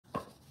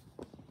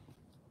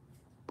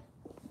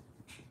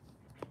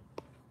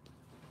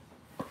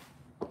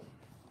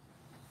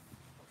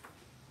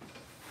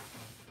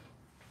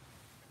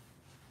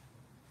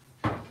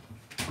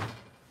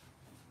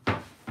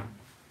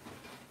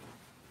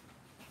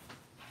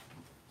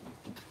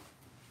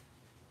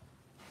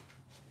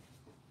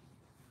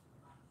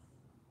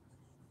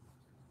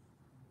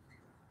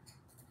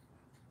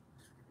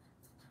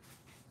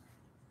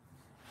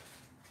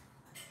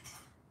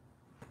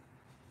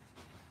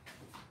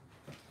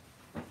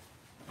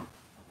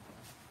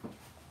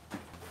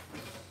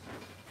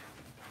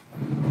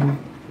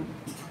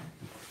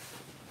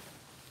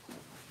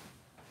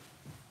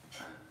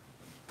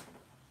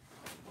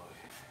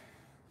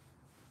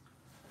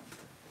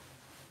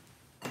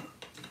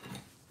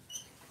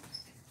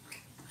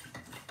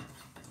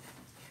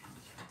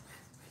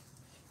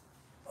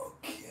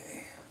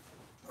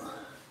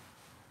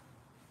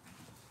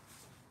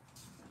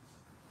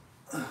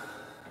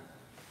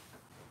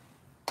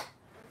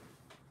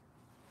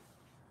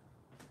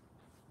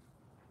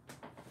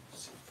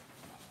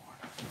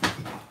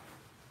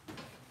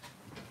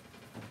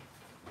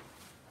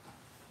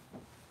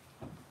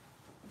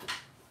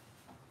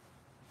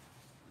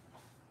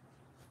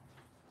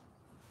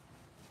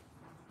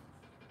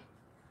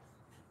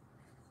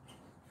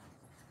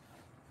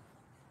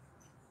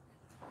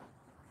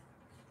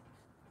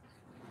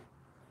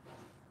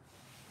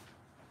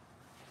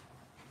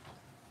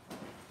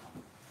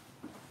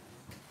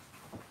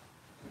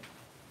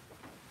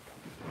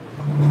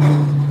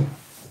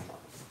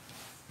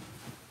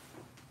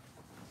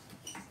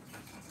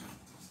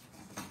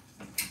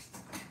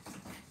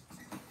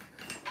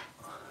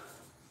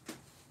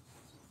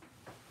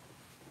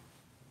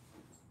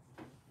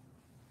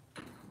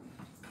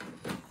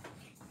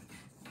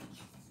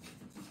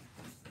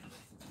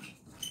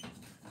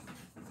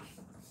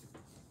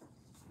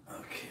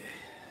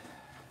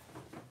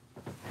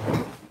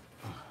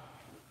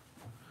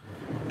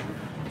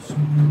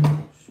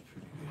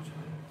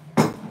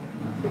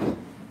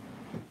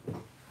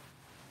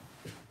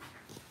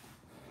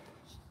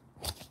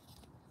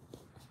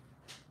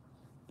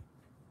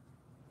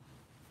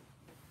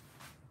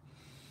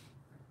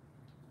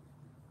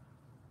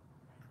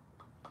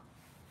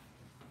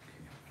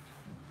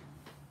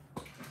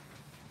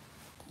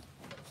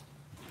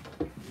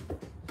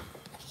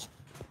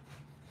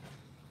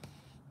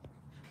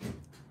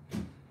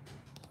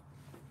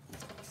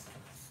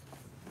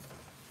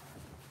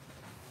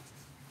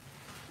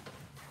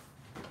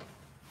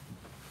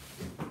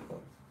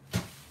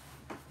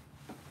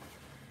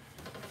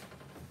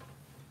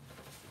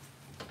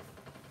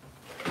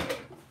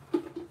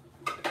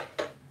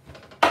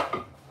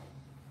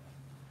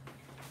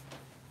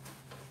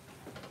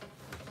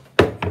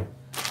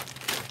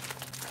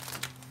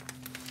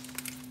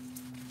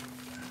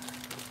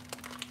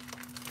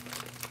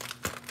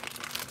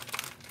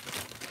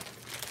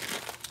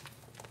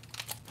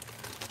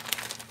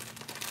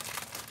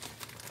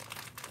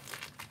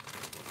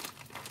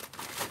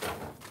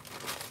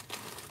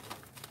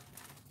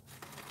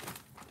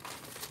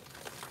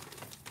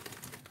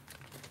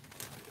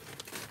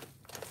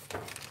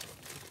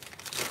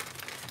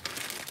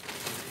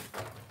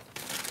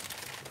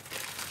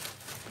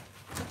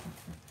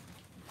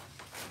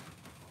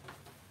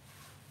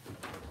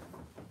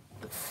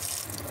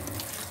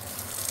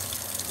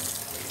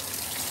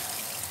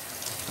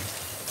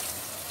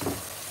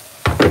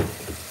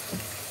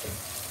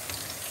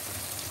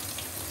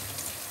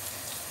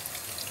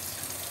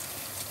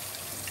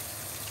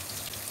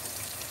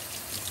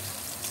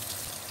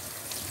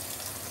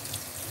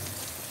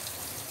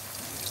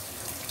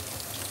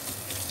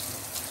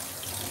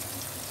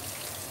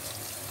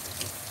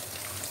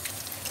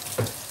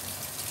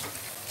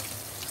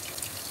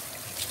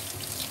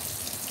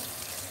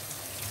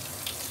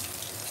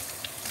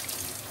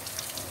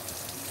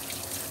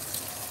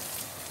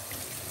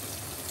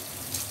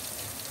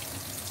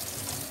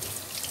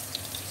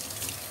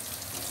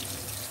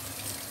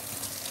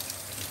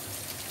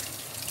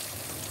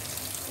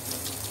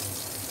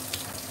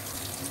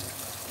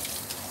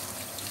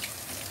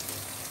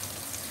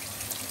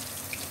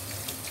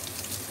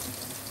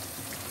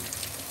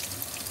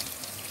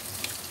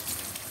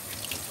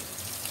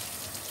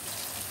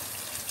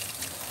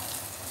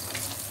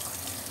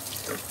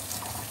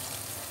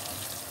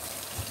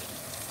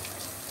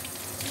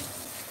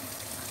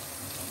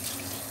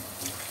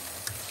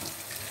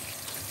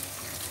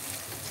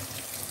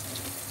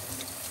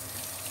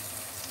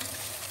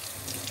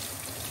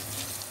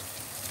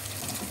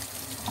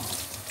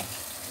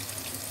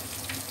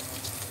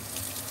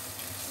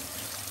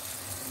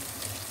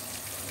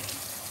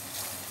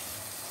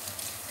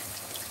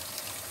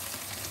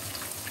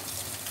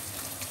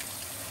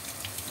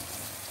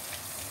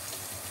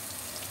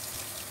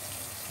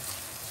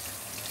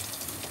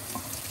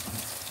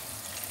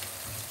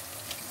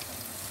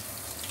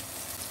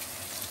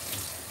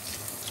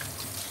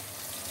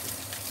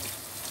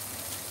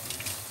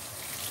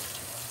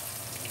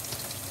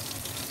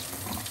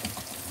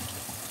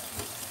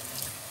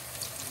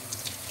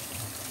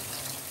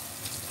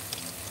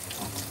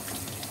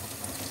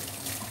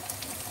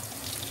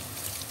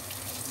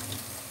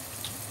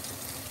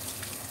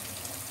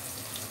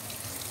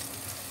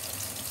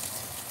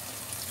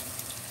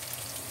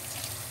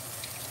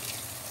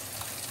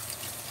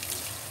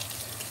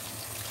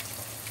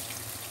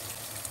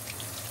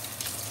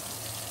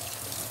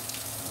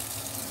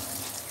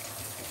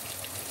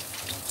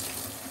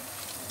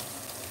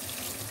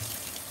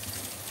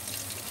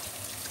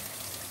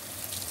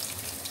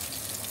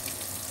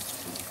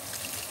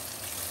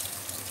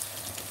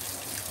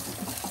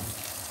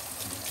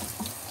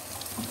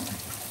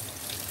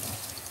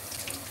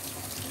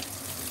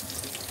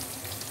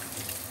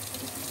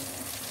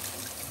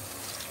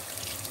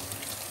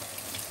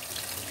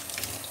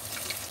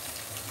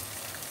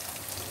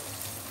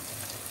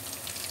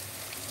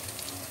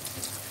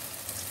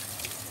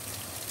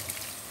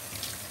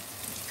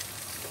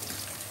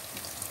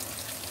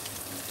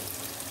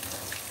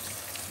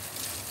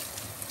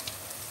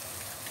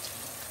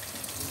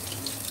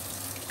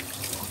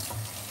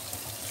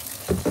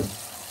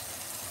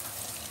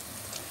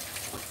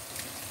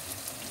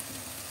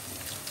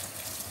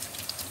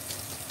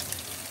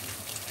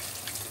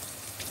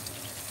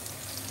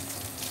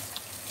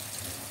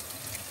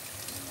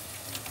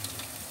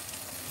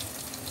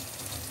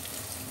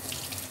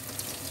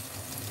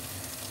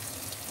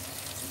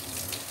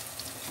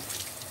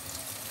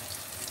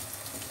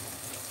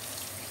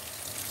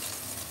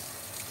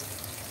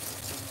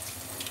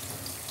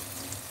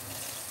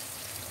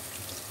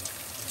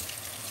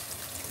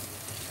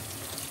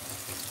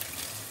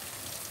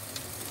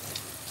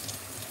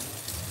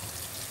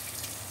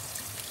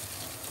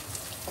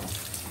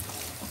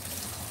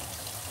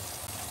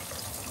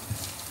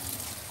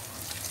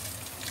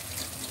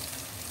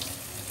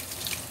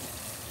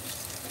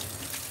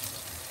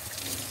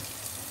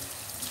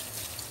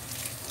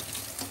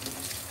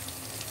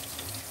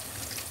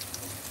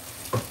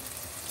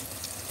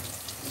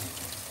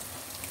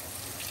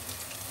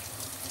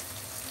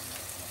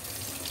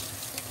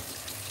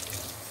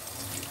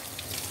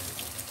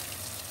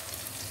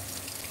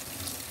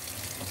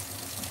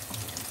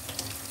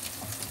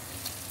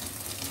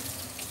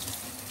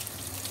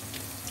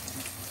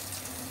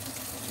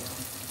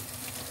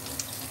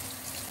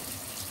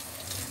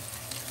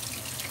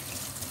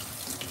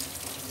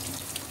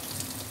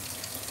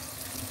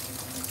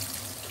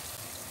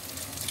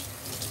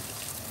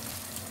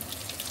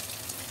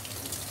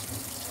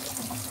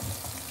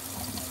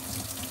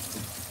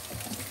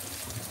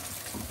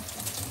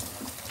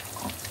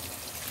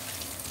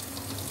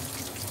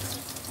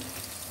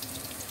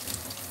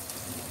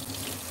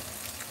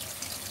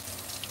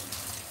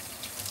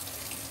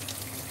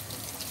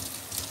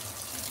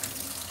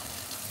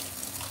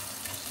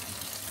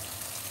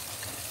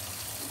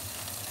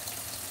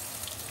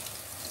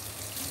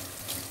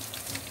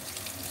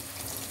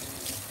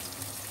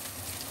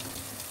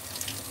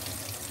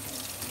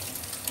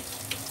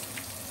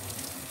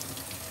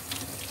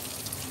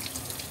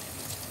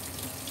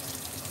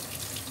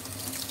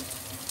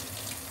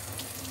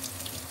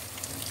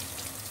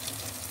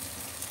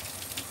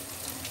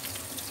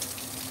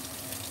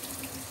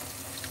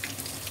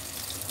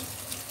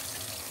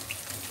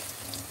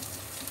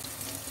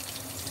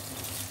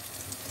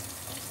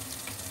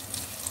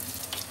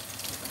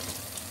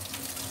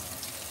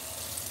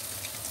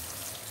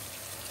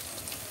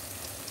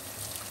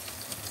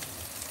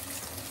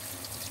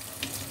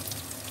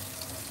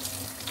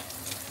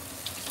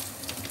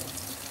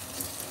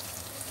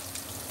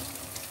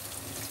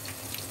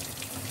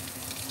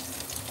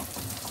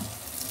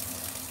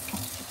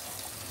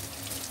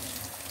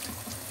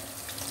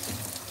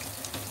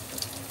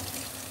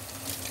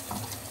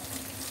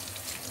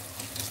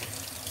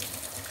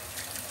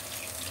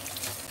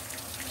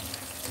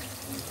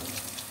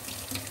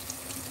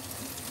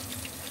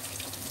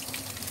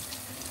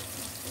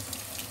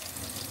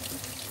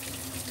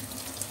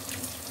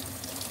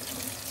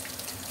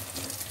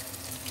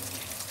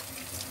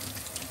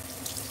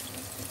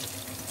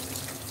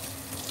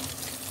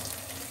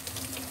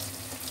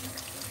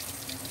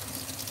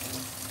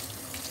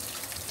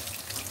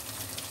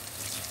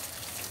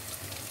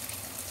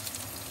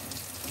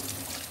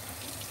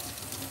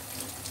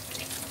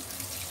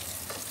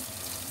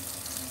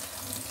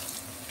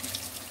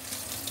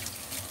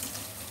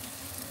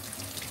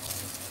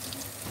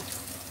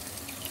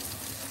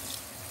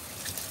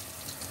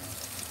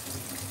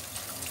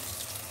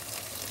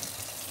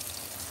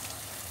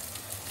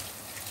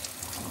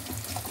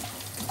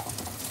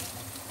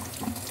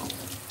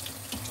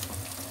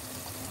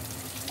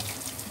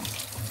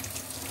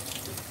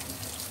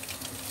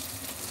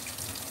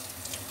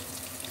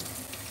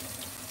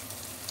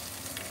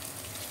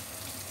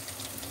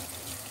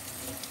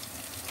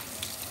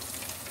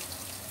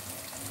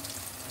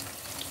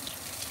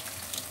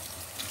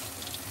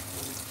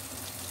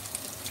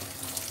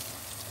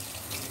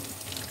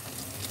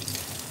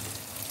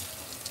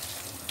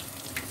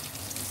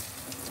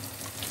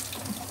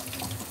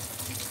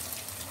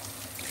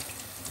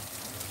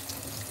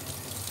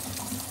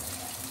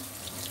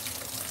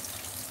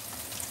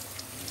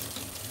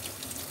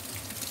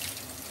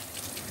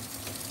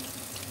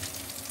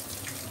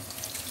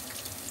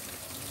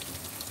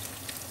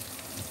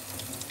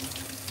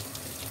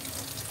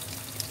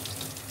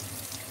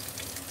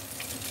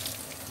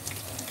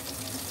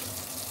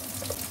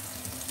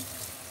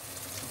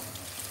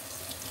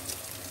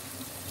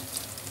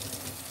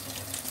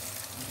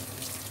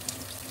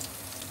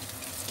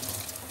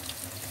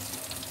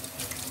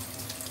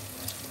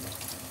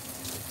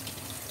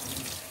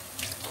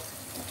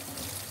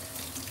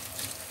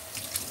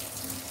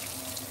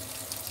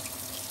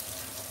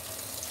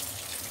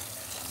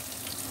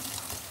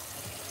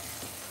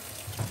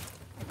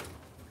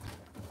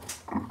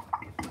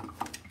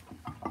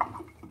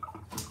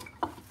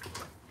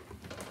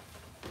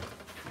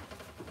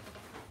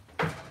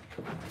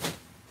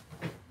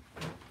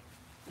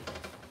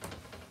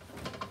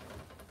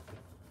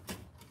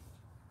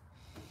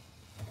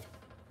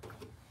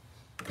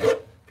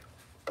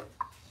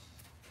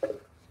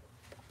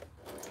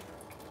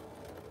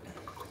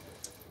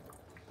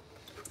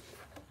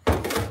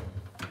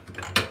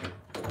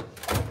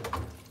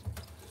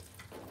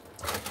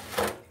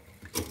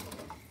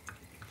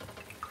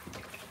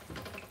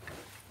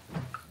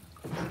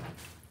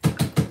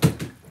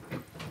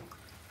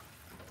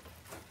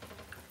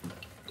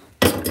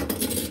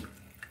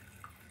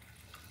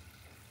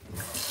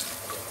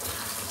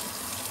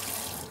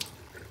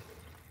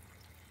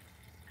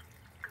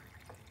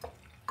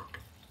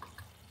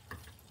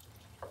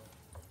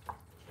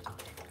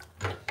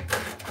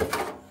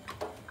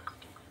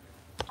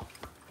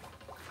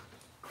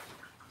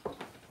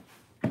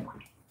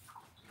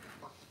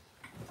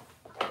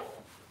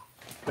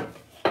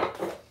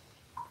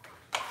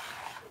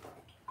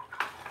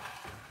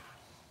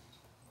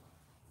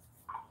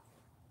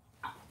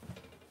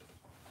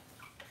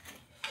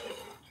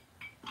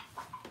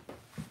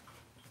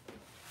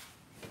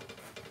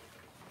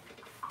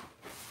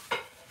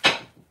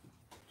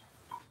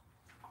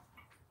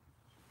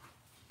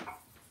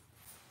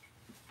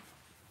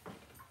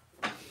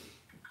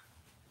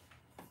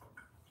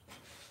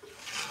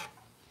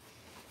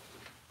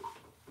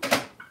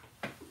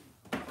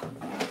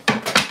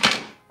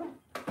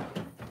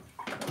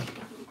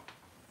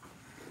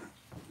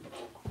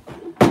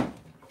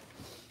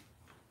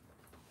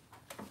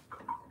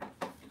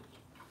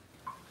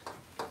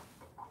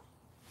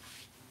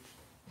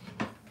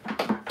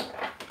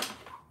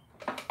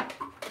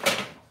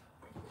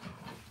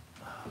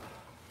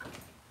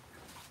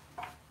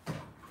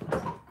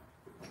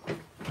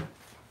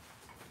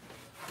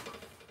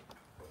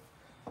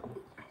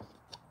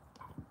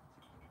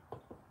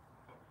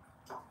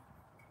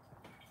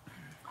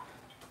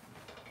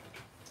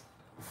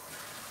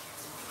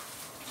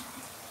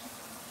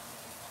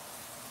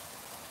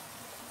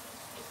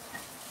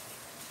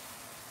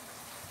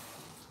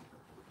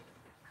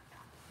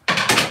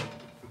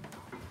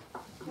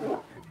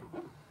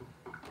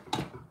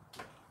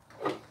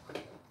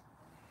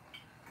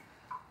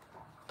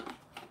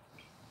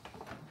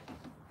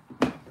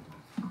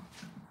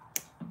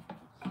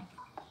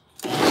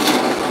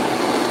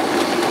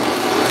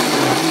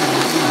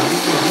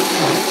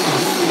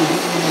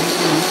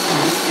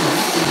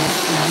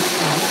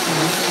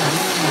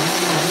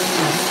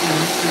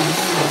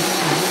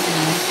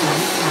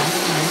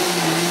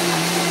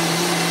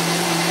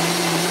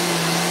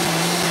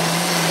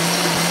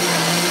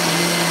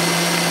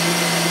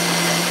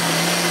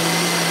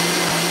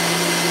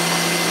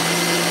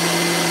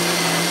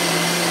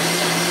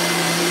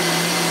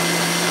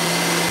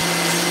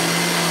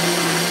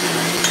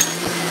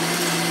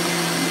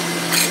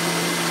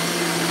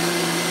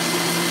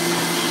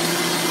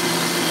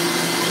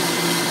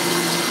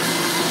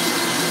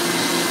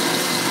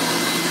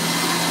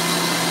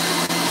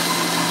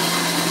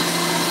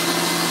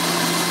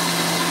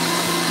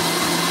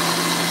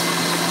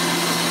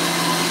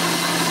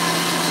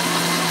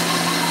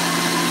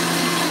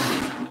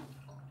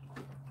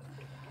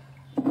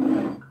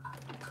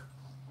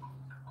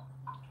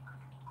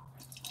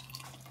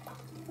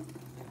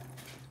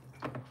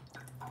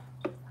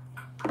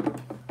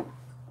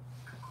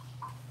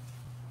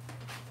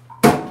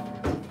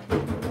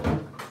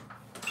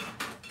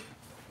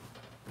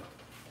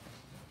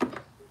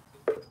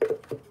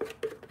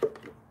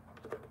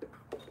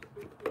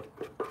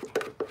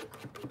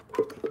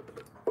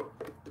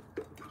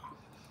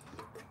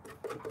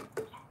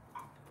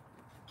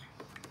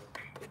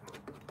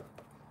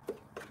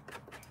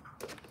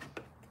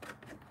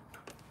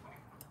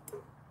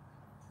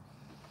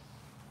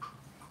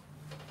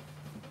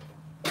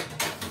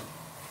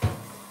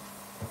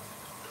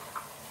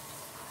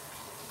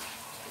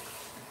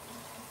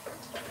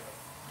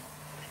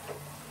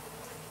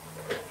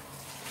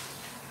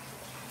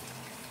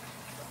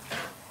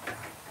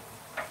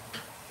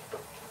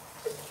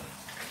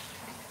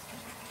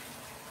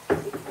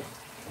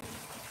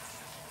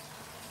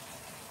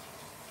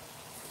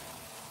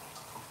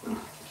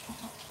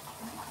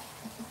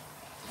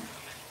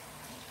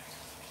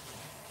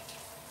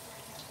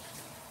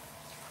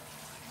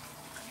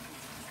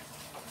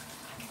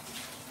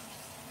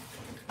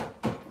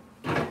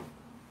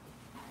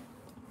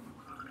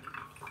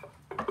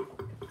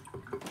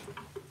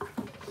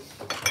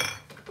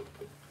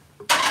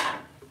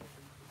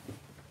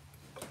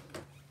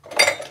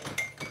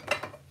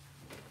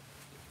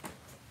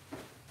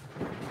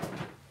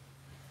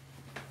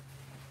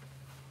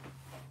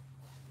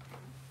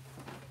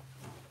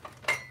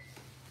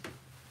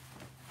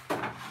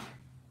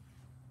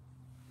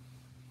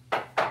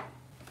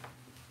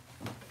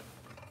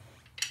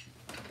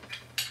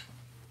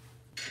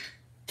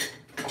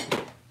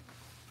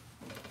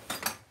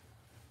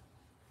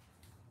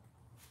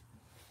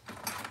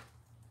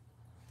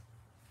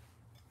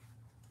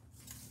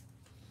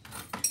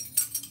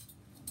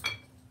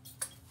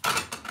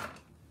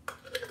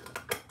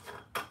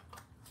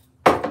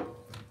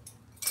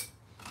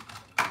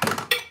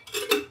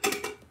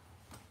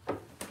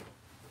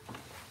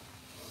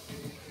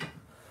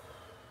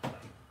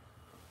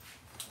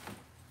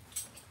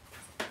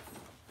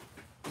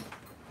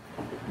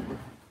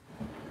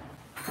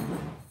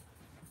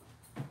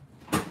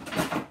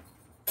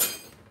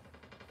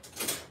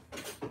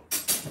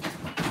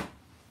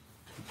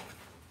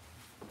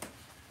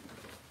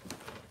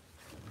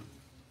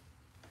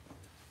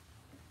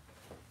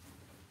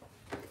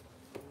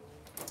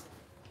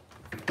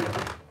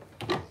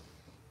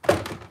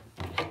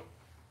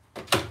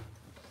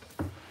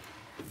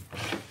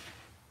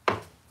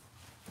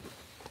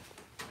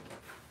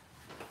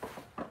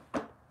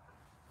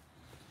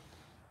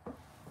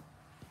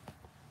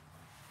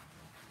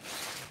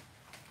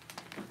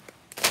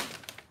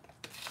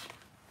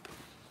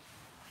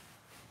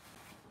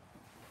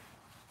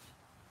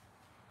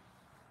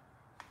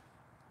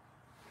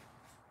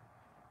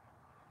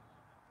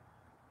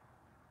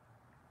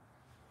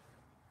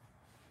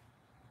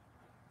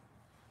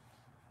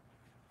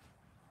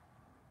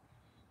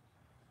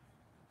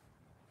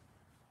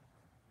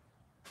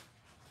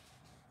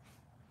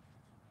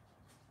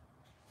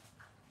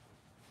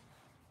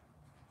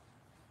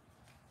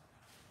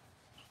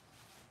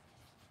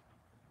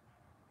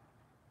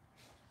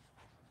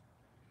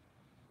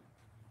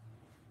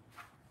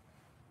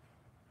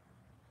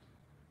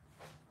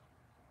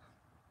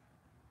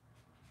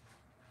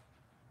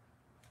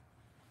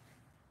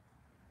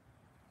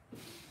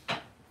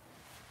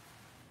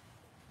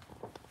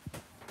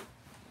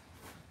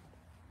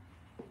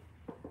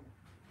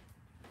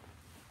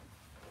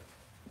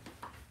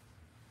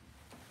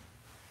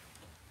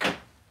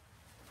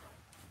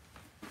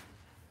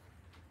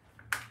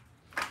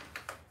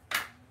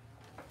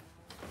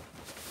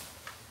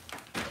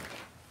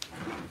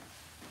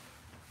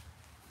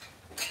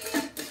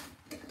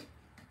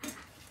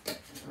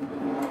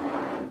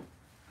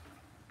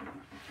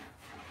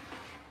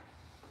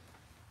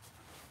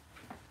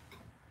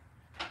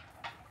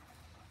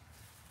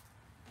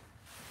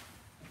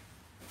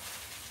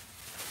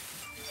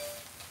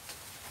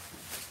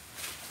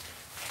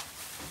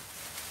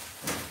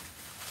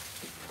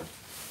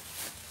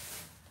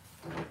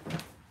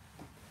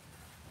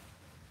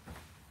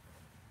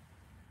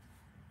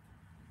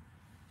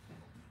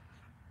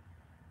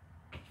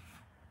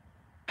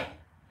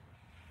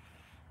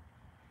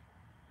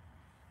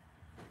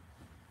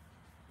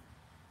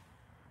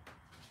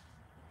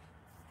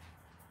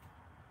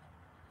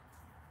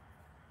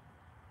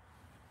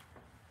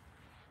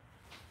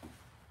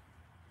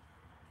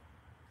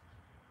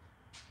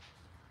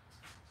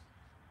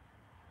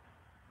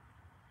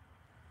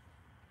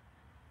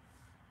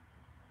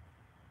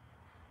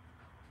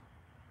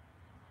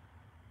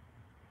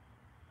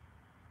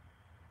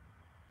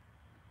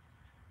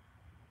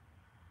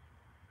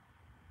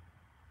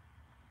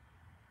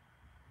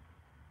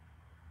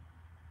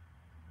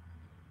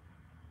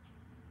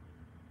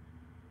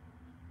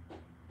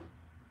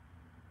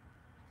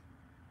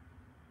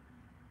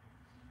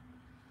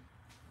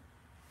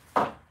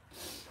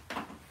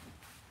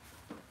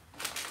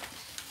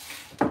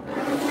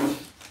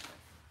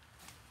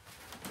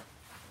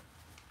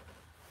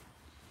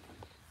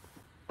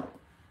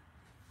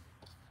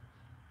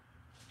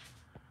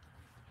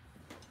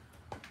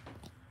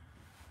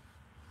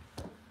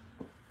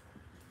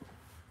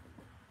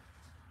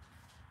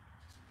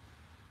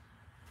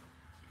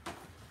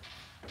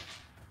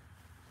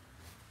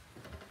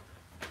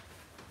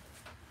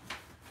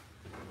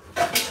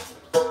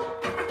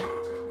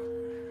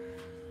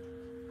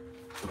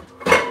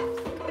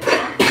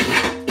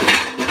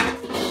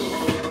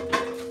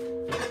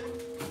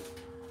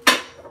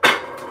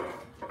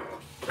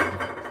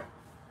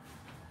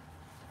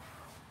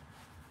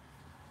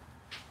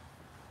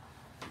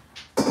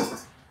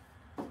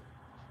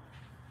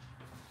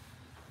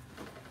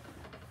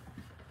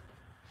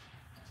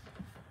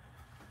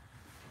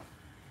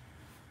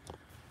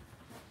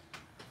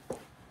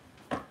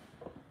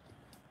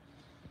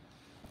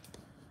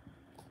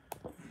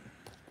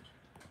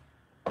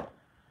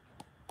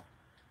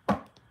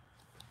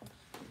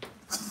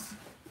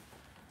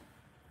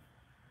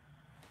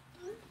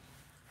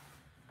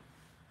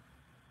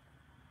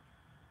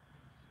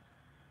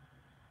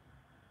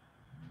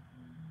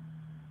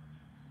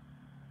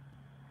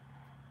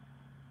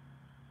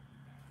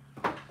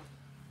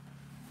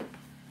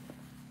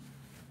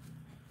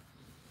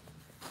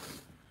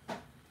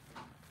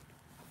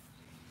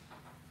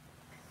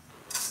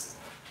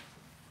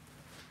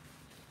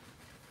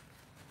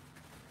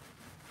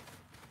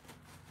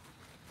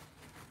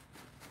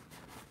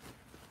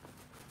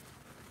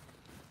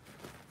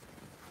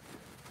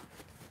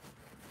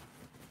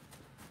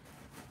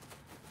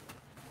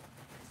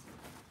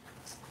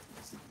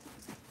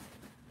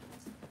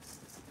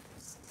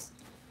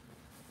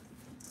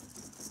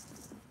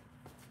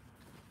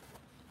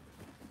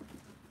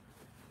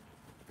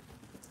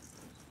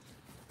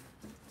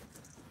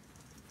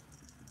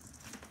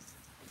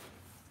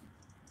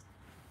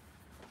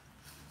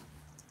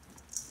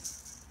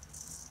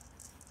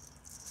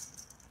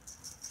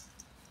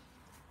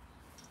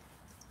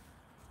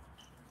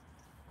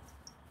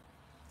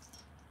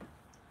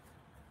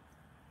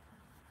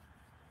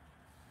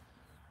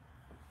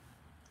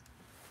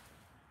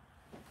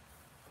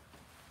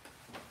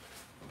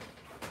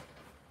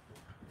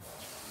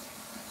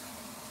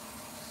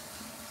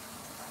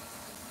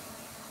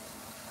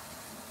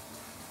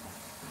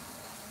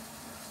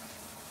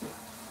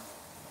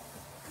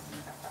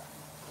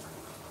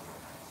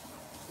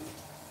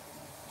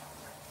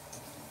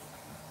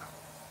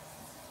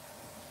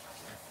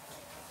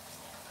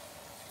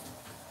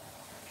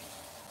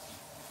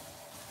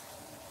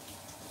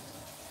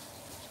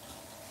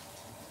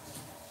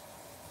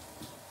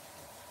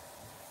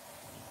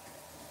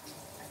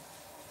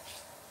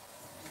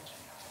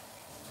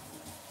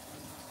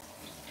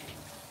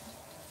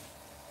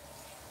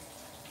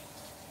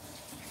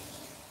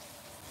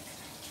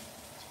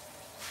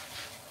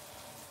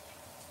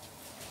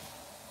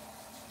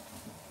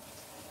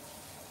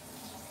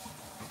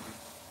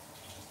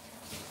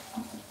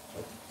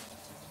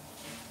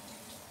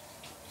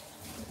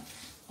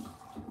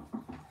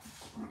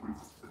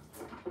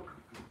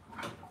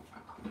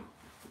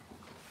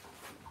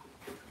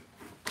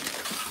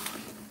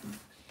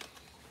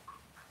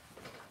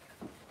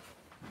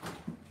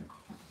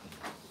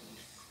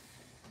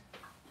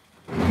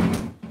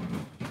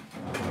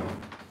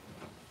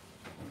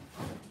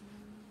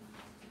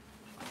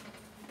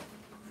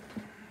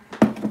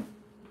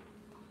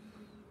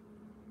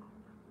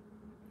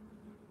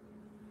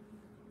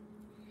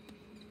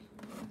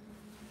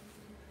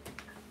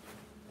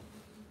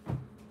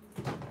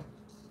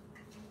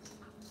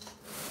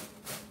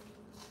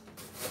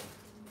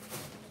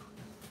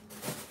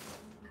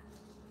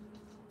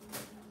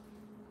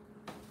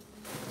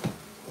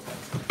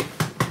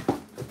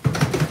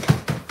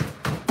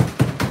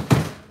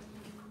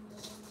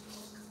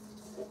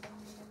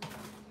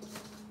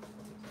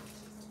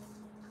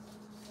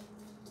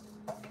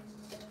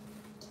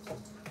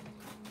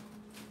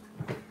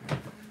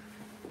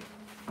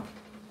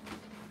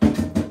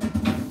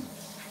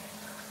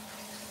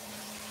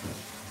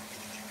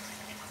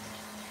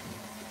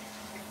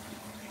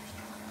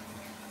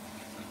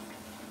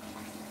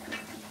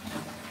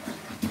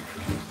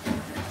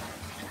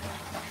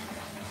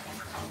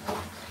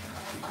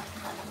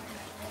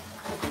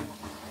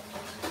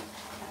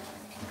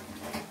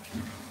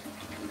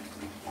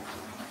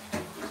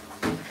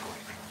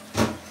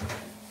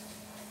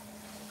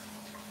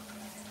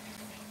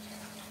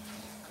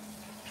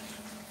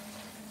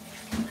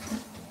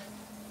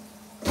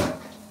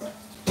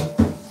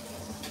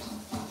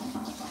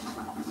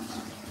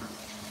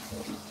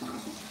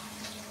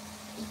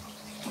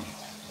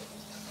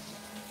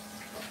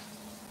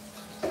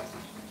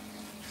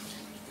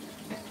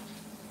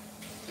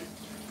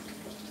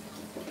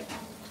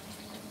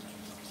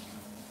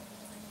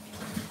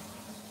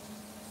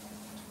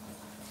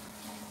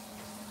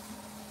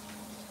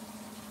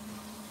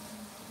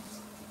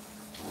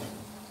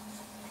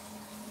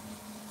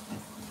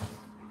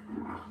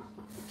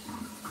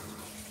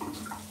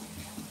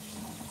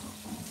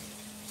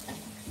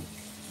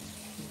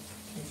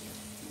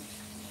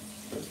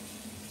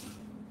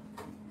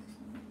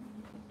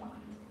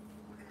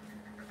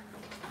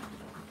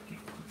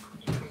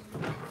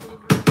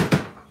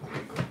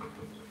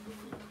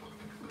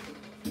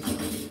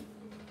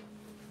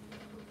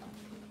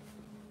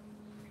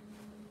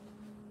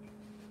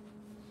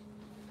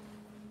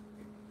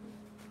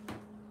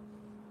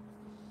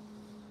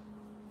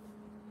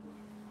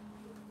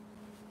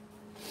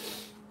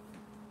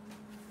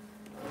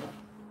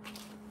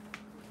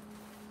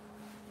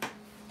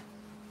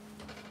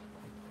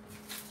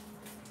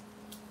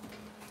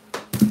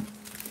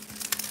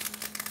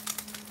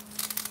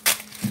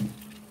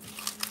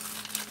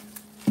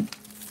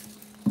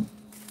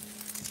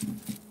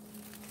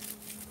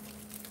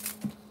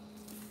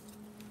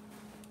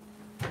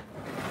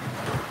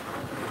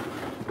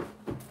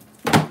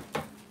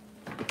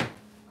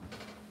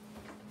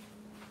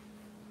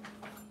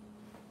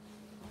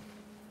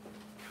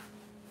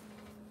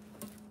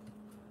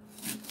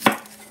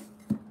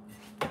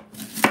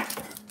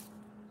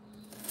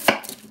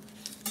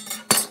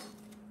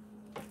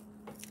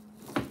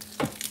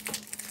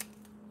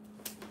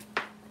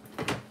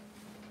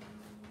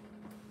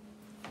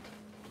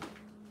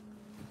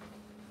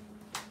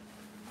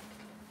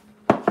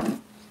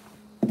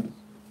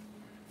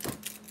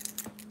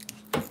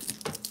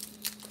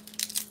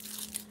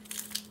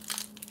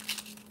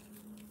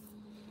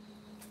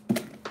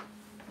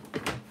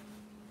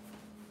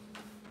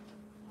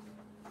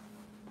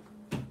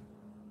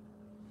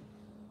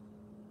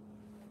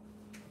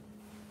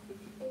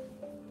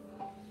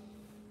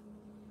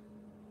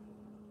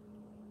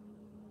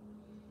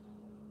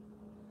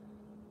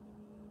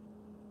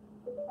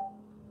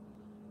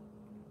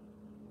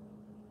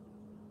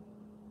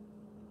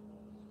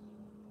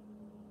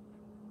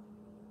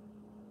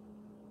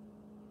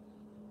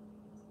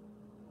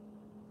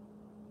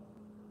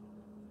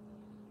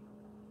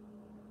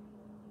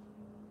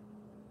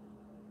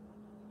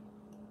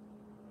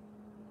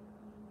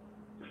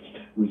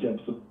which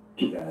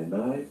absolutely,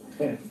 mate.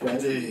 Hey,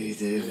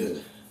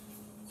 David.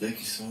 Thank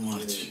you so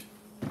much.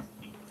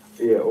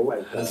 Yeah,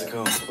 always How's it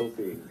going?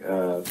 helping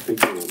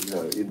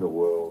people, in the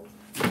world.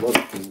 A lot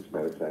of things,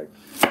 matter of fact.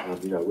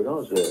 When I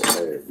was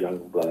a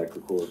young bloke,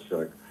 of course,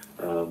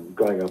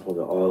 growing up on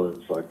the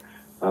islands,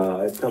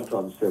 I had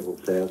sometimes several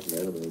thousand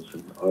animals,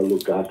 and I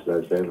looked after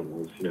those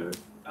animals,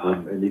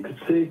 and you could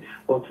see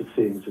lots of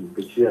things,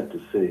 but you have to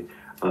see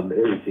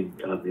everything,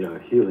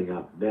 healing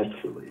up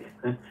naturally.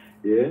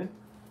 Yeah.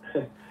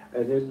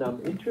 And then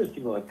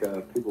interesting,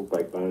 people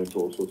break bones,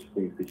 all sorts of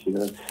things, and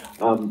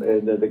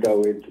they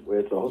go into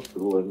the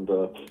hospital, and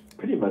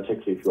pretty much,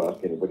 actually, if you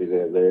ask anybody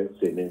there, they've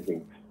seen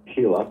anything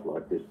heal up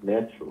like this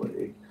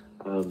naturally.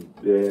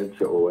 The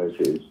answer always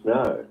is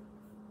no.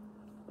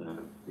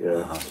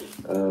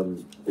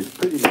 It's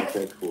pretty much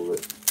actual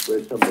that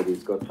where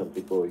somebody's got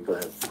something, or you've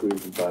got to have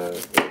screws and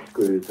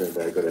screws, and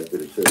they've got to have a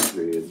bit of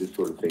surgery and this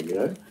sort of thing,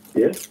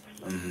 Yes?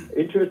 Mm-hmm.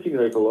 Interesting,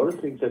 a lot of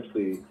things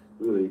actually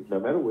really, no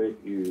matter where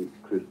you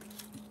could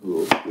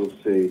look, you'll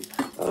see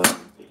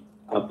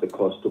up the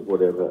cost of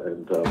whatever,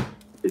 and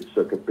it's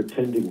like a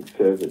pretending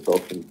service,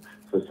 often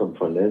for some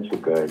financial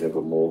gain,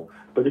 ever more.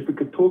 But if we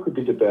could talk a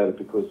bit about it,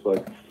 because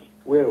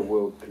where a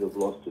world could have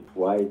lost its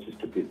way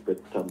just a bit,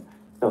 but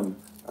some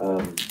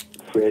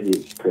thread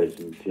is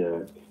present,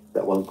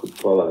 that one could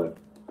follow.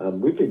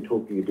 We've been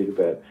talking a bit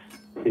about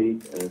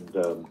heat and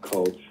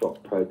cold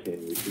shock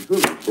protein, which is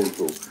really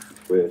essential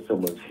where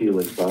someone's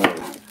healing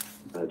bones.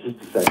 Just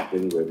to say it's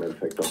anywhere, matter of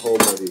fact, the whole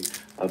body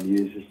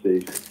uses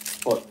these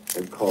hot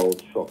and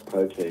cold shock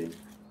proteins.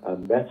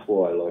 That's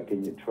why,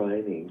 in your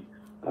training,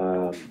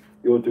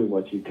 you're doing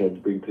what you can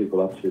to bring people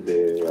up to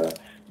their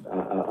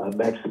a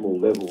maximal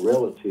level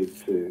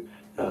relative to,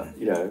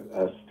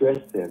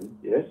 stress them,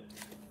 yes,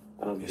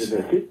 in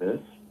their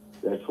fitness.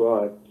 That's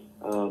right.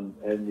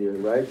 And you're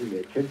raising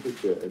their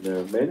temperature, and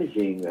they're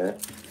managing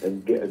that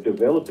and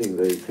developing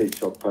these heat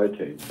shock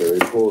proteins. Very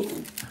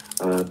important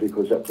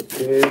because that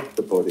prepares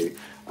the body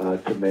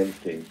to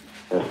managing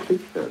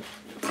fitness.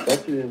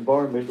 That's an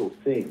environmental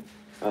thing.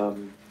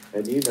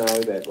 And you know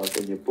that,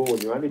 when you're born,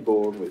 you're only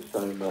born with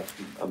so much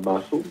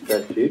muscle.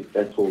 That's it.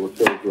 That's all the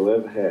cells you'll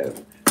ever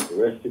have the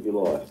rest of your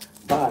life.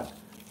 But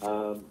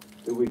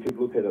we could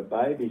look at a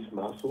baby's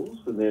muscles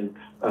and then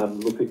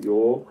look at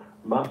your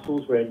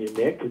muscles around your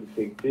neck and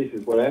think, this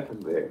is what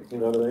happened there. You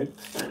know what I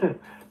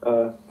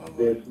mean?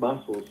 There's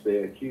muscles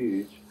there,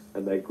 huge,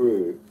 and they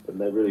grew, and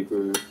they really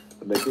grew.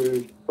 And they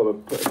grew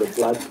from the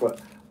blood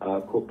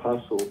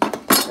corpuscle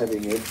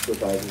having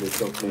excavated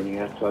itself, meaning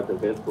outside the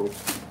vessel,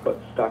 got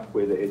stuck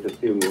where the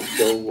endothelial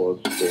cell was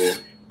there,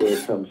 where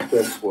some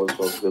stress was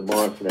of the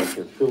myosin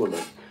actin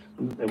filament.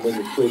 And when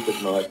you sleep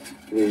at night,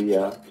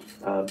 the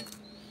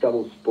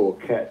double spore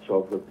catch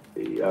of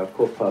the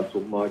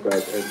corpuscle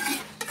migrate and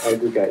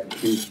aggregate and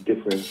fuse and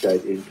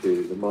differentiate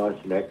into the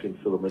myosin actin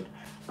filament,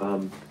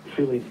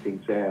 filling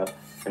things out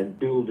and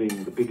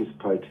building the biggest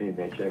protein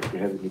that you actually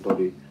have in your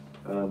body.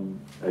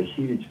 A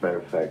huge, matter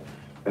of fact,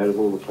 out of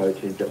all the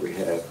proteins that we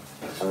have,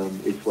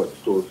 it's what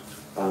stores,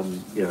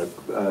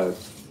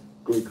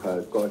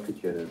 glucose,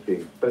 glycogen and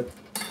things. But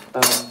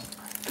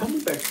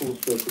coming back full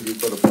circle,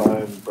 you've got a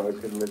bone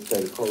broken, let's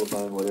say the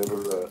collarbone,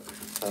 whatever,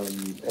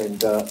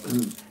 and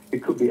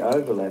it could be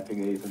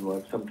overlapping even,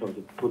 sometimes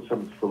it puts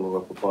someone's falling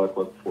off a bike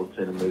 4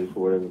 centimetres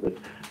or whatever, but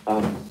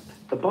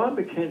the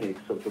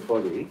biomechanics of the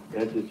body,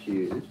 as it's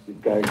used, is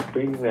going to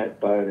bring that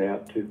bone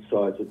out to the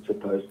size it's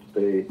supposed to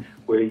be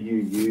where you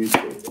use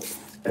it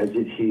as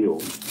it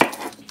heals.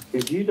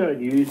 If you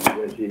don't use it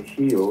as it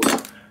heals,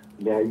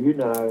 now you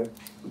know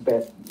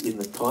that in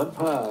the time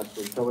past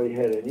when somebody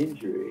had an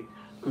injury,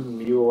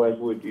 you always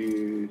would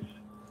use,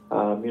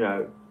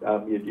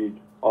 you'd use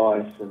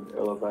ice and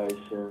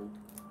elevation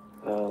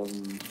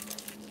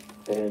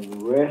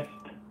and rest.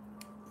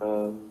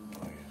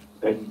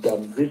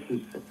 This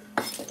is,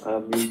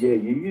 you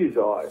use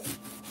ice,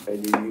 but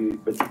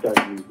you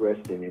don't use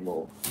rest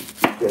anymore.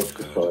 You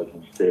exercise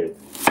instead.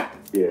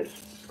 Yes.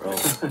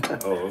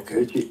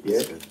 Okay.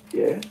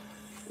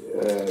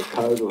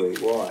 Totally.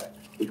 Why?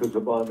 Because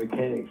the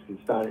biomechanics is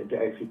starting to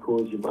actually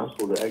cause your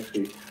muscle to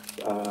actually,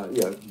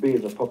 be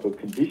in the proper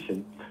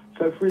condition.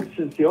 So, for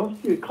instance, the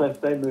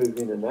osteoclasts, they move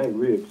in and they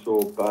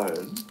reabsorb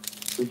bone,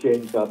 which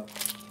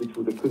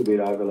could have been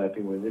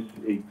overlapping when this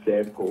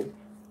example,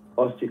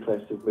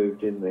 osteoclasts have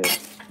moved in there.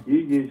 You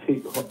use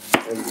heat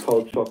and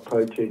cold shock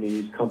protein, you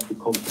use comfort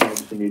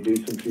compounds, and you do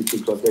some few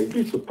things like that. You'd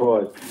be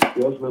surprised.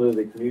 The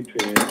osmolytic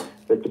nutrient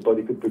that the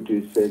body could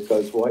produce there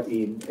goes right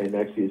in and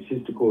actually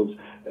assist the cause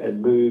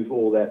and move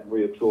all that,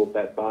 reabsorb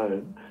that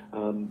bone,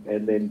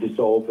 and then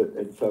dissolve it.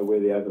 And so where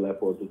the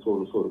overlap was, it's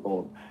sort of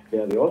gone.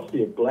 Now the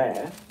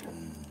osteoblast,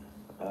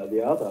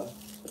 the other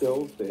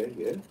cells there,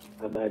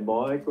 and they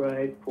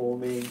migrate,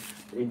 forming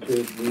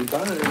into new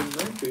bone,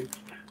 matrix.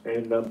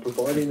 And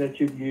providing that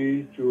you've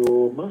used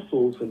your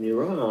muscles in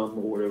your arm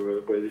or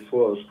where this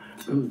was,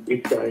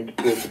 it's going to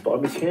cause the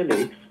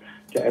biomechanics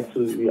to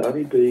absolutely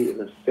only be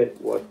in a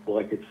set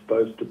like it's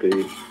supposed to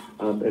be.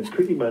 And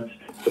pretty much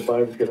the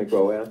bone's going to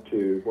grow out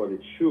to what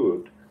it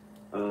should.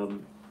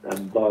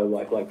 low,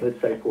 like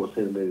let's say 4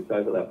 centimetres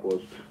overlap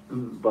was,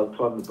 by the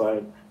time the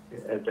bone,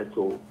 that's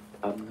all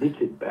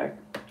knitted back,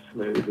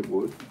 smooth as it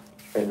would,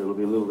 and it'll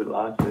be a little bit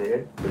larger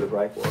there where the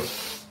break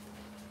was.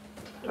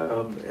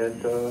 And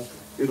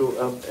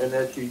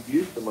as you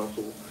use the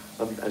muscle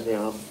and the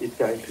arm, it's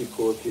going to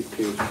cause it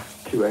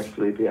to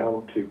actually be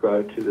able to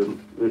grow to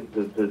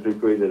the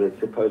degree that it's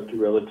supposed to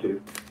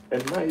relative.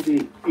 And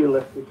maybe you're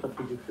left with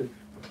something that's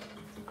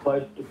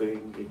close to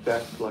being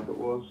exact like it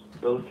was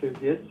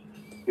relative, yes,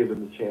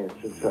 given the chance.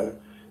 And so,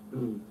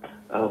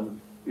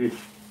 if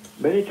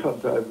many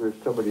times over,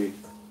 if somebody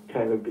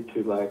came a bit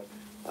too late,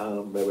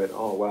 they went,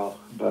 oh, wow,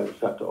 bones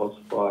start to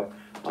ossify.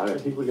 I don't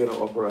think we're going to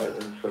operate.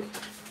 And so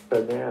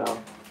now,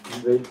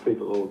 these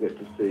people all get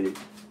to see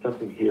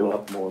something heal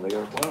up more. And they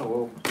go, wow,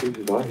 well,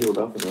 Jesus, I healed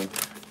up and I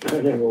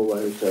don't have all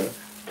those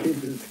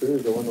pins and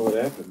screws. I wonder what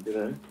happened, you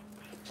know.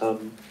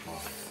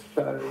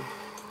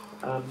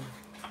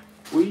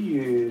 We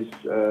use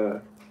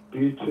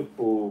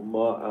beautiful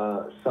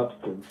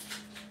substance,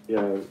 you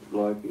know,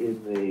 like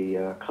in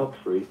the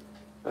comfrey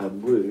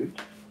root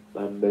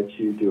that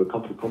you do a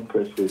comfrey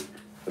compress with.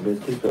 I mean,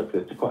 things like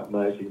that, it's quite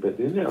amazing. But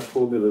in our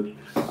formulas,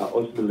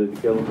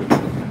 osmolytic elements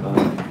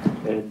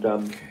and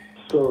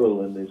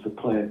sorrel is a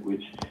plant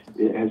which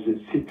it has a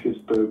citrus,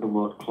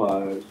 bergamot,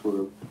 clove, sort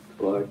of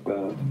like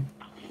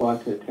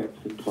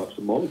phytotaxin types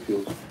of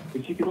molecules,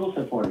 which you can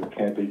also find in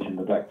cabbage and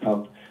the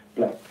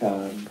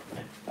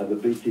the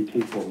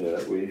BCT formula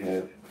that we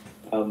have,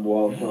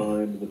 wild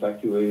thyme, the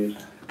vacuoles,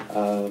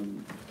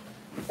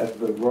 a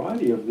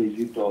variety of these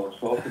indole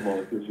sulfur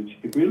molecules, which you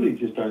could really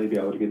just only be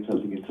able to get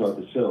something inside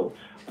the cell.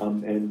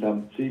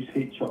 These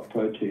heat shock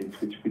proteins,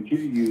 which if you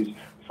use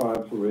far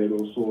infrared or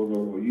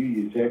sauna or you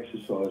use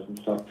exercise and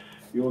stuff,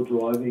 you're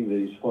driving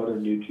these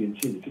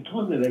phytonutrients in. It's a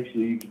time that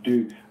actually you could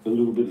do a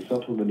little bit of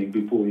supplementing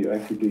before you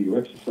actually do your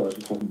exercise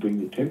and stuff and bring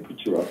the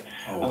temperature up.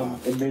 Oh, wow.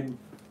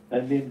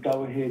 And then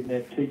go ahead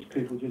and teach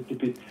people just a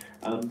bit,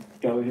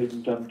 go ahead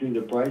and do the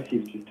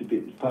abrasive just a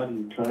bit as part of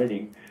your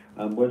training.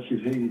 Once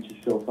you've heated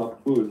yourself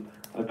up good,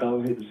 go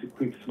ahead and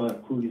quick,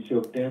 smart, cool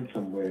yourself down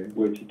somewhere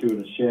where you do in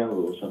a shower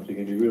or something,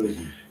 and you really,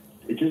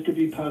 it's just to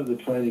be part of the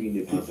training in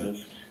your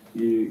business.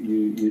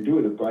 You do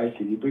it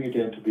abrasive, you bring it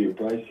down to be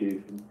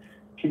abrasive and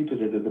keep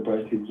it at an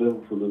abrasive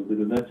level for a little bit,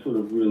 and that's sort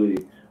of really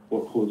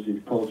what causes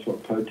cold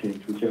shock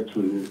proteins, which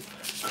actually will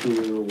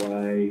clear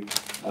away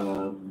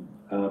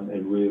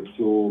and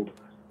reabsorb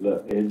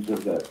the ends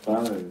of that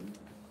bone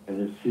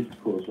and assist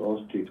cause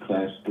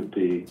osteoclast to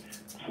be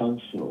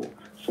functional.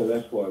 So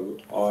that's why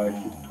I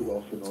just put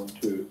off and on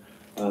to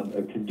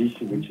a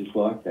condition which is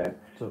like that.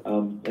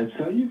 And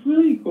so you've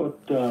really got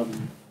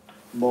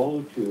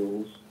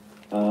molecules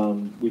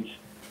which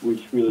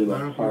really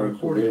like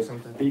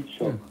heat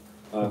shock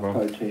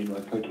protein,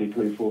 like protein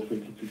 24, for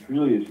instance, which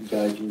really is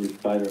engaging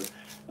with beta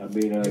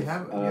amino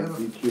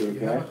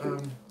butyric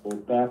acid or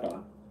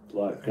BABA,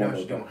 like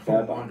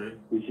GABA,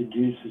 which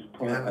induces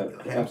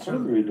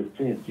primary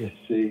defense. Yeah.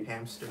 See,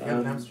 hamster. You have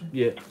a hamster?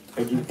 Yeah.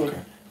 and you've got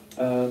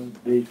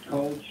the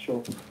cold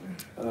shock.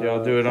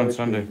 I'll do it on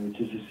Sunday. Which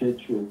is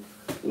essential,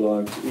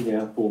 like in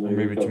our formula,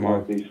 Maybe we've got tomorrow.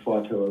 like these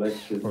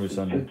phytoalexins and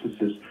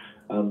synthesis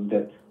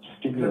that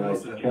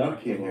stimulates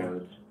calcium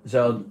ions.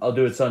 So I'll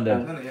do it Sunday.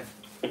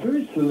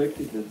 Very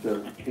selectiveness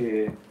of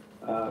care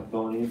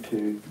gone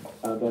into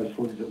those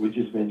forms that we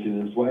just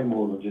mentioned. It's way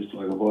more than just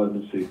like a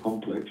vitamin C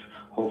complex,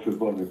 whole food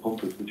vitamin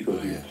complex, which you've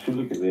got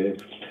silica there,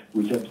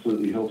 which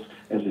absolutely helps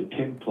as a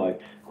template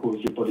cause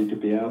your body to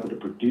be able to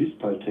produce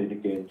protein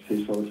again.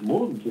 See, so it's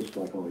more than just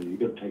like, oh, you've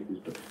got to take this,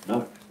 but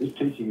no, it's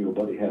teaching your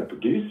body how to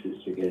produce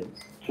this again.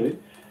 See?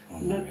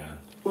 And that's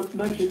what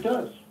nature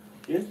does.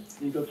 Yes,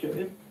 you got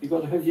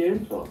to have your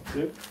enzymes.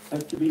 Yeah? It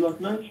has to be like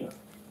nature.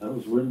 I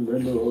was remember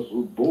I was a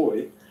little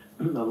boy.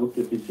 I looked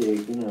at this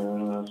egg, and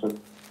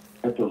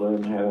I had to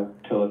learn how to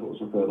tell if it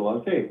was a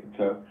fertilised egg.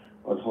 So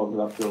I'd hold it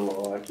up to the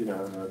light, and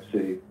I'd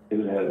see if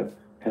it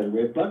had a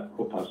red blood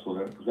corpuscle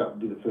in it, because that would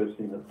be the first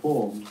thing that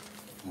formed.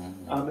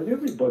 And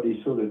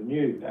everybody sort of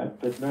knew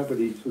that, but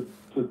nobody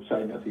could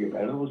say nothing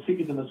about it. I was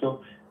thinking to myself,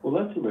 well,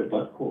 that's a red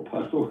blood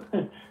corpuscle.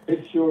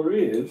 It sure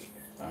is.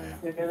 Oh,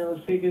 yeah. And I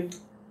was thinking,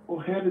 well,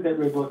 how did that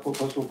red blood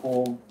corpuscle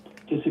form?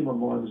 Just in my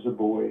mind as a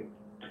boy.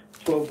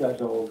 12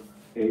 days old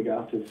egg,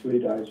 after 3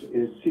 days,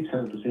 is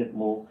 600%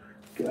 more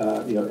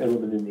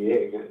element in the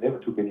egg. It never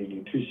took any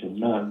nutrition,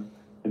 none.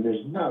 And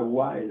there's no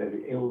way that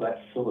all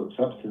that solid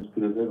substance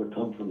could have ever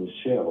come from the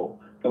shell.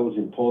 That was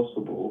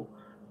impossible.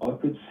 I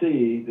could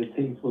see that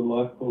things were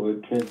life were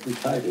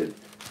transmutated,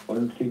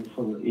 one thing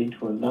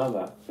into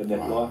another, and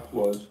that life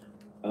was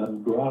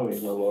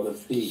growing a lot of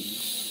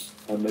things.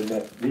 And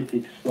that this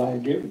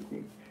explained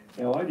everything.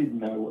 Now, I didn't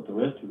know what the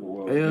rest of the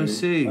world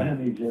AOC. knew. I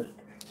only just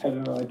had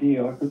an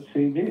idea I could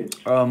see this.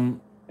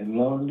 And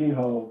lo and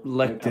behold,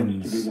 it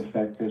comes to be the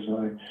fact as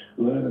I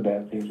learn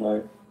about things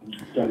like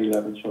study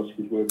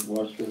Labochowski's work in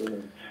Russia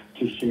and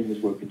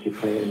Tsushima's work in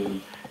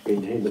Japan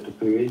in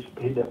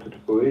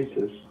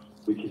hematopoiesis,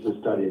 which is a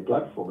study of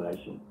blood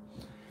formation.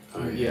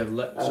 Yeah,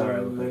 sorry,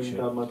 I look like and shit. I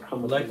come up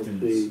Lectins.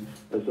 and see,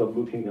 as I'm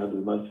looking under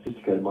the most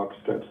sophisticated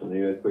microscopes on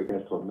the earth, we're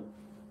going to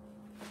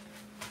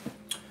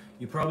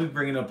You're probably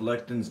bringing up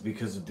lectins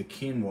because of the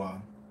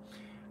quinoa.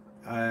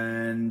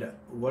 And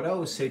what I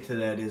would say to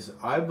that is,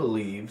 I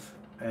believe,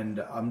 and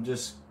I'm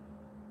just,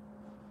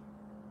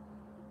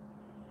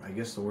 I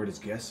guess the word is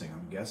guessing,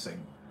 I'm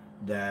guessing,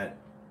 that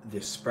the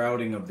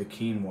sprouting of the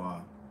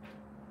quinoa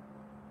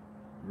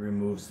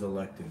removes the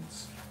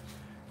lectins.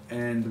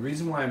 And the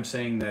reason why I'm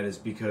saying that is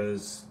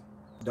because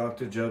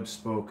Dr. Jubb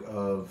spoke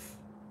of,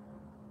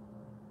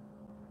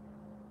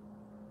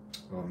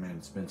 oh man,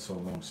 it's been so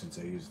long since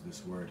I used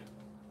this word,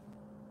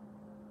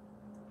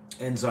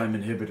 enzyme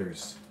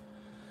inhibitors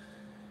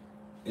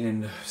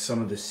in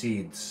some of the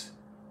seeds.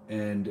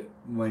 And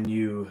when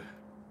you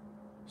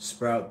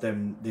sprout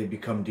them, they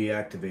become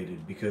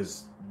deactivated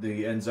because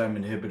the enzyme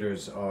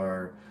inhibitors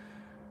are,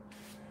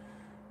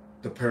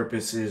 the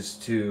purpose is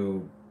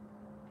to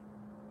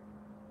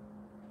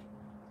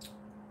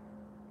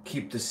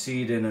keep the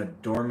seed in a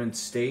dormant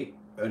state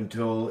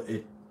until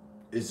it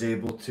is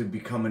able to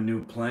become a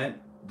new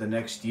plant the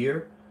next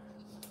year.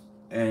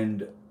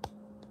 And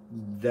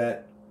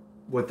that,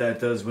 what that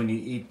does when you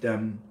eat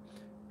them,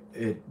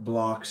 it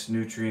blocks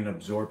nutrient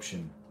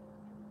absorption.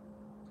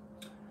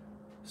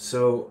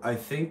 So I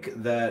think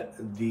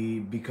that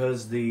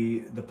because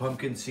the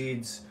pumpkin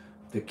seeds,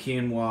 the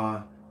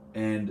quinoa,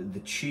 and the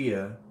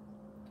chia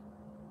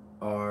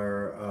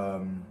are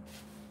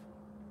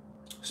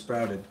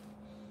sprouted,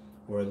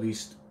 or at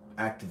least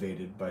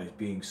activated by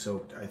being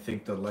soaked, I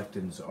think the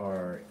lectins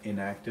are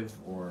inactive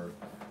or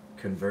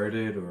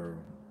converted or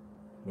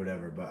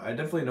whatever. But I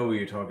definitely know what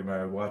you're talking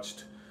about. I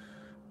watched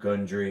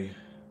Gundry.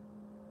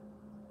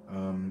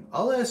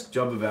 I'll ask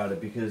Jubb about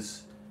it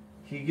because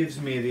he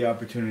gives me the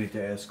opportunity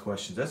to ask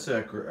questions. That's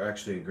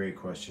actually a great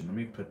question. Let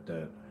me put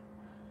that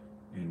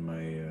in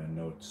my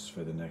notes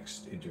for the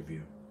next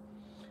interview.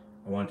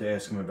 I want to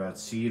ask him about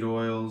seed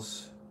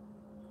oils,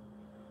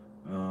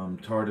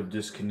 tardive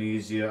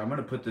dyskinesia. I'm going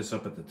to put this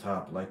up at the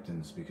top,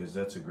 lectins, because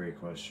that's a great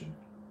question.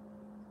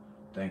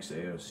 Thanks,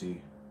 AOC.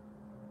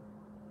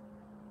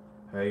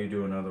 How you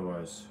doing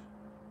otherwise?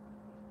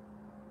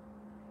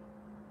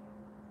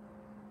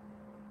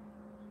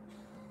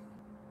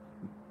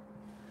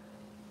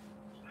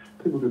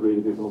 people could read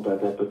a bit more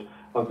about that, but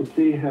I could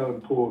see how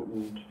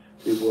important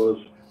it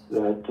was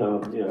that,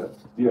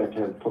 you had to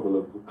have a proper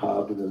level of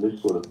carbon and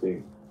this sort of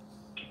thing.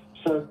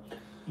 So,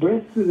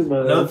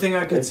 another thing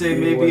I could say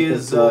maybe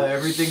is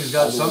everything's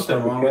got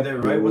something wrong with it,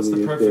 right? What's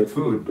the perfect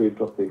food?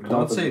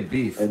 Don't say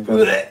beef. And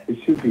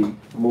it should be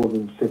more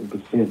than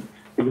 7%.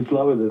 If it's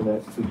lower than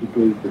that, if you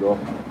breathe it off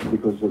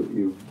because of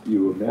you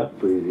were mouth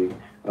breathing,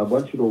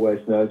 one should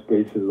always nose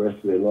breathe for the rest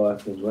of their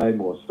life and lay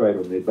more straight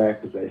on their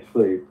back as they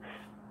sleep.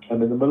 I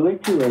mean, the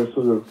molecular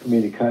sort of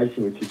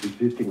communication which is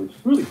existing, which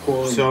is really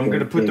cool. So I'm going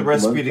to put the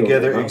recipe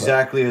together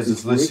exactly as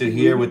it's listed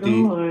here with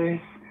the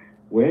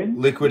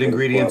liquid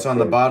ingredients on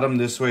the bottom.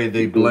 This way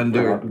the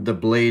blender, the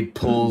blade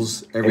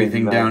pulls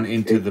everything down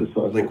into the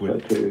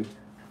liquid.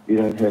 You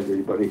don't have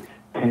everybody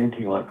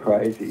panting like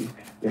crazy.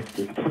 That's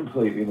just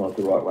completely not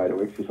the right way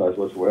to exercise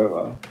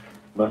whatsoever.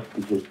 Must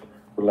be just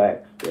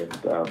relaxed and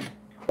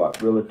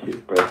quite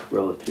relative, breath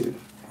relative.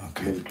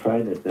 Okay. And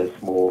train it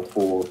that's more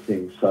for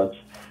things such.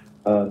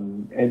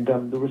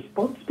 The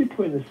response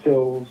between the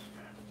cells,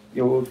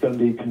 you're always going to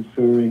be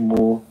conferring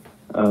more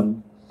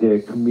their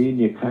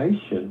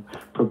communication,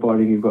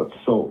 providing you've got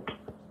salt,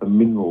 a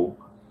mineral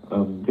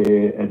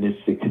there, and it's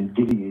the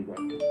conditioning that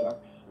conduction.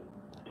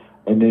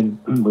 And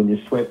then when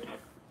you sweat,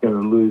 you're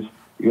going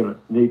to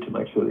need to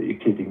make sure that you're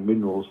keeping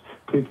minerals.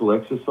 People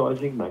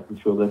exercising, making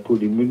sure they're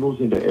putting minerals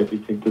into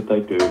everything that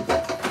they do.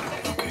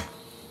 Okay.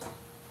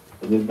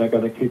 And then they're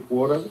going to keep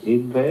water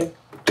in their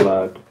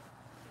blood.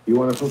 You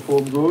want to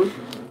perform good?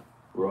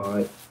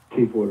 Right.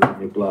 Keep water in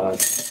your blood.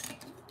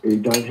 If you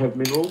don't have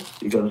minerals,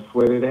 you're going to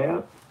sweat it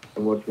out.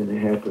 And what's going to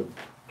happen?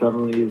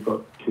 Suddenly you've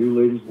got 2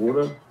 litres of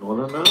water,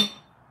 not enough.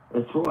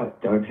 That's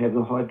right. Don't have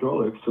the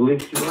hydraulics to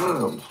lift your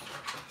arms.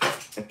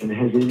 And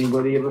has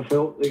anybody ever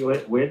felt they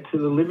went to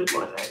the limit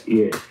like that?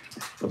 Yes.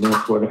 And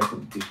that's what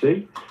happens, you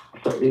see?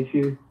 So if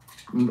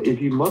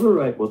you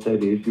moderate what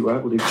that is, you're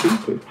able to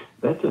keep it.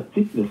 That's a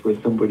fitness where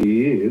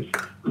somebody is,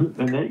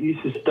 and that you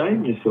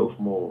sustain yourself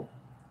more.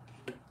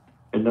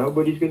 And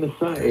nobody's going to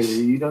say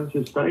you don't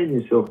sustain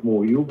yourself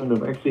more. You're going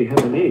to actually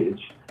have an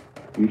edge.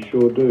 You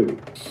sure do.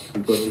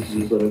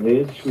 You've got an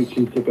edge which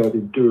is about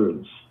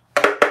endurance.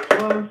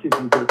 Plus, if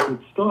you've got good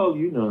style,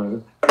 you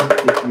know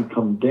if you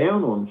come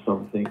down on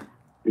something,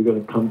 you're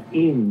going to come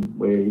in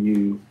where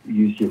you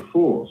use your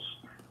force.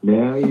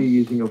 Now you're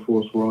using your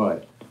force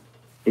right.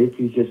 If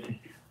you just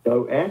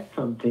go at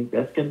something,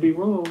 that's going to be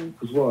wrong.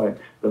 Because why?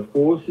 The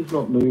force is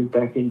not moved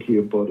back into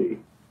your body.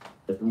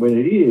 And when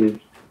it is,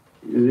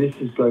 this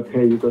is like how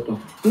you've got the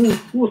full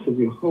force of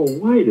your whole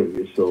weight of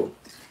yourself.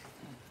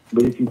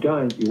 But if you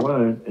don't, you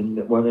won't. And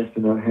one has to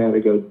know how to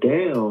go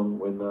down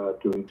when they're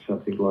doing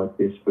something like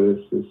this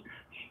versus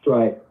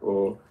straight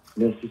or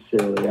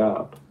necessarily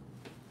up.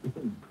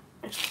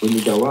 when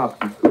you go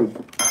up, you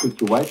could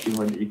put your weight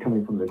behind it. You're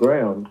coming from the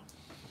ground,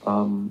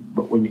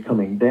 but when you're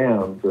coming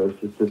down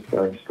versus just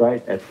going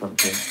straight at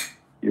something,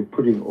 you're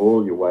putting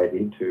all your weight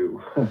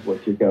into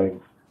what you're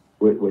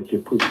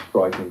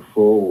striking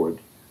forward.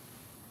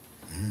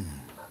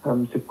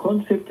 It's a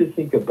concept to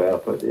think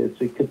about, but you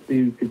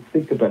could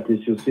think about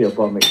this. You'll see a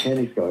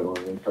biomechanics going on.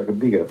 It's like a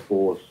bigger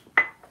force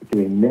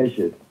being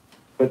measured.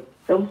 But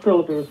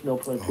L-cellulose and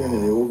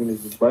L-plantarin, the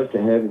organism is supposed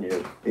to have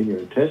in your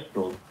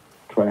intestinal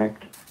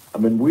tract. I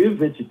mean, we're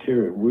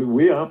vegetarian.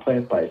 We are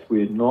plant-based.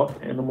 We're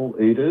not animal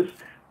eaters,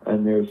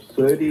 and there's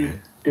 30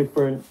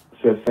 different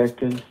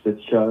surfactants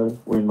that show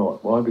we're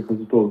not. Why?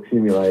 Because it's all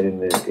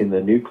accumulated in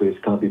the nucleus,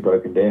 can't be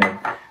broken down.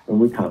 And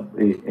we can't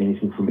eat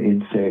anything from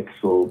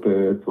insects or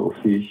birds or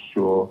fish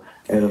or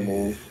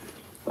animals,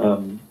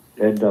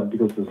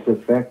 because the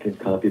surfactant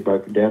can't be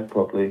broken down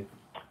properly,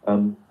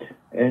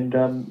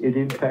 it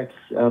impacts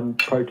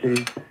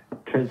protein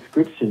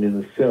transcription in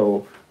the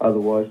cell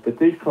otherwise. But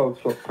these cold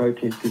shock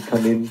proteins can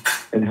come in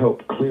and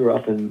help clear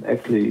up and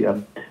actually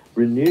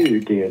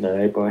renew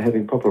DNA by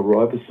having proper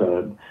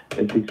ribosome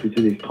and things, which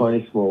are these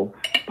tiny small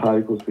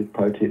particles which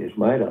protein is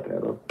made up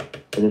out of,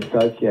 and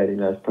associating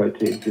those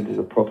proteins into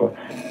the proper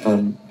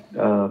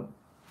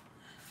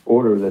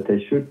order that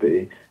they should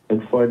be,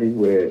 and finding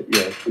where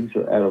things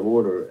are out of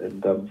order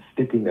and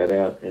snipping that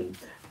out and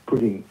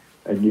putting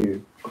a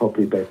new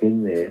copy back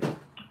in there.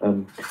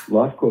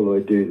 Life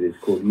colloid do this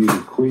called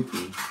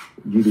ubiquitin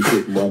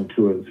 1,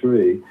 2, and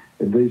 3,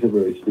 and these are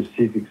very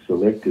specific,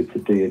 selected for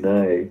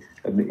DNA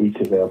and each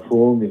of our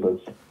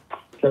formulas.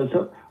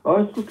 So I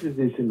was looking at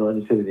this in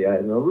 1978,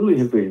 and I really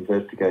have been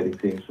investigating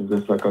things, and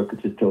just like I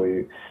could just tell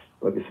you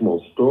like a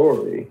small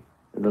story,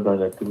 and I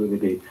don't have to really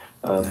be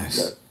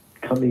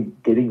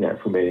getting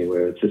that from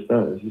anywhere. It's just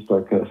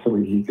like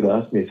somebody, you could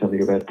ask me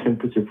something about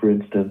temperature, for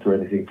instance, or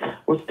anything.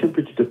 What's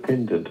temperature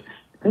dependent?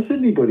 Has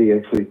anybody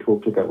actually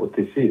talked about what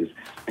this is?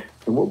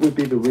 And what would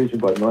be the reason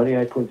by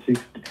 98.6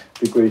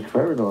 degrees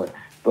Fahrenheit?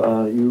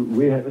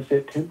 We have a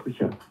set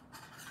temperature.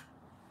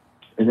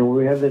 And then when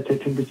we have that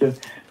set temperature,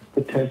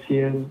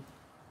 potassium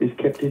is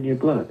kept in your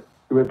blood,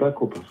 the red blood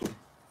corpuscle.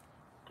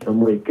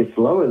 And when it gets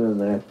lower than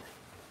that,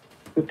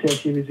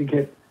 potassium isn't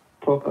kept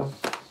proper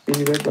in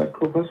your red blood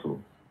corpuscle.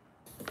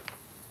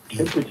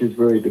 Temperature is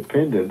very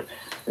dependent,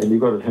 and you've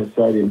got to have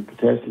sodium and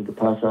potassium to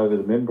pass over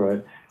the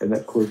membrane, and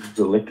that causes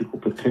electrical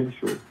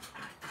potential.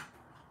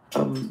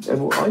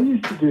 And I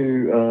used to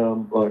do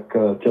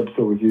jump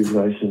cell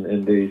rejuvenation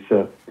and these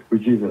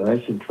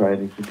rejuvenation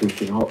trainings and things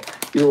you'd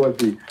always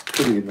be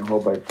putting in the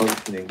whole body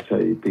functioning, so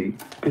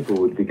people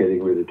would be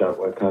getting rid of don't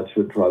work hard,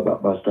 should try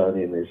but must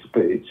only in their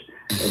speech,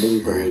 and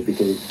everybody would be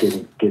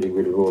getting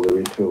rid of all their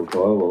internal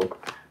dialogue,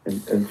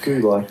 and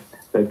through life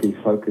they'd be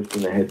focused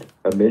and they had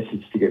a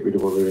message to get rid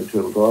of all their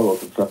internal dialogue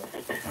and stuff.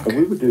 Okay. And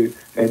we would do,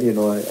 Andy and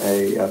I,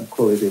 a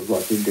quality of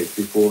life index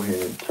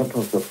beforehand.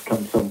 Sometimes I've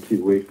come some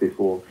few weeks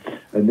before.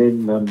 And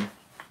then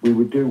we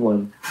would do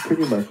one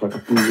pretty much like a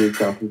few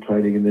weeks after the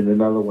training, and then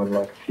another one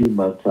like a few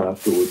months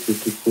afterwards,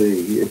 just to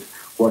see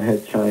what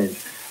had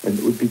changed. And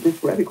it would be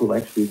just radical,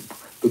 actually,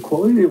 the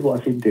quality of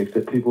life index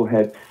that people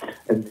had.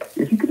 And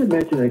if you could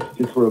imagine actually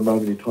just for a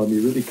moment in time,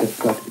 you really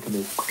start to become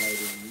excited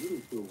and you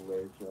really feel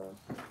leisure.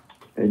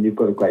 And you've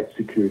got a great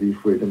security,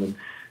 freedom, and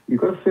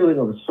you've got a feeling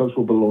of a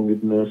social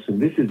belongingness,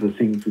 and this is the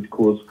things which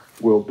cause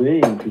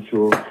well-being for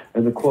sure,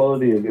 and the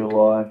quality of your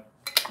life,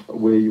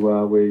 where you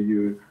are, where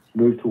you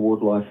move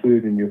toward life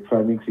food, and you're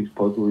framing things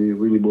positively, you're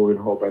really more in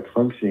whole back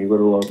functioning, you've got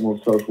a lot more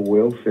social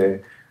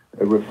welfare,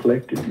 a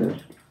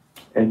reflectiveness,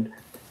 and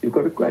you've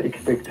got a great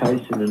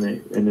expectation and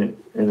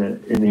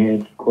an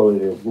enhanced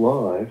quality of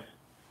life,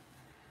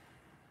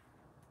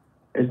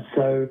 and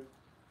so.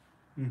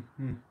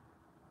 Mm-hmm.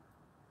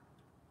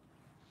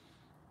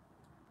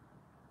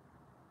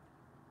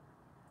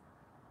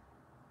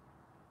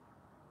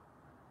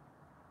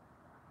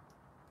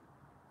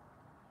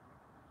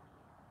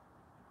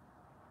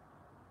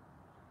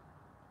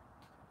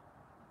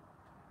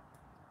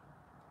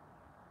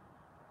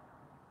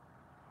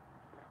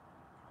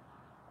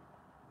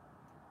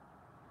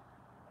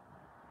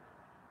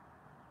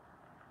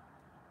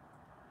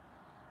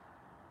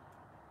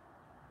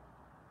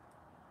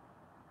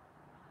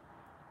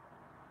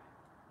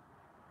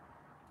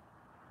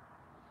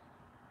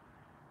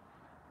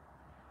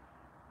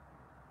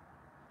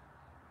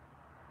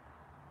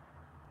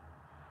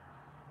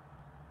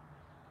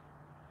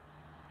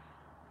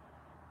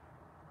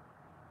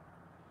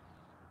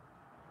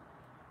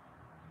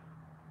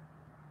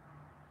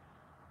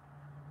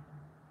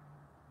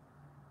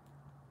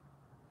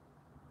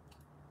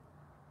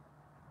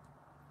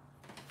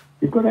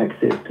 You've got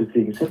access to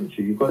things, haven't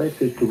you? You've got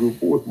access to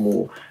reward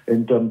more,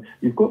 and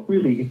you've got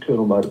really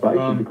internal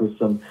motivation because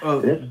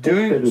that's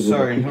better than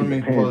sorry, kick in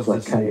the pants,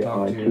 like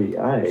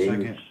KITA,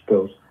 which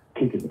spells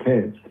kick in the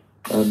pants.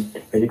 And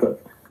you've got.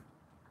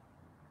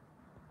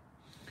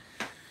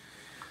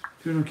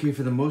 Doing okay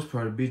for the most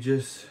part. It'd be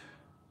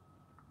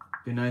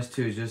nice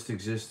to just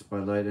exist by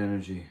light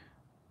energy.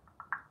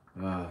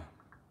 I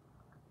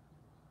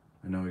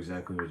know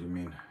exactly what you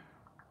mean.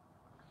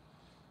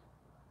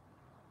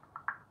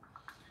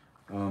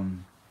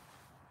 You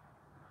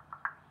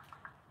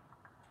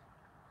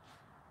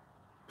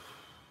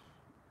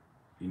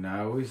know, I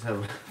always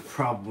have a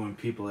problem when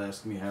people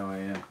ask me how I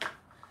am.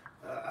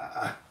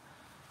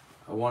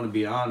 I want to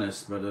be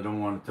honest, but I don't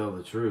want to tell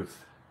the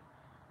truth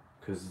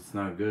because it's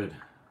not good.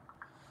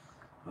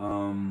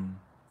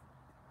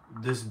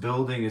 This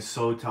building is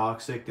so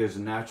toxic. There's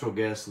a natural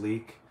gas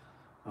leak.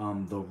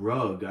 The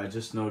rug, I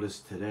just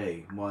noticed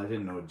today. Well, I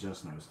didn't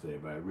just notice today,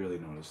 but I really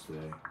noticed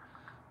today.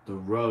 The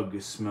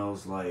rug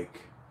smells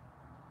like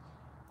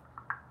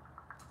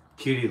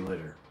kitty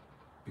litter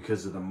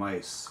because of the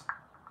mice.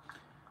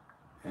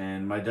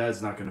 And my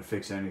dad's not going to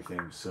fix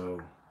anything, so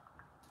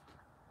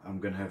I'm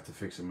going to have to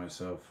fix it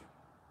myself.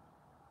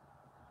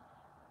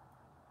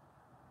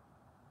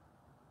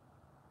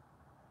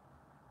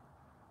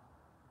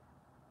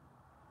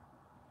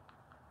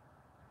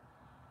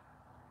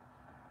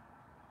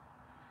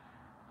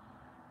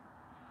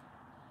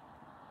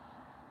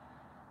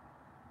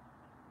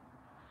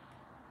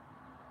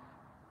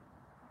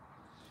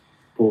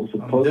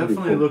 I'm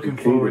definitely looking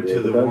forward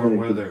to the warm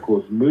weather. Of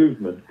course,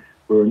 movement,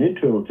 where an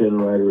internal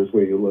generator is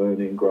where you're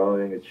learning,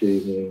 growing,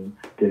 achieving,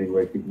 getting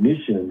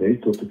recognition, and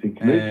these sorts of things.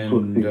 And these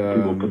sorts of things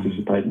people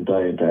participate in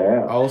day in, day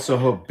out. I also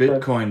hope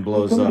Bitcoin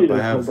blows up. I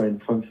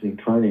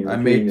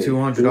made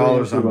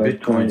 $200 on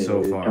Bitcoin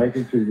so far.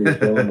 Taking through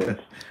these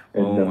elements.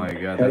 And, oh my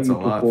God, that's a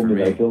lot for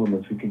me. Those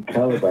elements, we can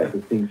calibrate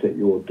the things that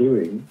you're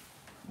doing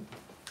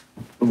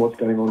and what's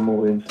going on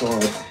more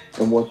inside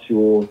and what's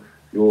your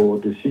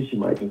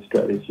decision-making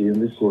strategy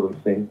and this sort of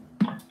thing.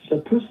 So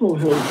personal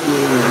health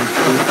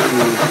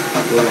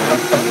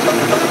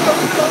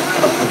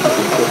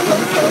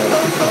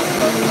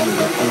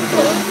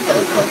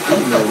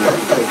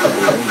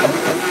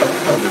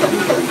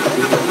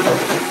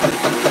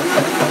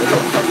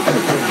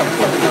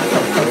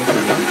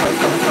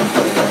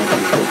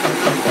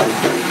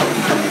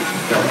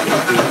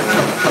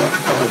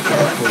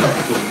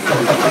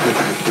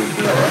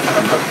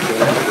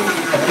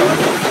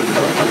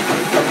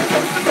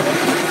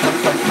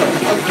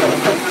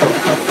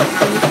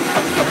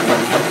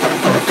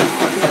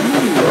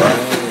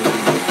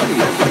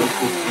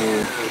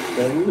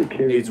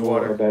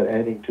about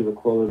adding to the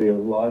quality of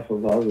life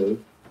of others.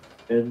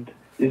 And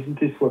isn't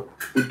this what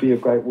would be a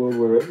great world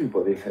where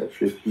everybody has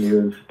this and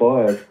you're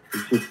inspired?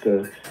 It's just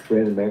a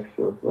random act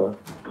of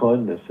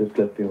kindness that's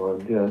left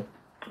behind,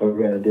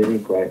 around any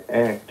great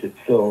act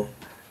itself.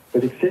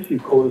 But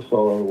excessive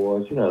cortisol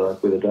otherwise,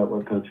 like with a don't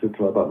want country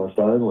try but must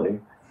only,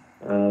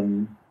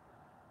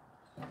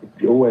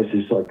 it always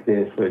is like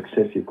there for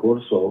excessive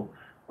cortisol.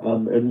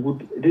 And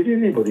did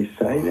anybody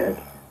say that?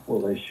 Well,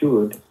 they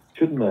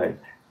shouldn't they?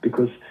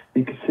 Because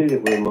you can see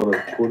that where a lot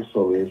of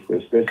cortisol is, where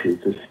especially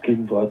the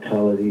skin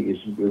vitality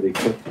isn't really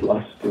kept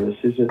lustrous,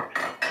 is it?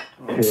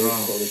 Hair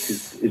quality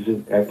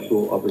isn't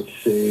actual of its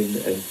sheen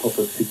and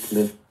proper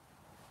thickness.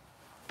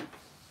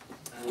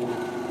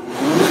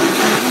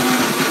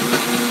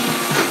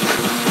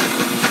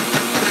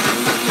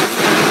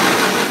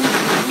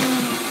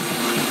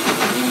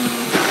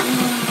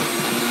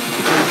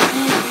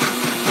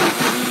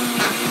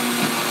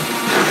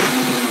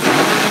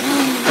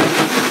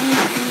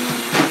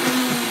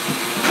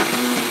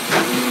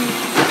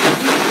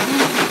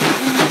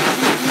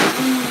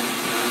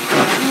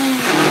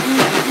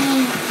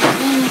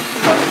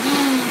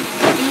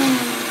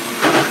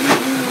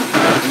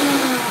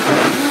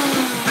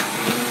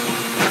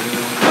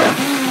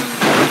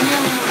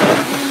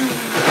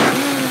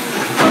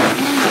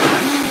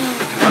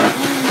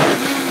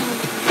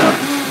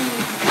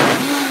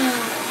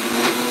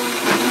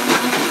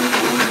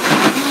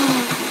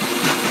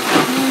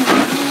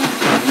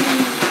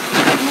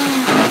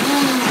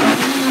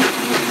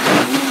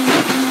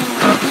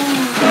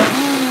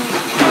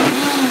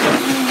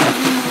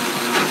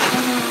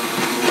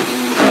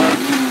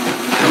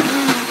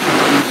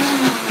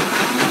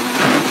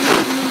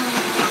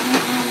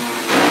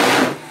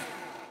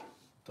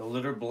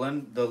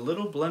 The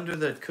little blender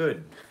that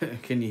could.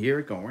 Can you hear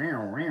it go?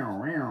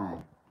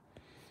 Wow.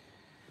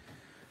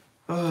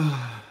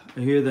 I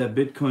hear that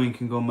Bitcoin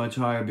can go much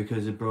higher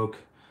because it broke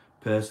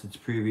past its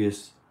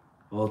previous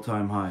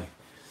all-time high.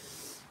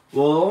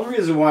 Well, the only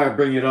reason why I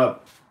bring it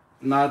up,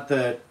 not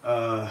that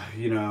I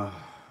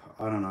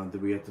don't know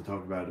that we have to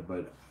talk about it,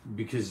 but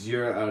because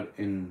you're out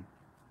in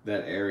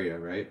that area,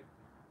 right?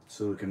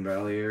 Silicon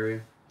Valley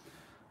area.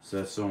 So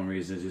that's the only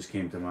reason it just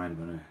came to mind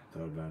when I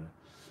thought about it.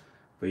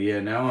 But yeah,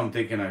 now I'm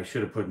thinking I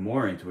should have put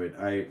more into it.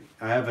 I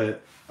have a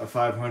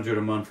 $500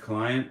 a month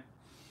client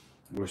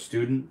or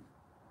student,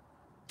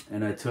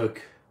 and I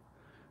took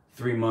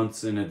 3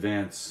 months in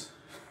advance,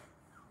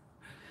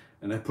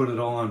 and I put it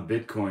all on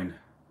Bitcoin,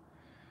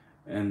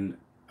 and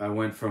I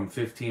went from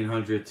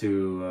 1,500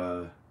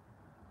 to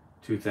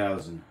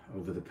 2,000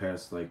 over the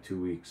past like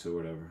 2 weeks or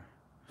whatever,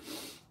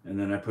 and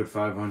then I put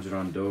 500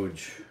 on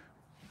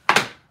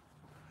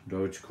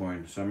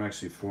Dogecoin. So I'm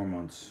actually 4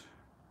 months.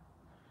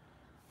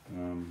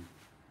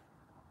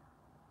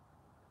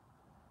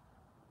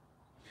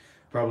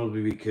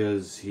 Probably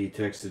because he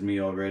texted me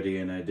already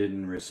and I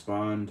didn't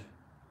respond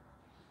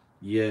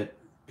yet,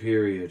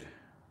 Period.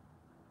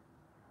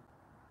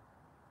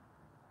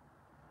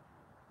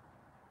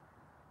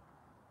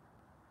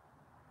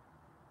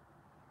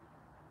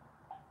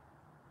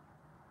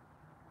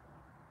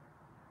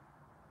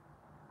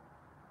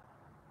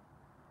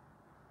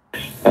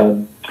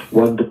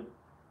 One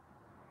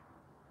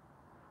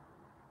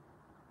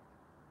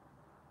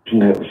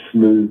doesn't have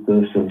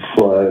smoothness and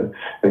flow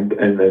and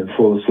then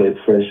fall asleep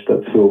fresh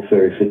but feel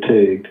very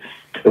fatigued.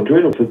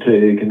 Adrenal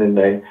fatigue, and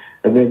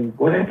then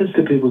what happens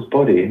to people's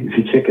body? If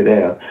you check it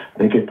out,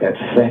 they get that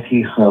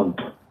fatty hump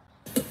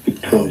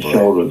between the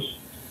shoulders.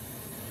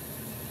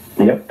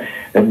 Yep.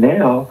 And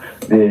now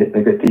they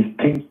got these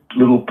pink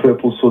little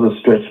purple sort of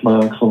stretch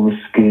marks on the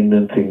skin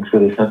and things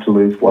where they start to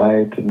lose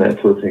weight and that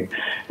sort of thing.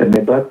 And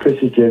their blood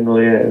pressure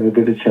generally have a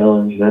bit of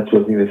challenge and that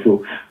sort of thing. They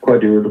feel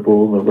quite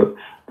irritable and they've got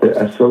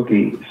a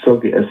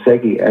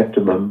saggy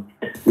abdomen,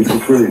 which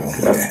is really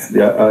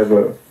the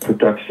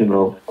overproduction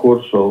of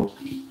cortisol,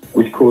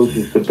 which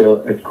causes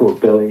it's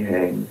called belly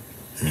hang.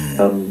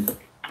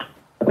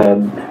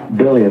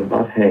 Belly and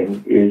butt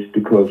hang is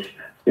because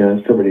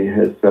somebody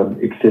has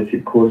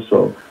excessive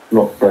cortisol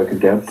not broken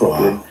down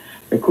properly. Wow.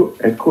 And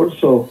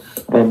cortisol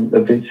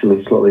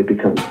eventually slowly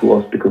becomes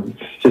lost because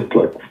it's just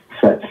like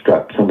fat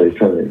strap. Somebody's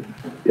trying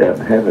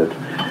to have it.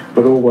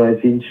 But always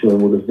insulin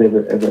would have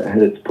never ever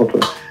had its proper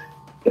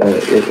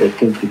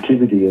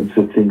sensitivity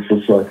into things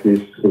just like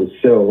this sort of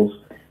cells.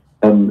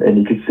 And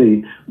you could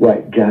see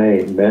weight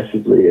gain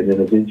massively and then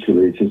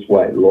eventually just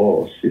weight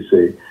loss, you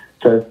see.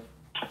 So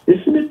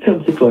isn't it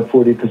something like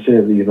 40%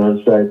 of the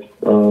United States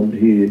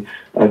here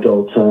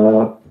adults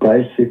are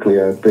basically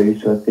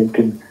obese, I think,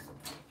 and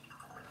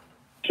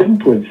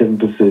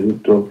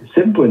 7.7% or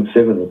 7.7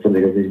 or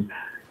something of these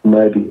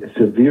maybe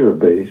severe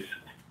obese.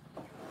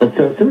 And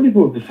so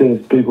 74%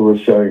 of people are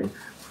showing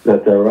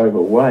that they're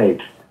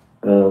overweight,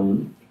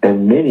 and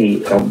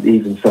many,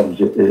 even some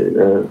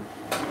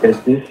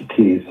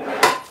ethnicities,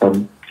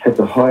 have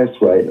the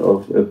highest rate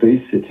of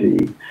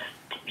obesity.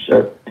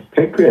 So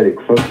pancreatic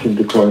function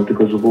declines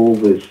because of all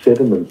the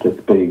sediment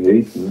that's being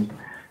eaten.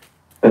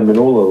 And then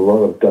a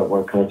lot of don't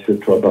want, can't,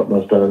 should, try, but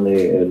must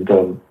only, and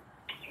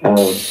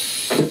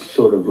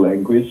sort of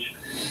language.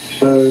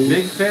 So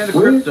big fan of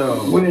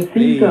crypto. Where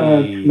things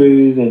are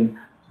smooth and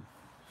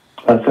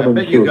I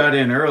bet you got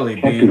in early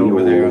being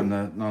over there on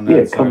that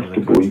side of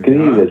the country. You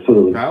can either sort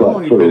of how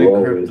long you been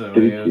in crypto,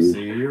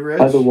 AOC? You rich?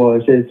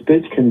 Otherwise, their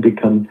speech can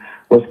become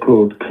what's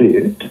called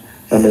clipped.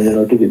 And then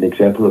I'll give you an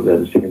example of that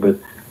in a second. But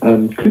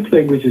clipped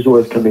language is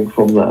always coming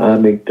from the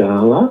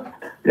amygdala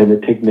and the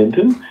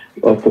tegmentum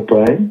of the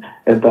brain,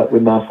 but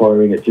when they're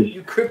firing, it just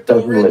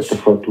doesn't let the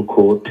frontal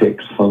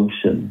cortex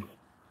function.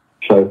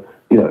 So,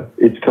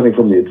 it's coming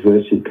from the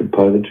adversive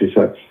componentry.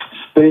 So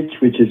speech,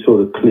 which is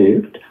sort of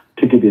clipped,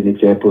 to give you an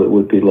example, it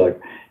would be like,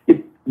 if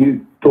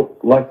you talk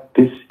like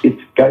this,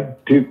 it's going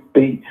to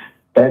be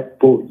bad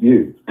for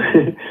you.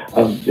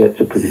 That's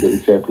a pretty good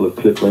example of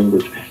clipped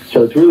language.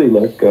 So it's really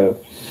like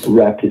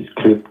rap is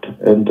clipped,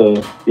 and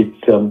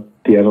it's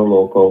the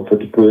analogue of a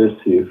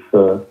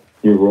diversive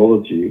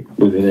neurology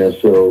within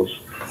ourselves.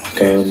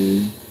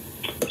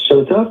 So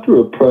it's after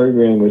a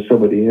program where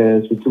somebody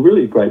it's a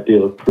really great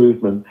deal of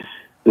improvement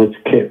that's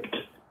kept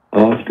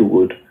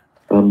afterward.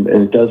 And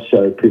it does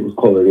show people's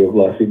quality of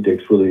life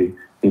index really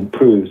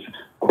improves,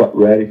 quite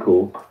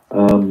radical.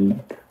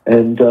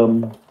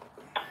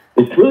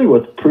 It's really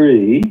what's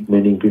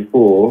meaning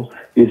before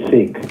you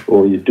think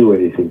or you do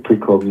anything,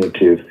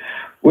 precognitive.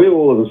 We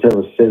all of us have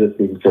a set of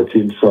things that's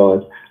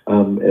inside,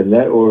 and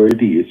that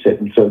already is set.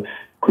 And so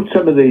could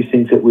some of these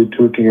things that we're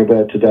talking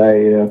about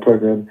today in our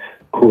program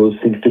cause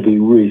things to be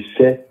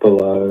reset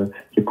below,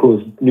 to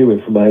cause new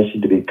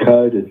information to be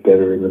coded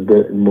better in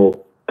a more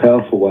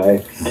powerful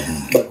way?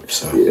 But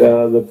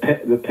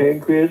the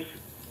pancreas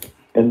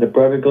and the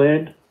bladder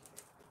gland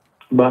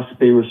must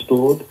be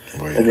restored.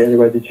 Right. And the only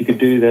way that you could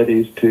do that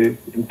is to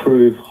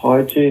improve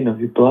hygiene of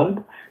your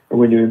blood. And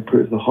when you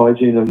improve the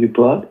hygiene of your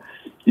blood,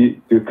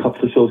 your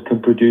couple cells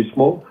can produce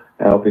more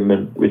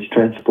albumin, which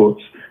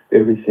transports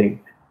everything.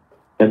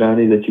 And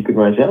only that you can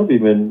raise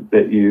albumin,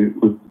 that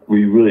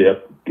we really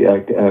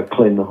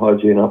clean the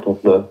hygiene up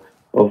of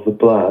the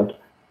blood.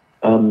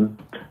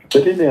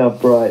 But in our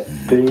bright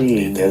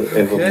being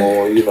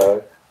evermore,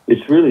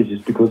 it's really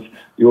just because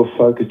you're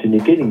focused and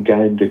you're getting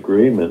gained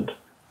agreement.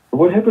 And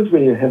what happens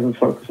when you haven't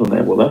focused on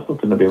that? Well, that's not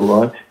going to be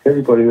right.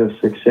 Everybody who has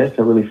success,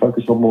 they really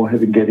focus on more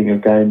getting a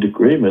gained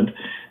agreement.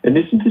 And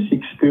isn't this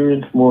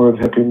experience more of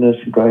happiness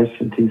and grace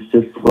and things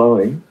just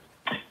flowing?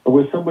 And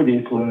where somebody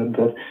has learned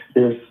that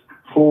there's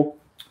 4...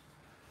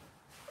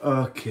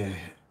 Okay,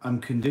 I'm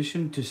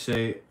conditioned to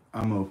say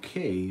I'm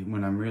okay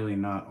when I'm really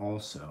not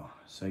also.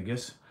 So I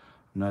guess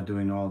I'm not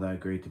doing all that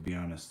great, to be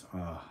honest.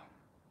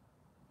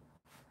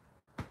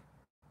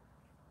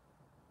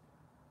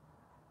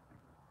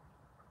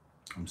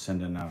 I'm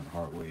sending out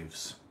heart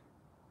waves.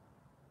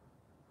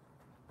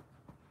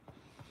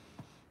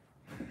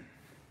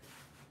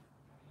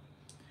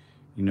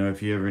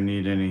 If you ever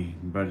need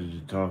anybody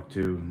to talk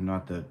to,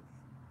 not that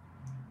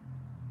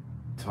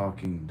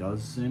talking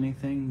does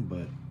anything,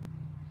 but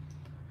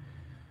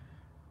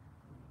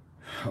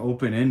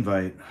Open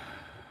invite.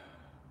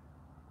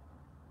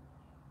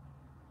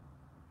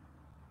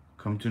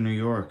 Come to New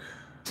York.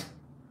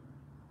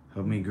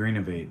 Help me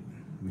greenovate.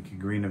 We can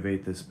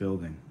greenovate this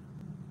building.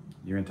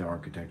 You're into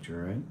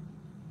architecture, right?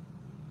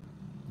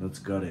 Let's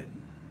gut it.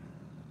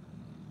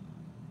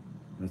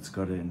 Let's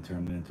gut it and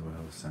turn it into a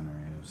health center,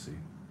 AOC.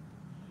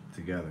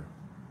 Together.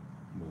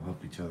 We'll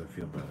help each other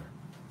feel better.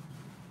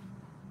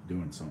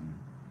 Doing something.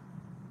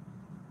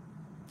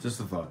 Just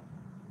a thought.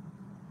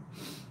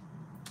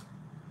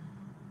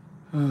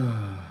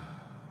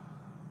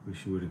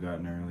 Wish you would have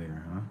gotten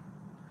earlier, huh?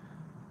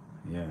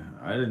 Yeah,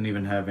 I didn't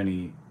even have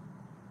any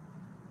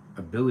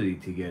ability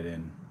to get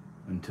in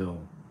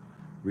until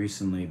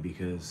recently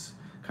because,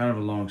 kind of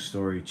a long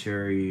story,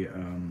 Cherry,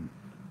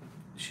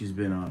 she's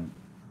been on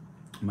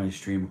my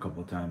stream a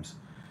couple of times.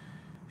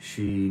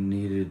 She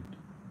needed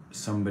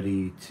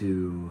somebody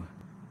to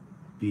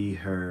be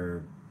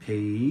her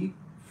payee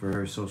for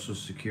her Social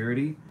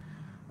Security.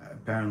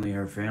 Apparently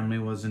her family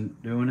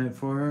wasn't doing it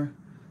for her.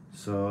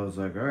 So I was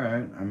like, all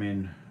right, I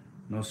mean,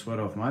 no sweat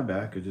off my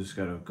back. I just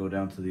got to go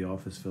down to the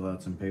office, fill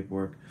out some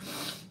paperwork.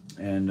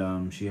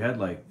 And she had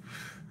like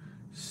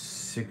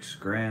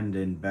 $6,000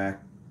 in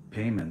back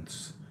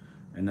payments,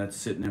 and that's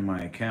sitting in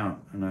my account.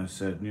 And I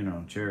said, you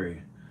know,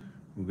 Cherry,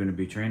 we're going to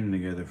be training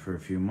together for a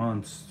few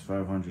months,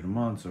 $500 a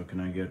month, so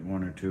can I get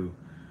 1 or 2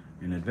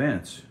 in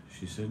advance?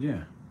 She said,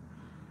 yeah.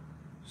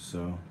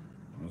 So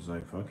I was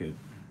like, fuck it,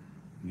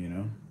 you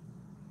know.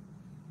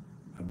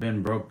 I've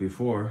been broke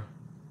before,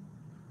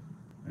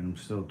 and I'm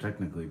still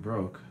technically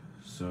broke.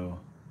 So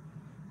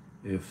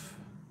if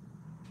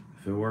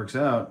it works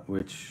out,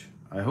 which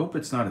I hope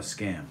it's not a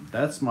scam.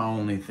 That's my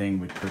only thing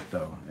with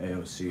crypto,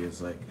 AOC,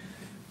 is like,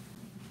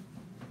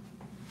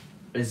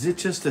 is it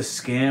just a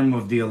scam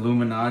of the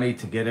Illuminati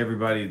to get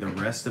everybody, the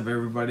rest of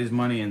everybody's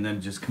money, and then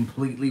just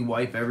completely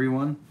wipe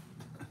everyone?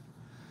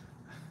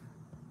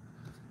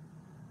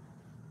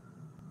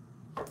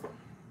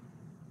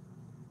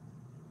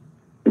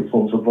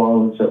 Forms of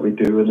violence that we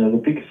do, and they're the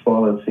biggest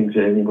violent things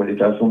that anybody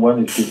does. And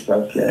one is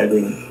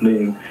dissociating,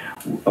 meaning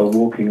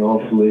walking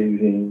off,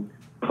 leaving,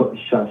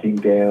 shutting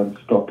down,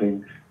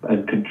 stopping,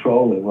 and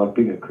controlling, like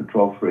being a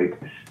control freak,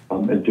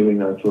 and doing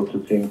those sorts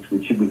of things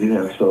which are within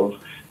ourselves.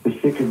 The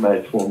second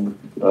major form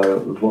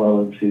of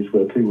violence is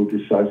where people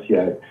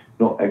dissociate,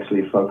 not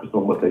actually focus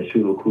on what they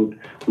should or could,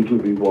 which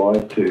would be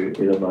wise to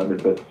in a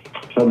moment, but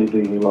suddenly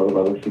doing a lot of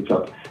other things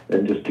up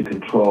and just to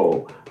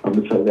control.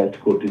 So that's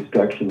called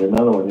distraction.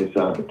 Another one is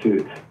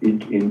to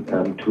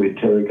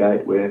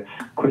interrogate, where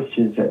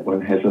questions that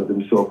one has of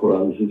themselves or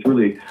others is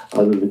really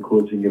other than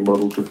causing your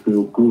model to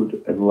feel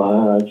good and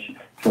large.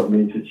 So it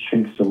means it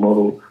shrinks the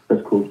model.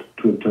 That's called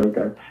to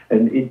interrogate.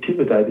 And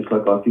intimidate is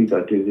like, oh, if you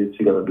don't do this,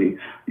 you're going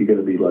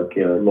to be like,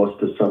 you know,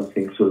 lost to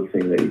something sort of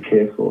thing that you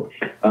care for.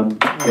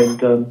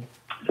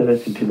 So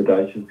that's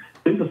intimidation.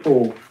 These are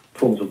 4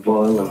 forms of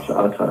violence,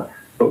 Atta.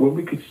 But when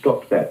we could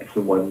stop that for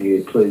 1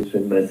 year, please,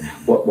 and then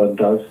what one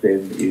does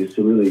then is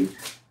to really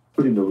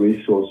put in the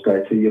resource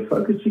state. So you're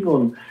focusing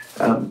on,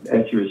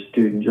 as you're a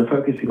student, you're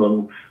focusing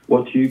on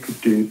what you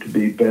could do to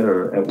be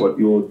better at what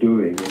you're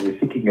doing, and you're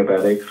thinking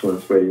about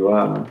excellence where you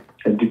are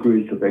and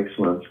degrees of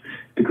excellence,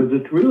 because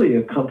it's really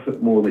a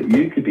comfort more that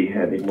you could be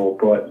having more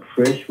bright and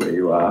fresh where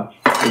you are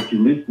if you're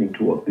listening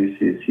to what this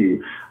is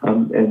here.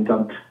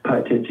 Pay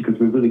attention, because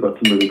we've really got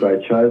some really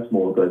great shows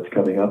more that's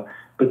coming up.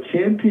 But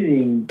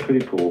championing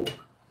people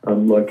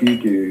like you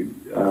do,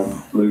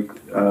 Luke,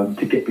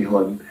 to get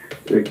behind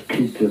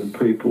kids and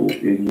people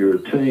in your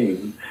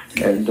team,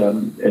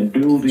 and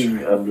building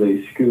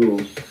these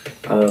skills,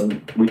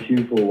 which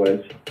you've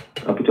always,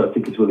 which I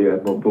think is really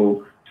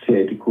admirable,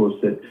 said, of course,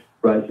 that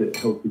raise a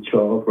healthy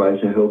child,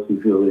 raise a healthy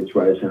village,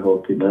 raise a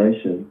healthy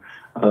nation,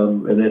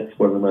 and that's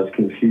one of the most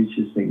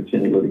Confucius things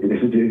anybody could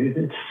ever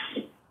do.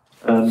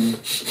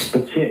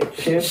 But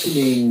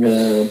championing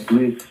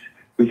bliss,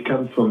 which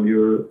comes from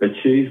your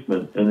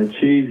achievement, and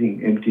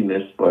achieving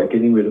emptiness by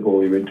getting rid of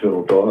all your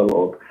internal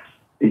dialogue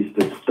is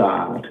the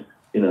start,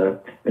 you know.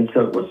 And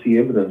so what's the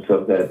evidence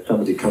of that?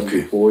 Somebody comes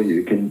before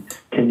you. Can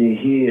you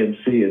hear and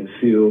see and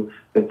feel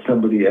that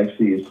somebody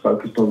actually is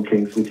focused on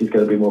things which is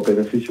going to be more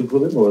beneficial for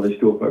them, or are they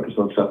still focused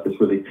on stuff that's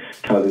really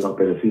totally not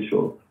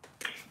beneficial?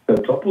 So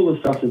drop all the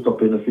stuff that's not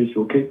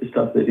beneficial, keep the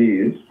stuff that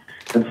is,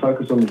 and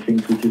focus on the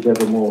things which is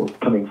ever more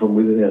coming from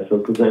within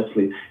ourselves. Because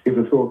actually, if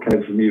a thought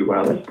came from you,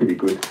 wow, that's pretty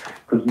good.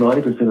 Because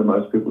 90% of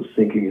most people's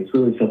thinking, it's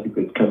really something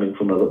that's coming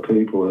from other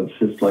people. And it's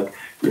just like,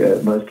 yeah,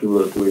 most people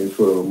are doing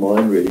sort of a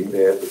mind reading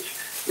there, which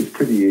is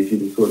pretty easy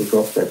to sort of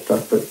drop that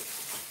stuff. But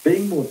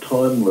being more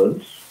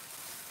timeless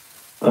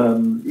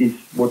is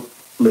what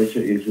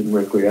leisure is in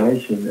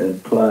recreation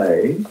and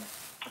play,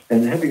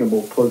 and having a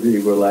more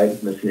positive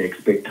relatedness and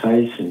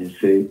expectation, you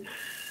see.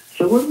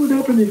 So what would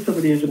happen if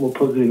somebody has a more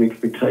positive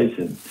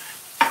expectation?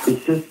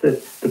 It's just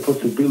that the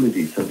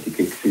possibility something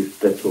exists,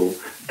 that's all.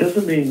 It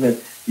doesn't mean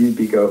that you'd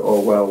be go,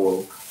 oh,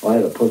 well, I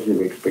had a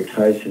positive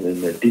expectation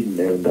and that didn't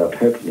end up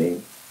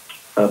happening.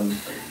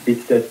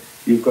 It's that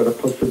you've got a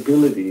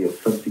possibility of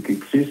something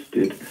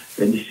existed,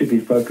 and you should be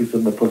focused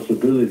on the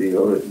possibility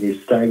of it, and you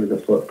stay with the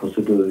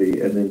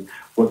possibility, and then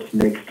what's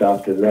next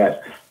after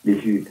that?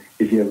 If you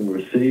haven't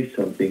received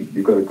something,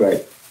 you've got a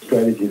great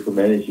strategy for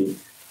managing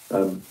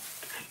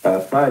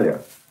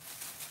failure.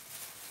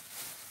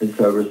 And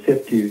so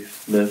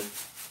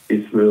receptiveness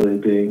is really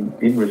being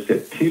in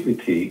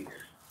receptivity,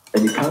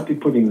 and you can't be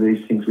putting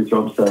these things, which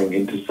I'm saying,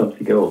 into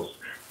something else,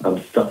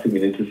 stuffing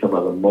it into some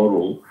other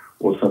model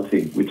or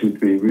something which would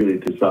be really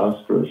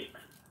disastrous.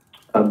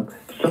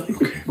 Something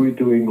which we're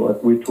doing,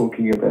 like we're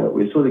talking about,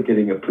 we're sort of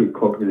getting a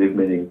precognitive,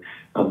 meaning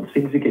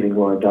things are getting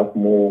lined up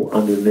more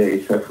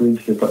underneath. So, for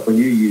instance, like when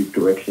you use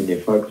direction, you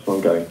focus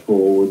on going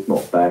forward,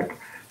 not back,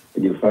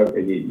 and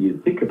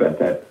you think about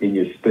that in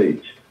your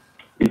speech.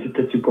 Is it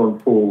that you've gone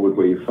forward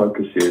where your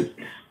focus is?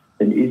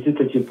 And is it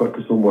that you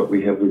focus on what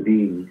we have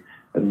within?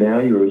 And now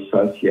you're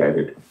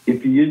associated.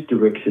 If you use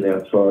direction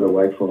outside,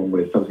 away from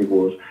where something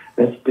was,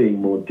 that's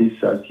being more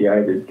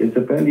dissociated. There's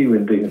a value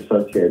in being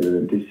associated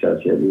and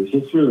dissociated. It's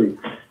just really,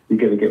 you're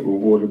going to get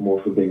rewarded more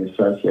for being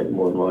associated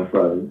more in life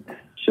rather than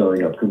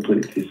showing up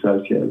completely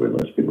dissociated where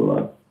most people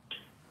are.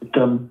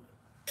 But,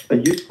 a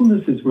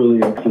usefulness is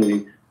really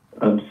actually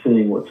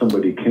seeing what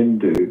somebody can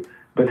do.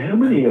 But how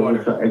many of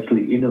us are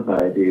actually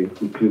innovative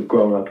who could have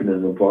grown up in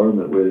an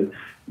environment where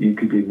you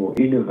could be more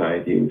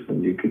innovative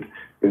and you could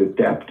be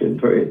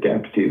adapted, very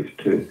adaptive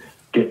to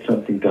get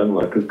something done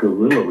like a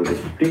gorilla with a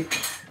stick?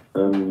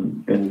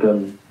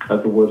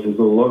 Otherwise, there's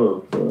a lot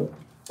of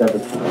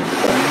sabotage.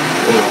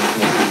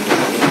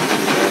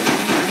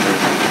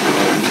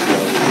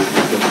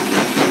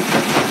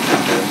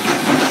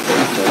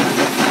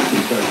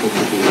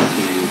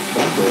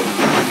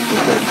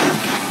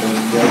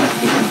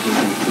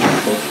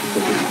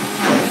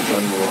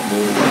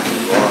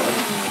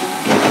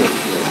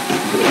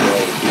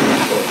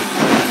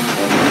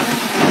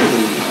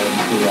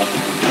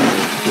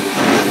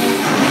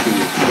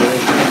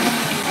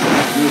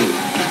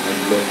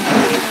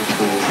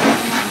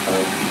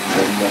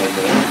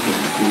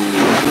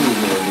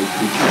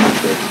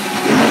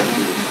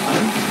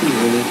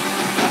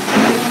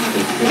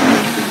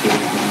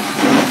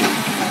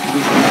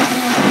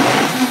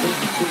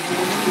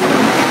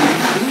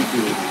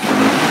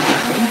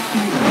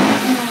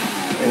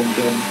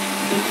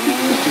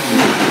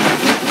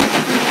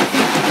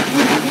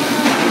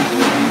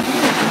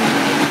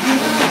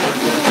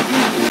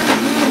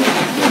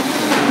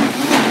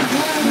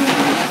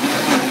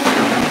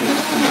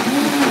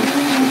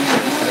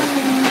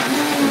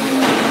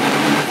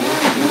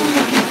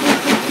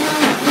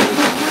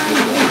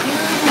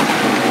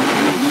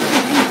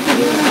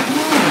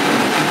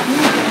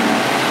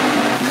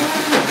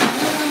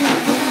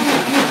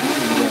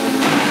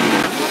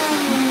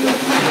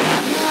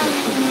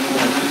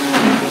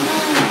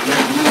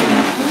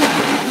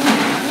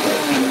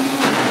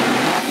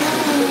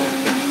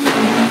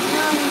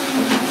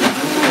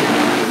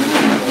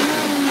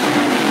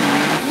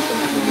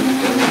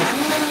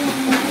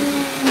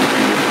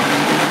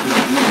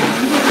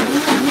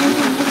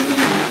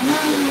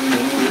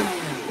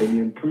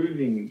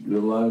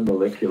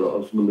 Molecular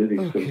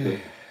osmolytics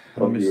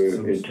of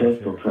your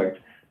intestinal tract,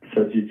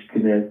 so that you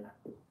can add.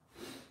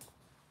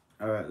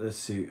 All right, let's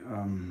see.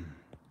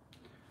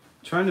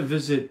 Trying to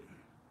visit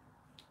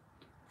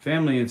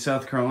family in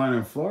South Carolina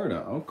and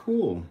Florida. Oh,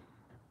 cool.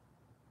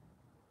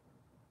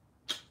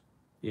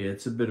 Yeah,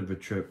 it's a bit of a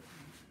trip.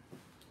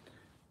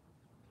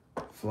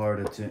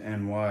 Florida to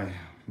NY.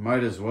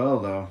 Might as well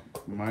though.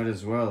 Might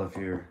as well if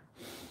you're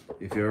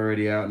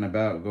already out and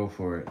about. Go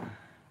for it.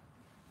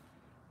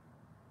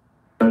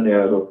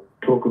 Now to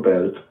talk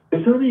about it.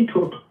 There's only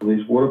talk about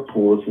these water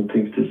pores and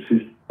things to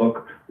assist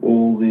block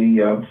all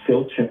the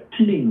cell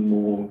changing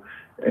more,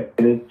 and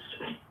it's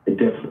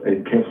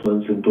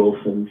enkephalins,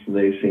 endorphins, and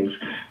these things,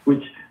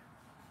 which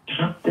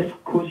that's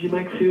cause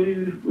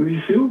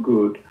you feel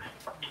good,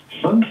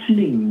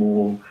 functioning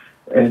more,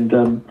 and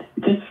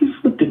that's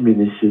just what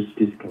diminishes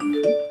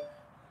discomfort.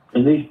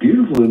 And these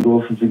beautiful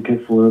endorphins and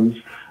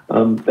enkephalins,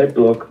 they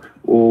block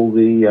all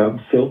the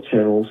cell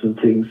channels and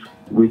things,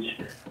 which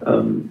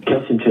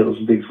calcium channels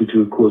and things which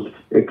would cause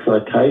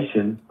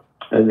excitation,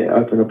 and they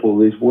open up all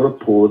these water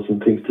pores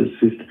and things to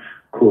assist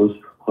cause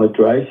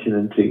hydration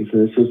and things,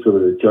 and it's just sort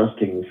of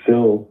adjusting the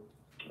cell.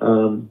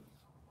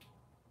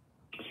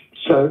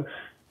 So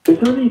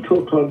there's only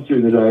 12 times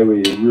during the day where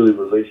you really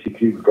release your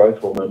pubic growth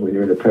hormone when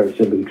you're in a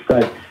parasympathetic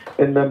state,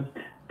 and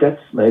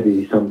that's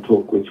maybe some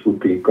talk which would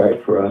be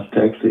great for us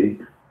to actually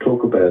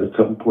talk about at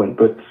some point.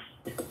 But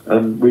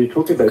when you're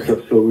talking about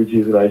cell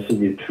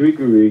rejuvenation, you're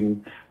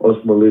triggering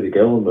osmolytic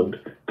element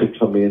to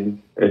come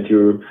in, and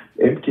you're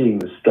emptying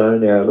the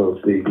stone out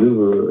of the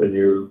liver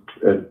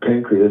and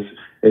pancreas,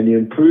 and you're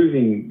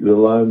improving the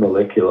low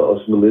molecular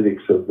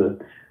osmolytics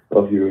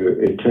of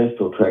your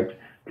intestinal tract,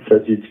 so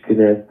that you can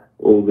have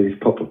all these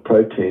proper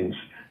proteins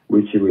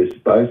which you were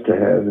supposed to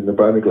have. And the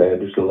bone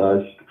gland is the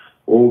largest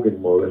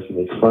organ, more or less, in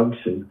its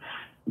function.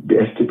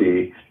 It has to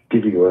be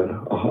giving you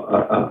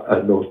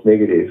a north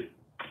negative.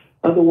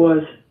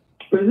 Otherwise,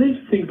 But these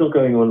things not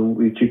going on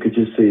which you could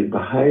just see in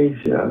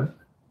behaviour.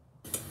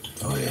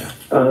 Oh, yeah.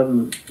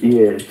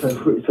 Yeah, so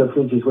for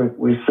instance,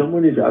 where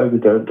someone is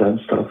overdone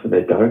stuff and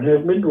they don't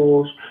have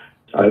minerals,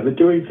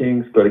 overdoing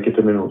things, got to get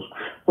the minerals.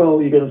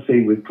 Well, you're going to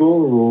see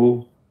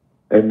withdrawal,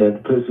 and the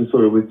person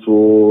sort of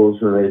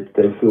withdraws and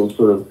they feel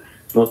sort of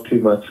not too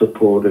much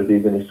supported,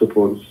 even if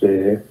support is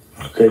there.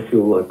 They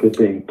feel like they're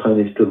being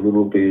punished a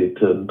little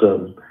bit, and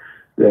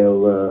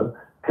they'll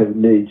have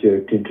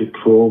knee-jerked into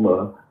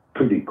trauma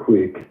pretty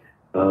quick.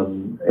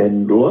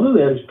 And a lot of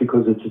that is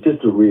because it's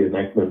just a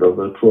reenactment of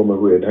a trauma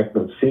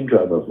reenactment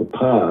syndrome of the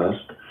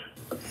past.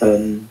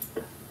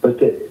 But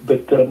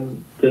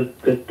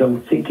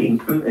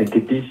thinking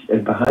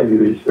and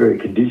behaviour is very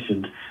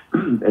conditioned,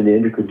 and the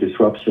endocrine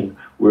disruption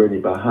where any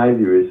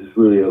behaviour is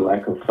really a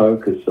lack of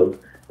focus, of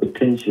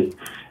attention,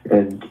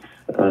 and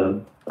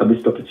a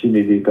missed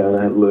opportunity about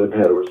how to learn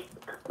how to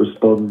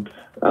respond,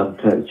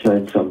 to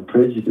change some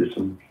prejudice,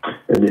 and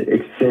the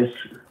excess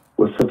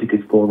where something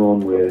has gone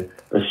on where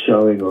a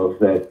showing of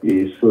that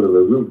is sort of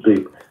a real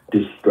deep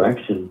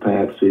distraction,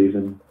 perhaps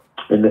even,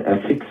 and a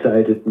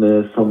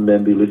fixatedness,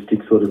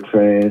 somnambulistic sort of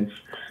trance,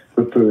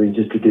 preferring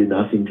just to do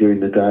nothing during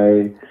the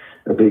day,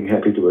 being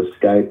happy to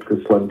escape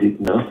because one did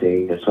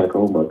nothing. It's like,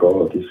 oh my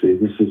God, you see,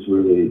 this is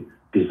really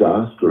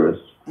disastrous.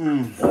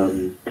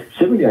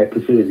 78%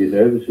 of your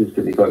nervous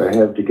system you've got to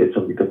have to get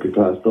something to be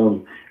passed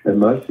on, and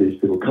most of these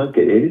people can't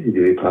get anything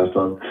to be passed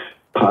on.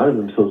 Part of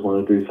themselves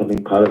want to do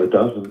something, part of it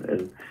doesn't,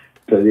 and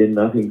so then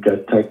nothing does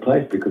take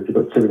place because you've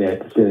got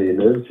 78% of your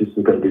nervous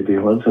system got to be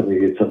behind something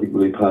to get something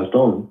really passed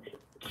on.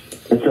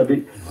 And so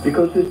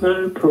because there's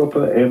no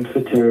proper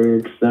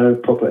amphoterics, no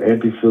proper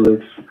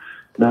amphiphilics,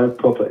 no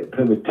proper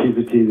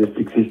permittivity that's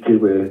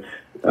existed where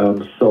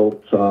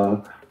salts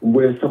are,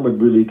 where someone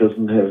really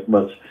doesn't have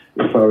much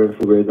far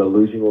infrared, they're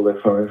losing all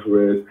their far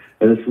infrared,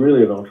 and it's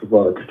really an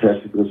ultraviolet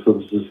catastrophe because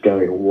someone's just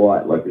going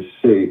white like a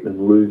sheet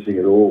and losing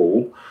it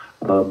all.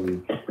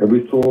 And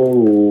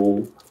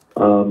withdrawal,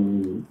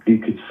 you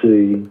could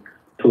see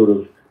sort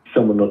of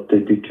someone not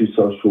be too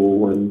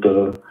social, and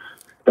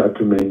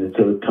dopamine and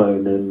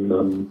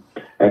serotonin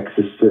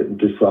access certain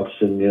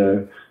disruption, you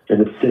know,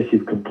 and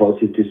obsessive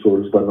compulsive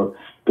disorders by not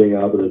being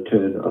able to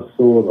turn a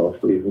thought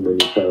off, even when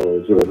you say, oh,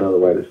 is there another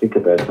way to think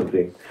about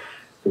something?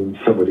 And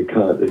somebody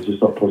can't, it's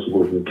just not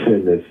possible to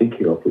turn their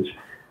thinking off, which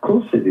of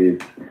course it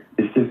is.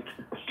 It's just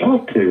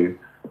start to,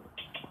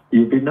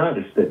 you'll be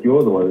noticed that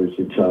you're the one who's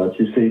in charge.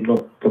 You see,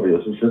 not somebody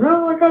else who says,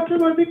 oh, I can't turn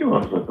my thinking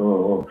off. It's like,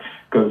 oh,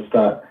 got to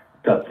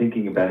start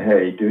thinking about how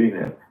you're doing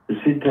that. The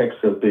syntax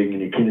of being in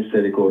your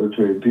kinesthetic,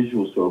 auditory, and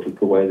visual self is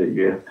the way that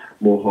you're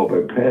more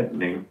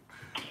hobo-patterning.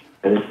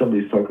 And if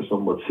somebody's focused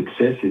on what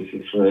success is,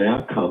 it's an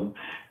outcome,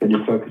 and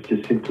you focus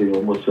just simply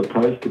on what's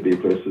supposed to be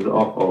versus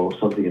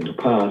something in the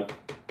past,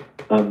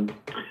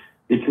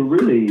 it's a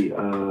really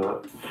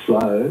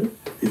slow.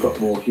 You've got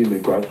more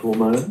human growth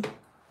hormone.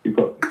 You've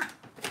got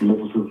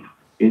levels of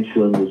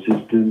insulin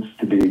resistance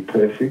to be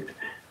perfect,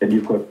 and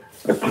you've got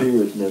a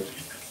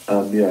clearness,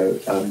 of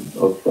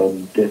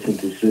death and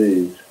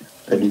disease,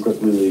 and you've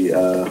got really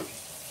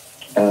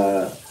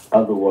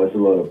otherwise a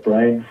lot of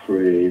brain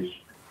freeze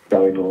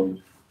going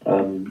on,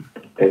 and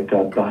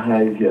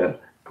behaviour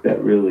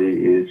that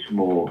really is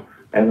more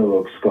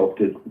analog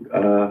sculpted,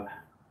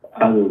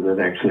 other than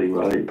actually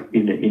really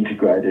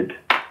integrated,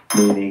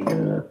 meaning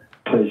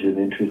pleasure and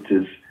interest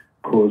has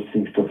caused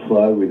things to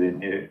flow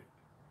within you.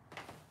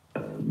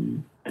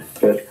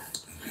 But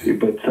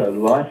so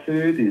live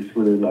food is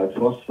really low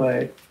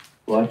phosphate.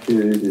 Live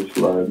food is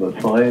low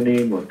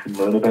methionine. One can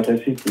learn about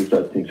those things.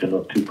 Those things are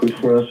not too good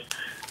for us.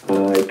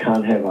 It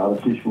can't have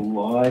artificial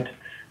light.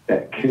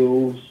 That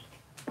kills.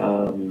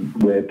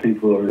 Where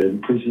people are in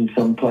prison,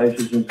 some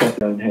places and stuff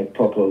don't have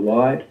proper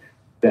light.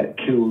 That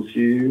kills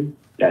you.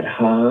 That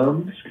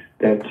harms.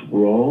 That's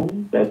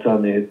wrong. That's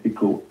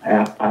unethical.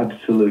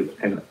 Absolute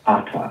and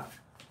utter.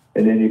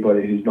 And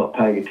anybody who's not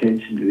paying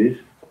attention to this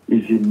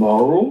is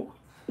immoral,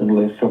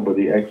 unless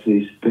somebody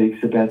actually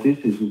speaks about this.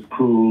 This is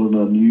cruel and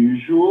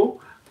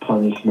unusual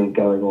punishment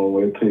going on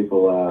where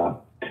people are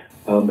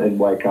and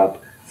wake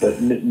up. But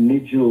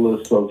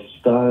nidulus of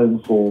stone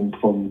formed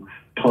from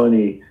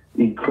tiny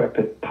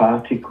increpit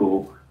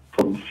particle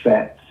from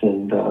fats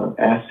and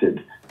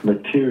acid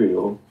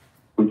material,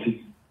 which is,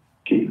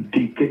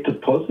 get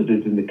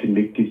deposited in the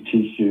connective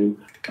tissue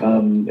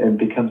and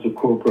becomes a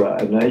corpora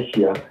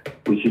annatio,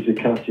 which is a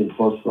calcium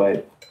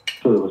phosphate,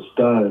 sort of a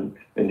stone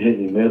and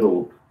heavy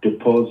metal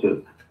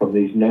deposit from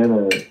these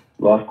nano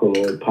life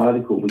colloid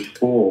particles which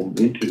form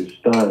into the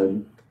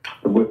stone,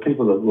 and where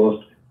people have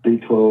lost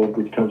B12,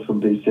 which comes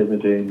from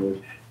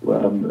B17,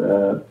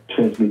 was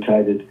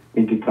transmutated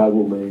into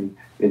cobalamin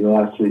in the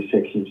last three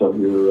sections of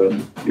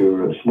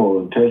your small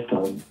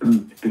intestine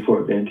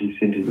before it enters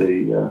into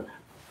the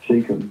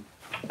cecum.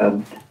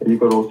 And you've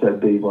got also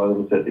B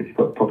vitamins that if you've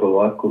got proper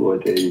life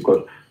colloid there, you've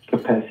got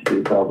capacity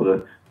to be able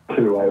to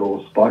clear away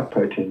all spike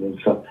protein and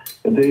stuff.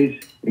 And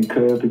these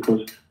incur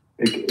because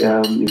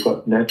you've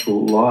got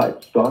natural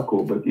light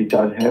cycle, but you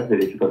don't have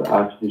that if you've got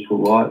artificial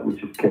light,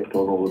 which is kept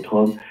on all the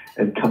time.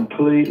 and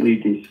completely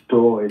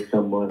destroy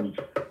someone's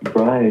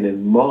brain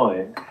and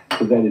mind.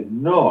 So that is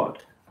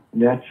not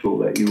natural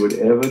that you would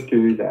ever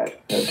do that.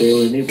 How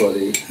dare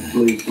anybody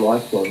leave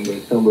lights on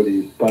when somebody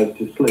is supposed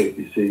to sleep?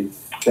 You see,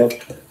 that's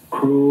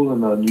cruel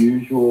and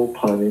unusual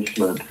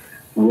punishment.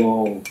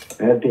 Wrong.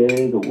 How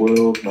dare the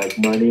world make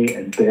money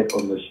and bet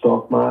on the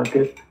stock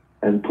market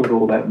and put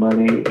all that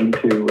money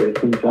into where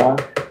things are,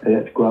 and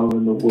that's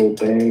growing the World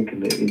Bank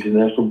and the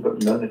International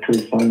Monetary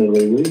Fund and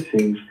all these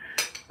things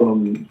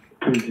from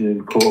prison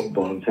and court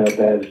bonds. How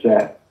bad is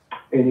that?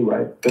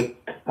 Anyway, but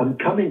I'm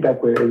coming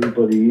back where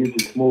everybody is.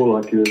 It's more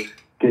like you're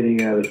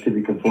getting out of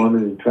civic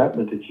confinement and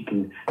entrapment, that you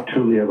can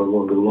truly have a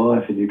longer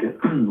life and you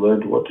can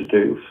learn what to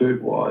do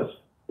food-wise.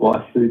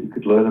 Life food, you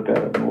could learn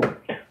about it more,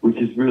 which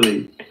is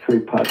really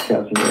 3 parts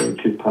calcium and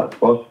 2 parts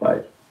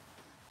phosphate.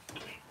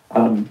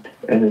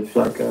 And it's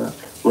like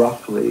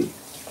roughly,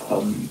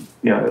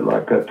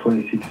 like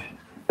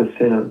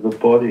 26% of the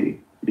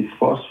body is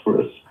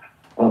phosphorus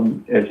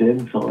as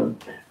enzyme,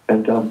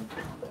 and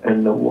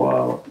the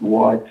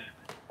white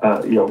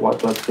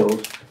blood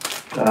cells,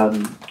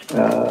 and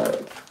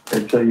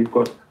so you've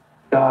got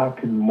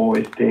dark and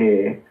moist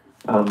air,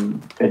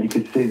 and you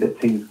can see that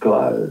things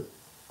glow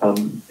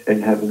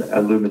and have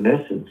a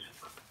luminescence.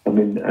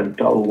 And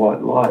dull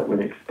white light,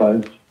 when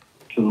exposed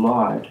to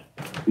light,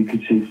 you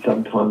could see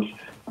sometimes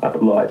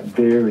light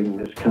bearing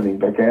that's coming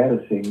back out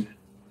of things.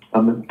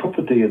 And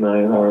proper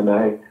DNA and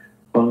RNA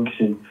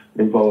function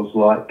involves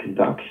light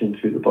conduction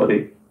through the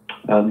body.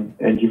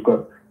 And you've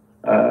got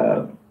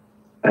a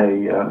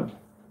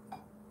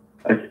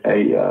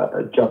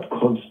jump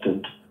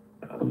constant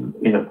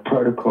in a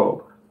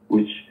protocol,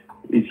 which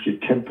is your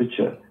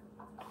temperature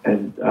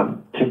and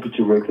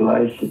temperature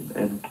regulation.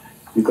 And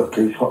you've got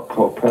these hot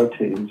cold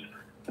proteins.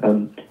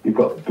 You've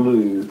got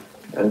blue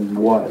and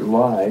white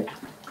light.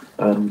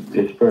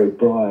 It's very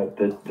bright,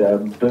 that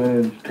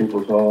burns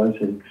people's eyes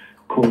and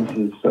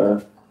causes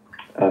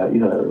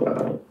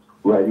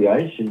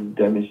radiation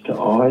damage to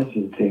eyes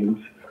and things.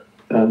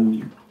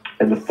 And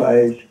the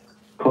phase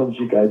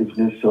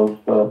conjugativeness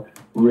of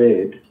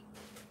red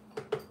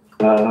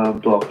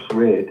blocks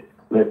red,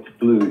 lets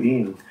blue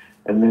in.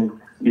 And then,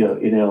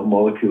 in our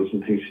molecules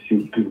and things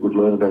people would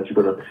learn about, you've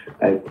got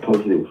a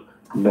positive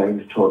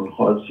magneton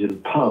hydrogen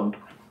pump,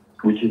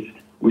 which is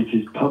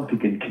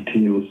pumping and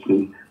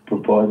continuously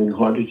providing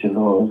hydrogen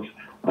ions,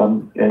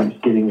 and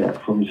getting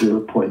that from 0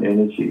 point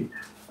energy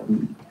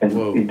and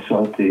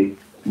inside the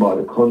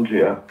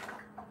mitochondria,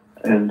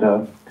 and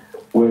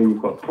where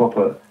you've got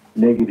proper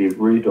negative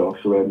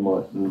redox around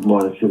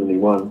minus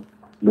 71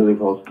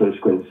 millivolts per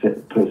square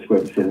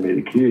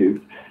centimetre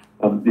cubed.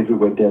 If it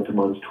went down to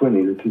minus 20,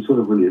 it's sort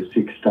of really a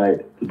sick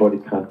state. The body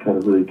can't kind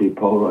of really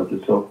depolarize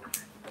itself,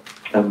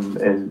 and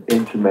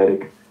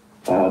enzymatic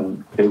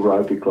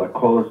aerobic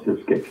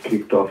glycolysis gets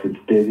kicked off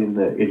instead in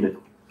the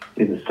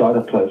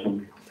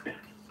cytoplasm,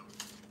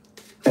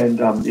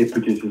 and it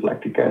produces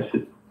lactic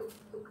acid,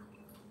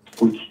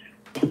 which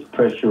puts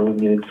pressure on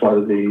the inside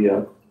of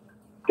the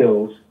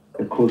cells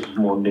and causes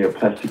more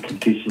neoplastic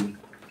condition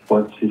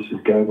once this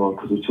is going on,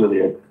 because it's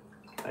really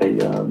a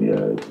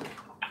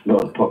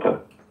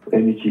non-proper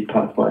energy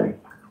pathway.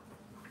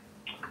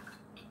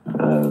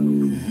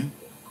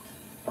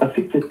 I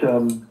think that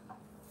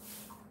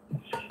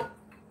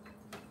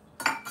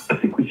I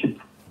think we should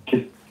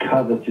just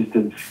cover just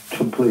a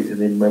complete,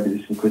 and then maybe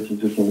there's some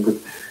questions or something. But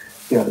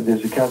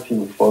there's a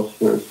calcium and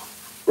phosphorus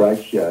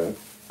ratio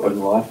on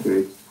life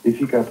food. If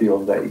you go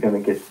beyond that, you're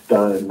going to get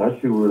stoned.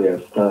 Most people really are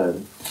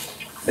stoned.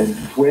 And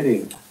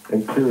sweating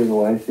and clearing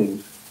away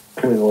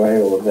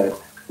all of that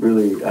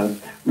really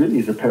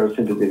is a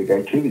parasympathetic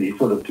activity,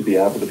 sort of to be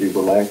able to be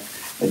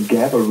relaxed. And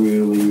GABA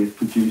really is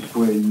produced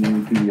when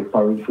you do your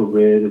far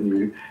infrared and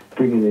you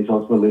bring in this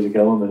osmolytic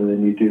element, and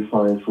then you do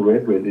far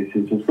infrared where this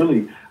is. It's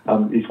really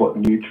is what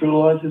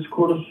neutralizes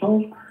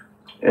cortisol.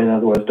 And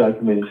otherwise,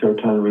 dopamine and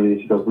serotonin really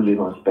has got a really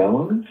nice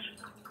balance.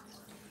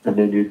 And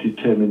then you're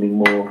determining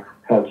more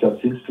how it's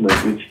just instrument,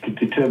 which could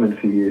determine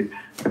for you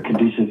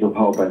conditions of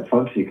whole brain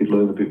function. You could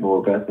learn a bit more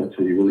about that,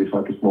 so you really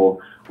focus more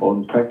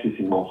on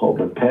practicing more whole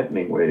brain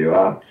patterning where you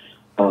are.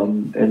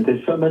 And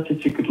there's so much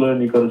that you could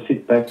learn. You've got to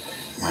sit back,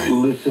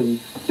 listen.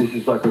 This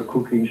is like a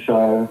cooking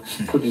show.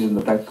 Put it in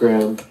the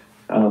background,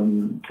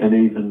 and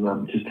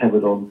even just have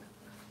it on.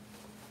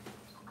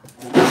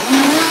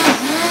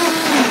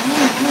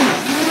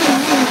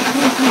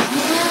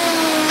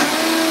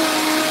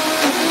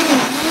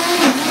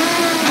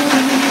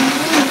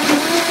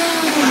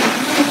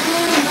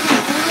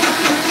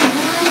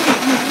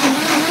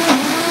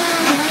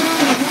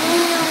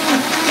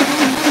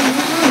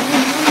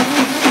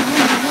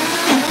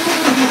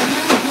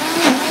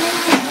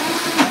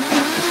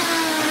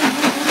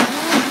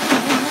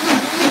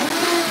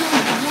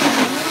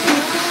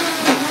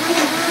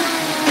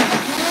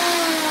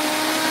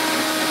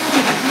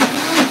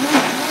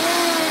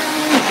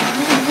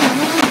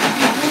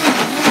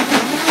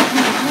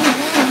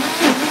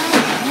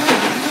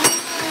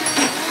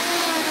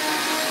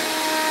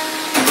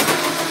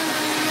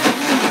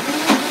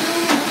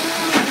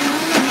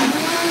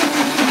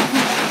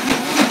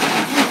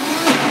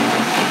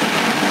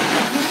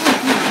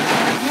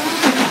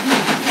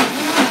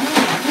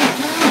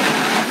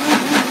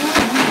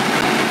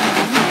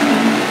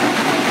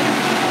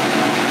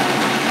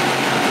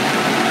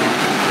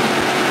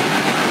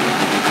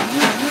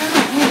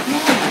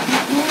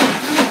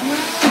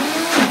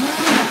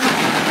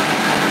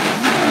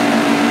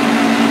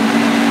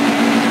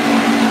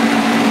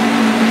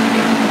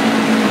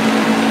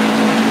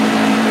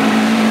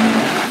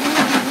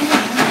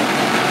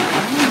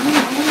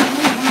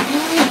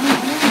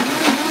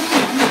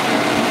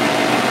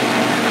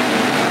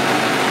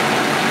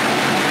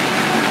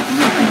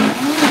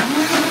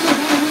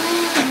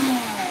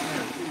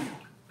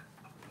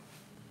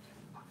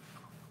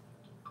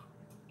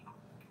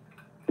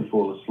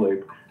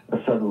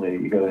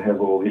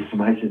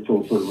 it's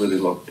all sort of really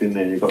locked in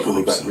there. You've got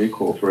really great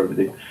recall for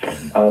everything.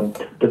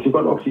 But you've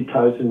got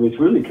oxytocin, which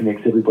really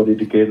connects everybody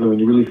together, and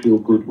you really feel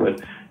good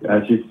when,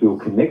 as you feel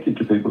connected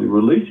to people, you're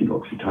releasing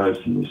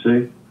oxytocin, you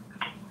see.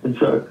 And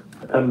so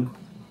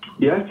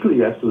you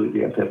actually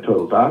absolutely have to have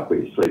total dark where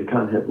you sleep. You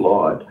can't have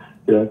light.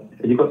 You know,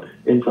 and you've got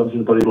enzymes in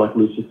the body like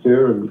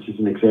luciferin, which is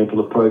an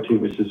example of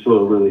protein, which is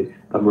sort of really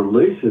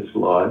releases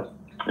light.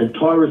 And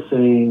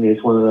tyrosine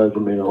is one of those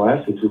amino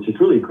acids, which is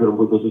really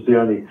incredible because it's the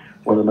only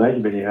one of the major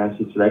amino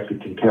acids that actually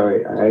can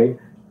carry a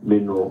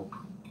mineral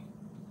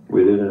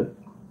within it,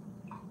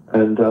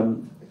 and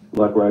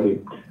like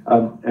radium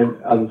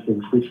and other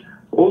things. Which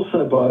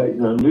also by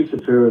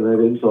luciferin, that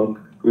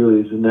enzyme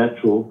really is a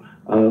natural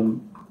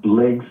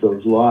length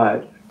of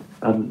light,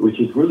 which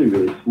is really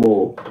really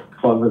small,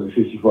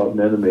 555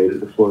 nanometer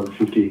to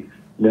 450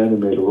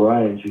 nanometer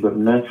range. You've got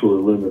natural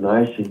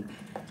illumination,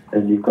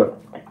 and you've got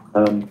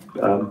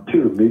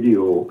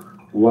pyramidal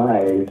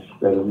waves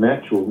that are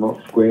natural,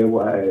 not square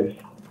waves.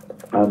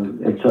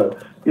 And so,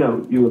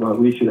 you and I,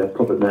 we should have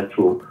proper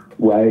natural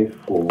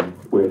waveform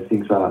where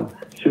things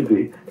should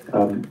be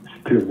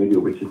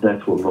pyramidal, which is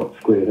natural, not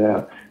squared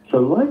out. So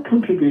light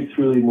contributes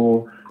really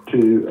more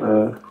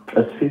to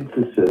a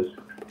synthesis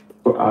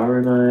for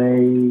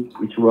RNA,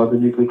 which is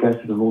ribonucleic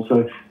acid, and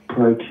also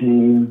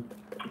protein.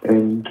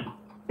 And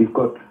you've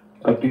got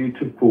a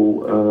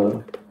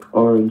beautiful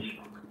orange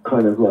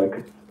kind of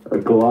like a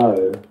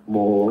glow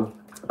more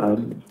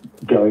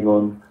going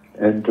on,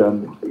 and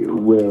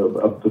where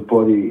the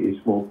body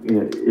is more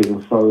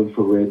in far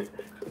infrared,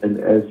 and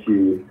as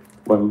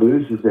one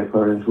loses their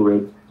far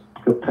infrared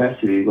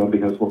capacity, one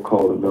becomes more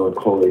cold and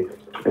melancholic,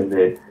 and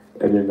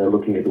then they're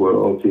looking at the world,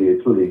 oh gee,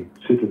 it's really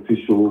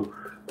superficial,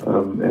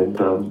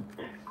 and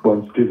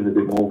one's driven a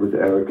bit more with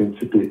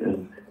arrogance, a bit,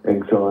 and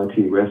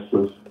anxiety,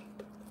 restless,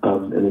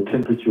 and the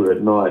temperature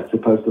at night is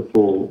supposed to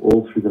fall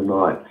all through the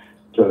night,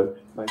 so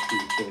makes you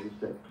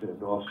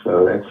turned off,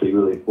 so it actually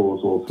really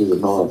falls all through the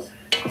night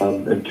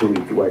until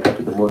you wake up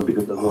in the morning,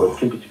 because there's a lot of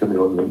temperature coming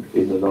on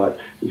in the night.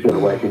 It's going to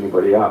wake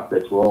anybody up.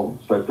 That's wrong.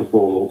 It's supposed to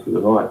fall all through the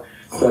night.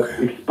 So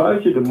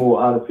exposure to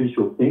more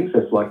artificial things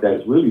that's like that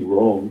is really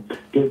wrong.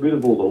 Get rid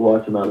of all the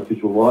lights and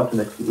artificial lights,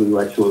 and actually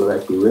make sure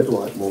that actually red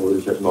light more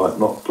is at night,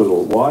 not blue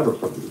or white or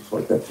something just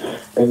like that.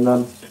 And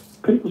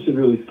people should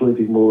really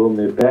sleeping more on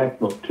their back,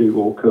 not too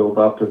all curled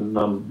up and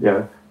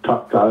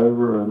tucked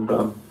over,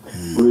 and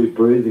really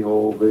breathing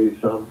all these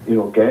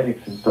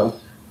inorganics and stuff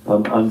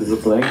under the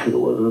blanket or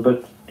whatever.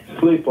 But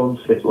sleep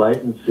onset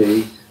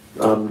latency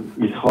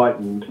is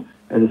heightened,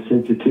 and the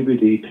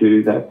sensitivity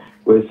to that,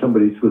 where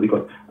somebody's really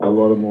got a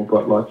lot of more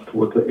bright lights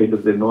towards the end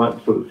of their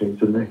night sort of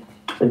things in there.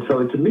 And so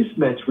it's a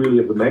mismatch really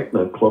of the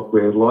magno clock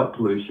where light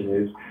pollution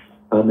is.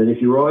 And if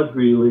your eyes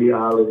really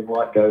are letting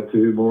light go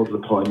to more of the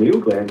pineal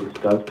gland and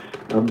stuff,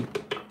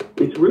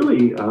 it's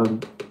really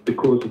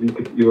because of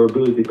your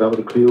ability to be able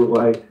to clear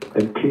away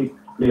and keep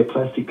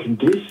neoplastic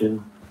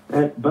condition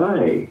at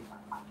bay,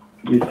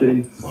 you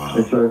see. Wow.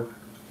 And so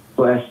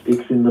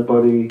plastics in the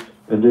body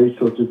and these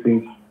sorts of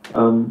things,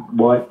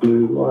 white,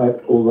 blue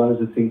light, all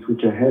those are things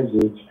which are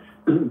hazards,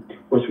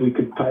 which we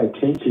could pay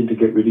attention to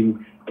get rid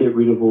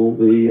of all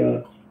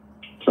the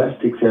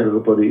plastics out of the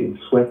body and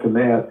sweat them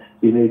out.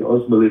 You need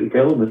osmolytic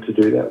element to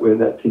do that, where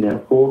that's in our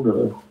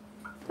formula.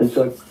 And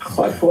so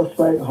high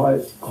phosphate, high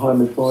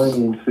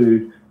methionine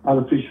food,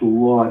 artificial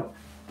light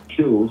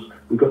kills.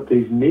 We've got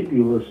these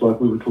nebulous, like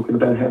we were talking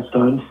about how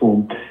stones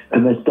form,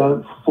 and they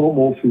don't form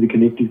all through the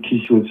connective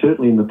tissue, and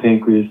certainly in the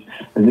pancreas.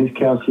 And these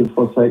calcium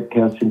phosphate,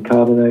 calcium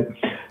carbonate,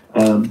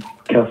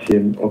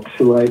 calcium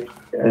oxalate,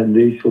 and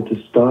these sorts of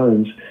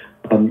stones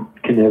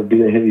can have a bit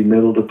of heavy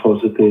metal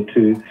deposit there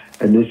too.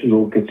 And this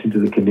all gets into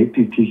the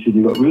connective tissue.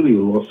 You've got really a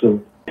loss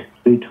of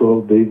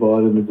B12, B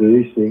vitamins,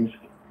 these things.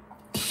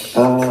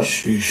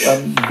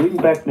 Bring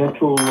back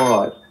natural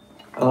light.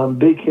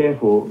 Be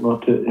careful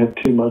not to have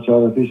too much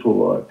artificial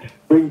light.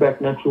 Bring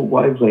back natural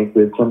wavelength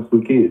where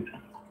sunflower is.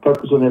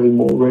 Focus on having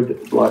more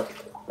red light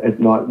at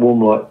night,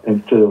 warm light,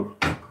 instead of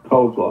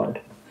cold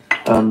light.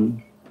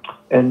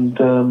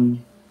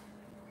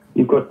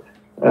 You've got,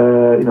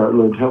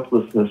 learned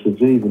helplessness,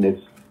 as even if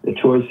the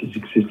choices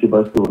exist, you're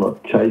both still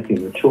not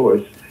taking the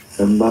choice.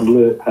 And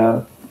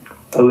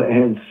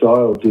Hans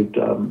Seil did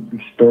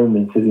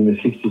experiments in the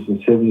 60s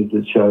and 70s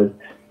that showed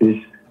this.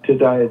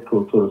 Today it's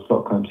called sort of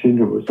Stockholm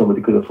Syndrome, where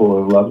somebody could have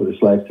fallen in love with a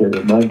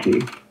slave-tailed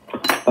monkey.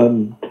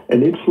 And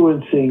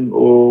influencing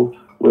or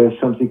where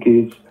something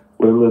is,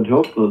 where learned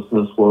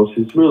helplessness was,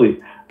 is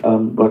really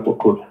like what's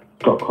called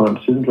Stockholm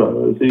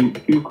Syndrome.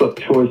 You've got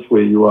choice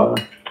where you are.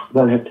 You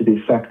don't have to be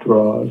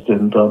factorised,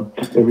 and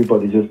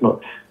everybody's just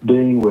not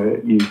being where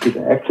you could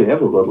actually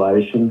have a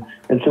relation.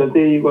 And so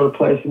there you've got a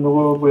place in the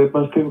world where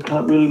most people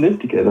can't really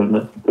live together. And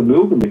the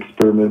Milgram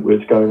experiment where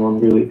it's going on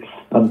really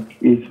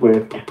is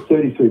where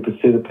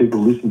 33% of people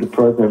listen to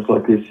programs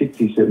like this.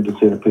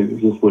 67% of people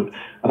just would,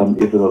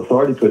 if an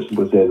authority person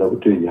was there, they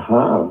would do you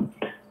harm.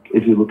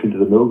 if you look into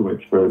the Milgram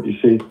experiment, you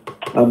see.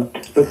 But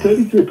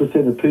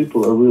 33% of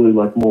people are really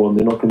like more, and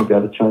they're not going to be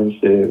able to change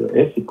their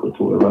ethic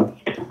whatsoever.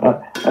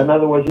 And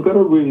otherwise, you've got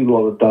a really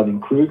lot of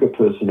Dunning-Kruger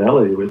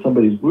personality where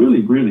somebody's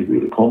really, really,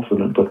 really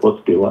confident, but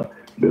what's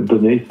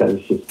beneath that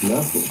is just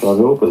nothing. God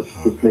help us,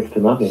 it's next to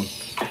nothing.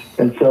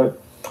 And so,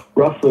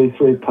 roughly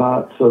 3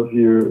 parts of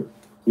your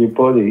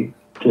body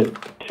to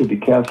be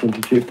calcium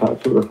to 2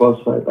 parts of a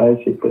phosphate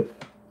basic, but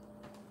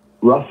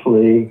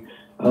roughly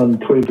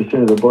 20%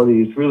 of the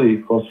body is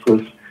really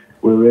phosphorus,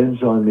 where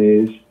enzyme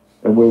is,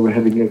 and where we're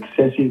having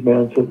excessive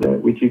amounts of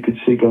that, which you could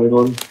see going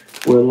on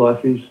where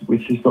life is,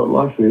 which is not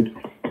life food.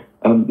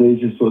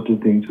 These are sorts of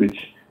things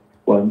which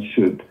one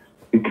should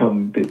become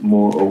a bit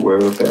more aware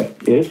about.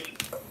 Yes?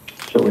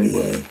 So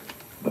anyway,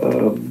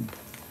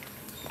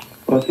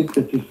 I think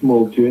that's a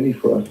small journey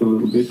for us a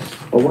little bit.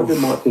 I wonder,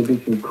 might there be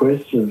some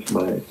questions,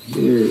 mate?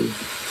 Yeah.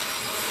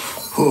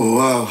 Oh,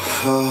 wow.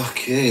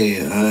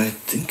 Okay, I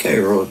think I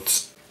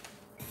wrote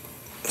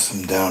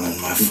some down in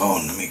my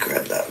phone. Let me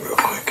grab that real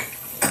quick.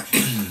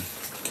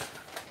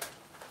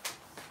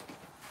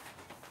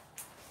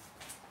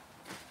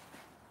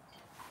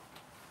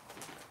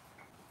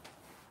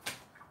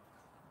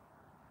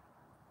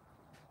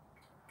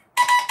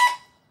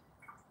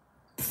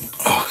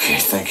 Okay,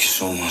 thank you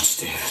so much,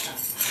 David.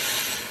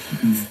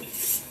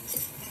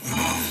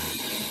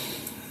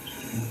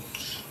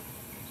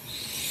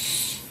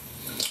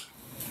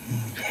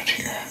 Right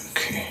here,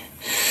 okay.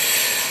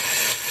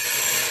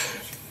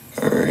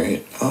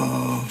 Alright,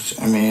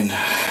 I mean,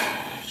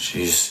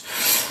 she's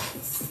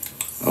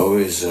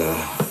always,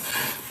 I'm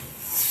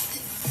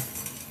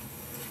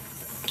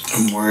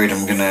worried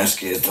I'm gonna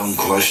ask you a dumb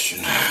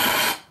question.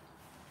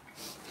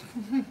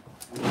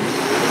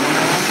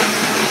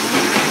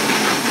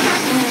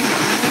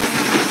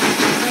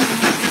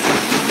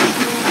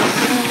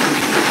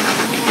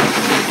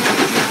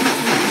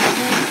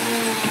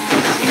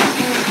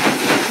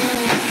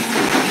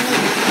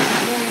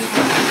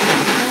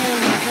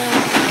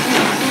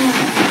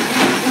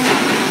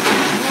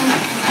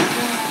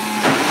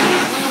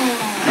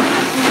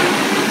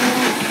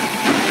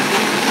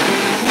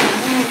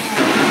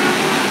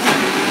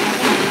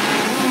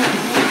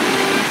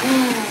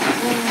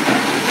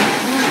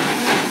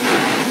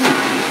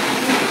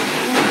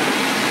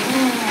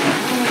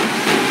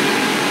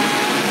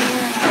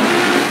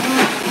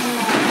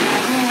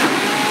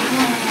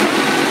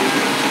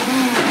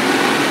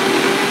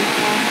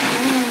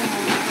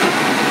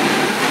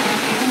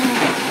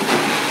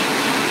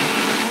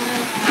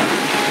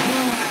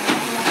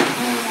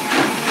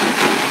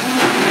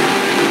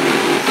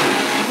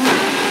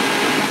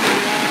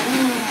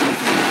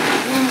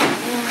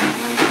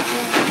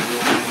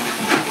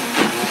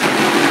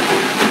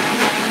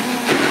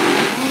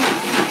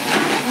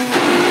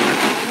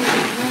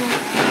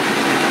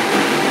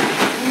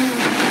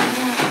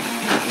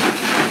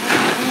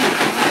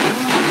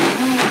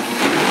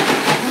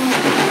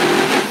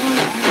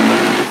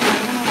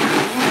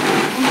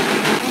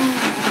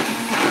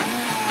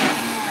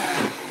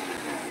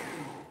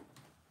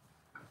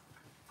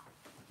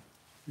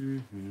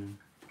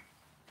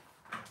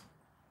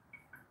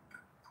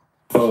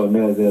 Oh,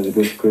 no, they're the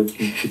best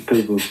questions that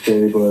people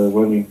say by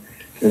wanting,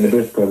 and the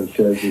best part of the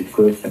show is these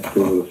questions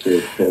people have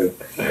said, so.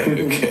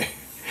 Okay.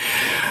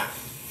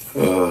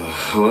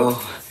 Well,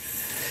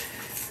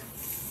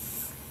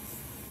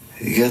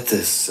 you got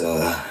this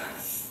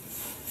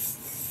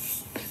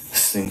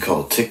thing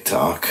called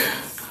TikTok. I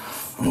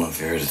don't know if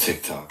you heard of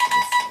TikTok.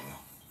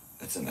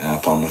 It's an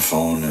app on the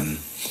phone, and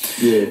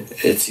Yeah.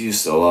 it's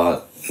used a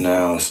lot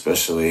now,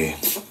 especially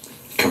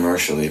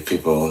commercially.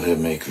 People who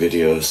make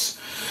videos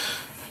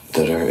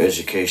that are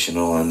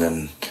educational, and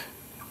then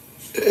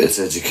it's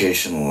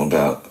educational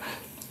about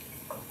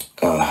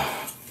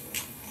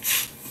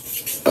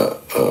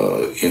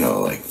you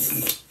know, like,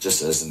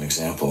 just as an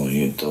example,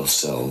 they'll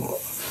sell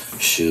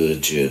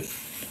shilajit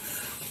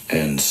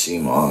and sea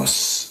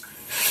moss,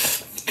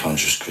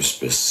 Conchus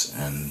crispus,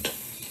 and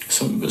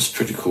some of it's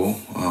pretty cool.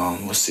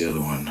 What's the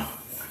other one?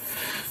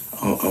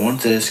 Oh, I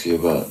wanted to ask you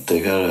about, they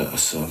got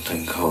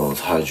something called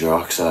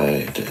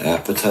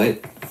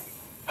hydroxyapatite.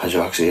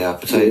 Yeah.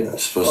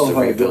 It's supposed to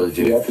rebuild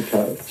your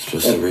appetite.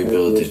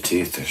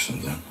 teeth or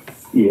something.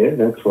 Yeah,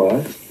 that's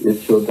right.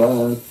 It sure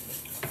does.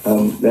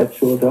 That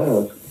sure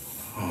does.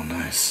 Oh,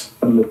 nice.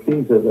 And the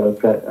things that I've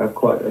got are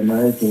quite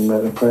amazing.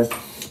 Matter of fact,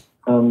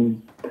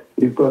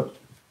 you've got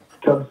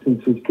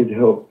substance which could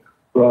help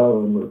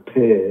grow and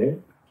repair,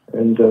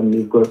 and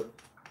you've got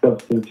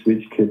substance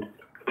which could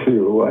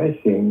clear away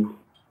things.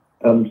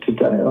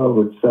 Today, I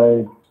would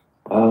say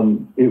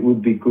it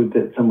would be good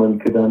that someone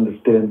could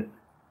understand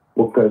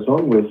what goes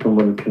on where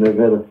someone can have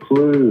had a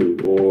flu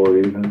or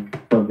even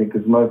something,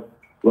 because a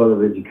lot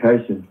of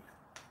education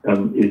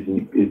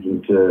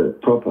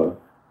isn't proper.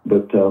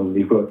 But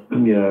you've got,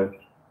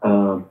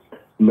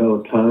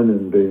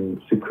 melatonin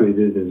being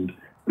secreted,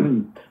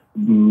 and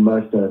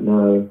most don't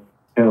know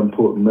how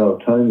important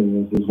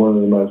melatonin is. It's one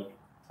of the most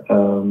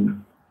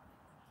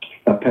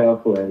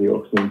powerful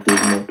antioxidants,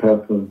 even more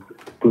powerful than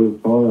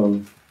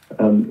glutathione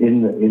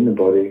in the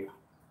body.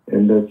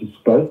 and they're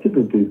supposed to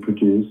be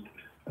produced,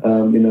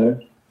 and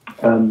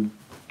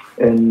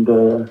in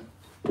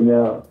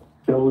our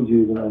cell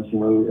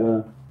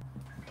euthanasia,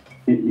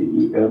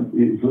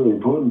 it's really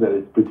important that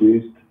it's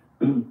produced.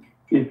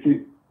 If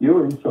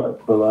your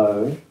insight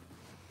below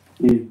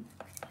is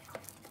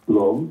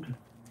logged,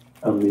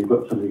 you've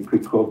got something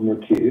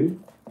precognitive,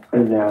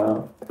 and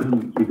now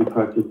you can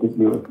process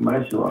new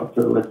information, right?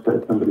 So let's say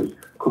somebody's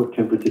core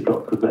temperature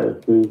dropped because they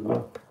had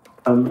fever,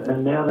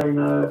 and now they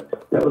know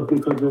that was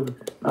because of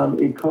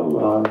E.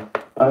 coli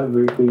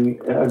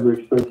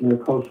overexpressing a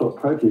cold shock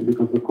protein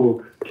because the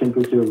core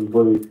temperature of the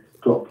body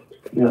dropped,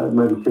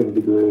 maybe 7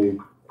 degrees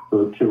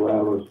for 2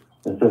 hours,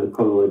 and so the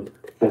colloid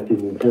that's in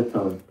the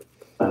intestine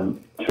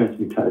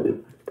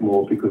transmutated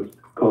more because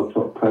cold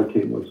shock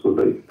protein was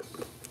released.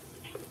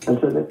 And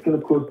so that's going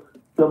to cause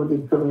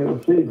something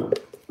else fever.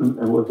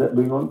 And what does that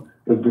bring on?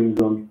 It brings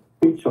on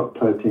heat shock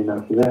protein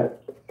after that.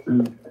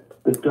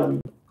 But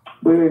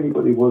where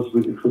anybody was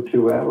with it for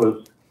 2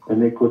 hours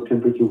and their core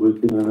temperature was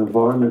in an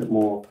environment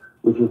more,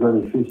 which was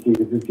only 50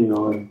 to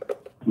 59,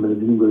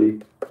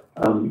 presumably,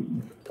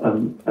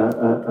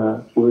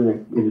 were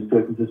in a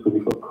circumstance where they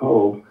got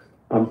cold,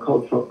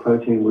 cold shock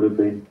protein would have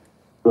been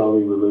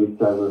slowly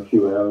released over a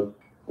few hours,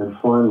 and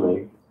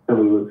finally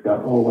somebody would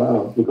go, oh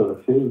wow, we've got a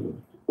fever.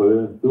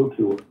 We're still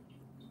too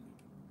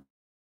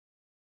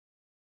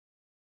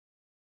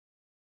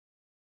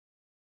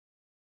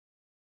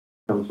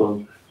comes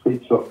on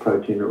heat shock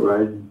protein, it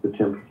raises the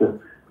temperature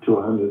to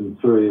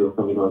 103 or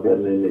something like that,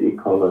 and then the E.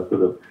 coli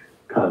sort of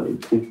can't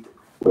exist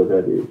where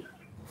that is.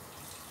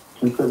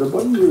 And so the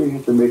body really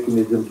has a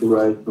mechanism to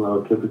raise and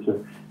lower temperature,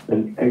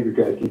 and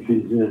aggregating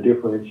fusion and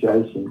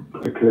differentiation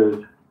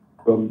occurs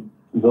from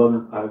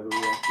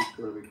non-overreactive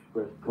sort of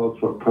expressed cold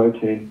shock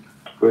protein,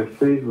 where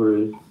fever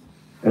is,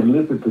 and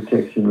lipid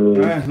protection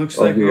really. Looks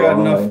like we got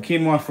enough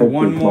quinoa for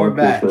one more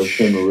batch.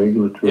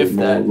 Thermoregulatory, If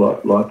that.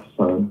 more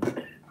liposome.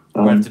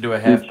 We're going to have to do a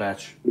half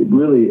batch. It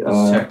really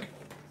Check.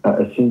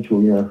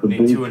 Essential, for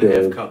Need B 2.5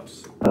 cells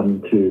cups.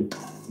 to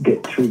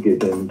get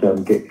triggered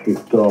and get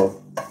kicked off.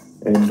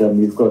 And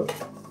you've got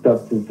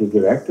substances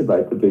that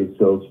activate the B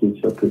cells,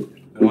 which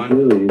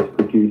really is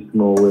produced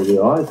more where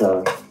the eyes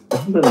are.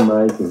 Isn't that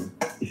amazing?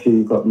 You see,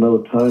 you've got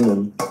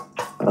melatonin,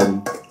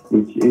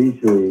 which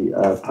easily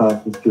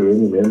passes through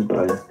any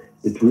membrane.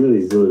 It's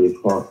really, really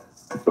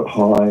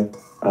high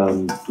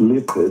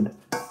lipid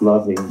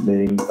loving,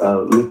 meaning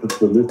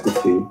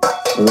lipophilicity,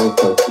 and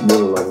also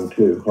water loving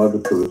too,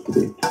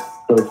 hydrophilicity.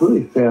 So it's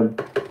really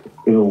found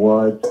in a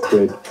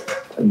widespread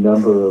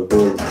number of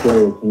all the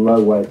cells, and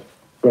low weight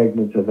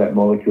fragments of that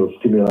molecule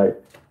stimulate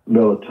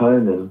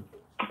melatonin,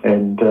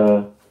 and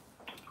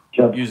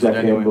just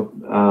black amber,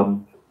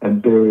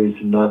 and berries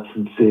and nuts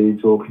and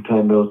seeds all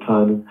contain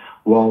melatonin.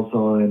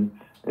 Walzine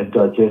and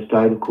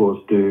digestate, of course,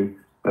 do,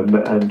 and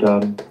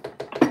then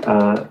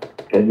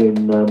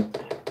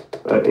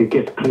it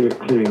gets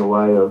clearing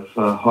away of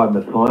high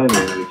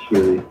methionine, which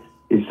really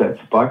is that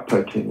spike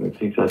protein, which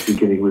things like you're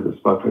getting rid of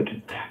spike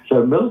protein.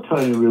 So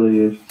melatonin really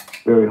is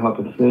very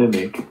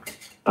hypothermic,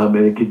 and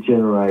it could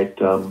generate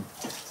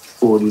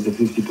 40 to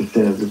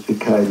 50% of the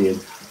circadian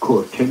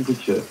core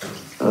temperature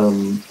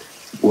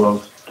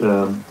whilst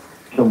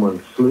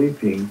someone's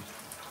sleeping,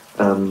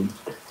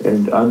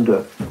 and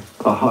under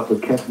a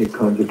hypocapnic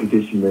kind of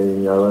condition,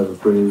 meaning they'll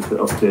overbreathe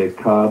off their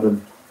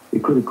carbon,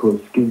 it could have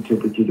caused skin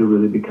temperature to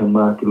really become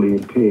markedly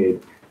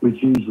impaired,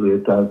 which usually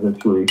it does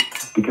until it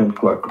becomes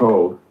quite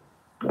cold.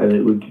 And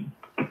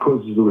it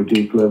causes a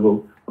reduced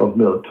level of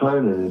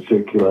melatonin in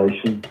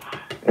circulation.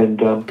 And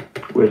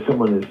where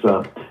someone is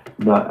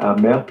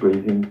mouth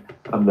breathing,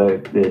 their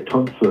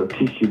tonsillar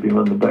tissue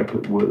beyond the back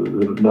of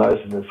the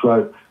nose and the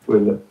throat, where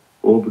the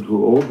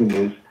orbital organ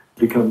is,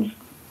 becomes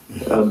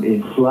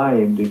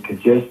inflamed and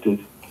congested,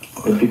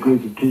 and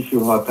degrees of tissue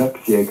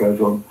hypoxia goes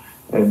on,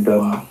 and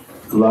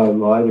low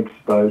light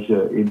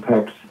exposure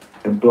impacts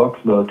and blocks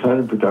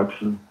melatonin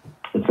production.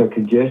 And so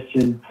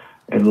congestion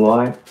and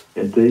light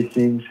and these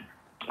things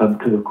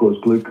could have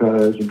caused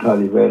glucose and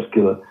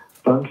cardiovascular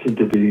function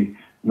to be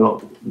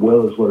not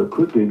well as what it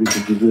could be,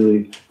 because you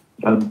really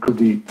could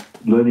be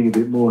learning a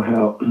bit more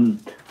how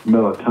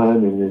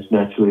melatonin is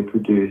naturally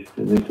produced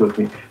and this sort of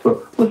thing. But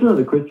what's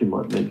another question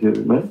might need to,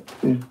 mate?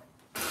 Yeah.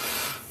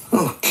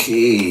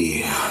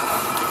 Okay.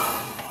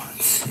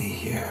 Let's see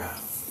here.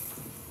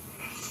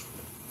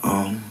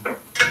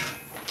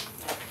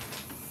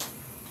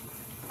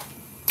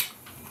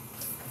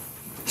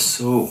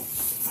 So,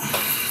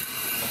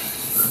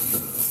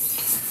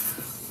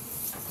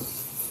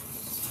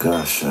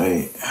 gosh,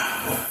 I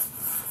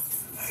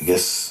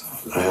guess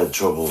I had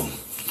trouble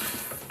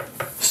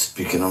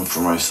speaking up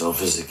for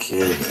myself as a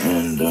kid,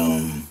 and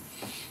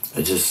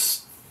I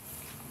just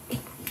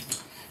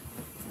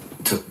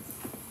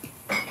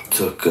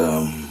took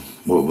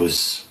what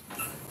was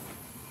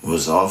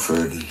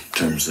offered in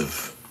terms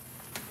of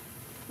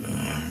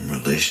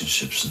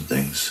relationships and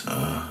things.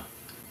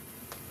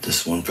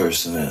 This one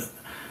person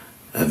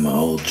at my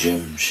old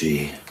gym,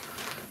 she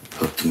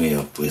hooked me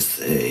up with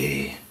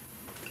a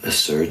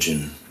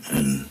surgeon,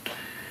 and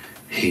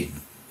he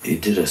he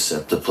did a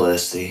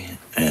septoplasty,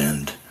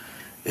 and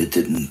it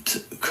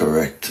didn't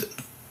correct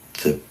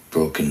the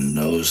broken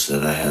nose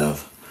that I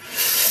have.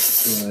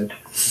 Right.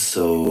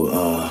 So,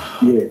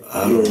 Yeah.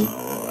 I don't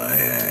know.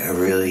 I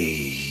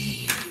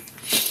really,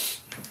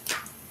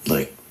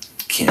 like,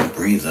 can't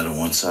breathe out of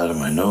one side of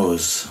my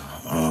nose.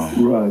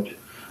 Right.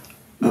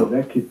 Yeah,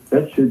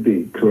 that should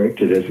be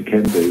corrected as it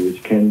can be,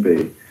 which can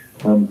be.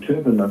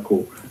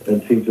 Tubernuckle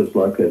and things just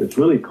like that. It's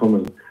really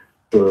common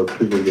for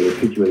people to get a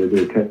picture where they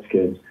do a CAT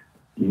scan.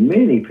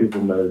 Many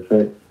people know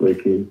that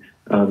leaking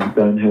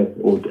don't have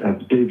or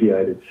have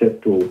deviated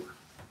septal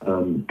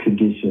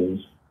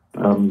conditions.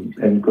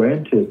 And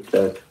granted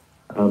that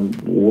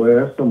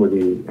where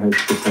somebody has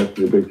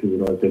capacity to breathe through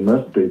the nose, they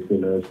must breathe through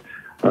the nose,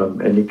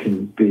 and it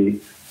can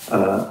be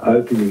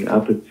opening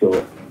up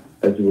itself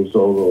as a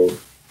result of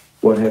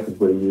what happens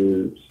when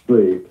you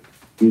sleep.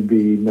 You'd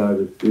be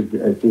noticed if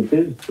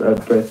there's a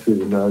breath through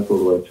the nose all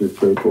the way through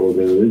sleep, or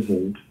there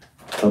isn't.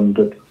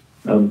 But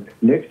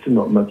next to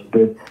not much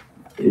breath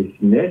is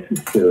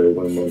necessary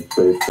when one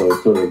sleeps, so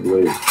I sort of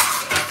believe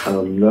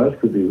nose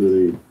could be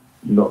really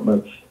not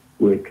much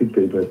where it could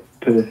be, but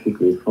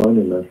perfectly fine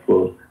enough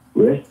for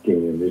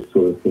resting and this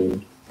sort of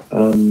thing.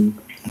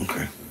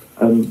 Okay.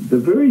 The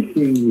very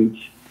thing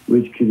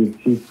which could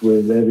assist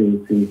where that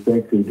is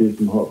actually do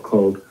some hot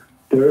cold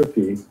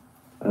therapy,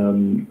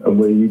 and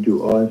where you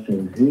do ice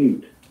and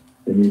heat,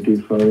 and you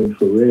do far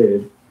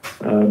infrared,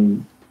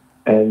 and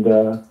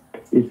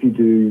if you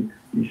do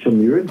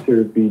some urine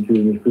therapy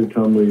during this period of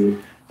time where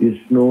you're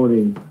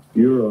snorting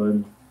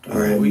urine,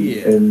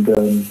 and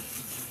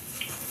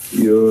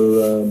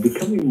you're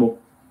becoming more.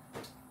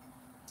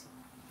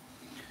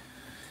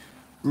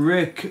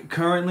 Rick,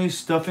 currently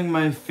stuffing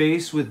my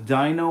face with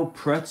dino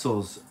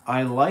pretzels.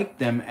 I like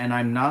them and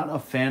I'm not a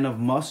fan of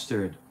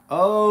mustard.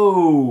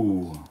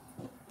 Oh.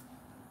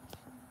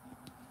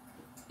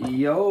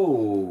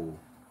 Yo.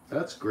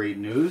 That's great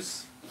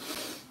news.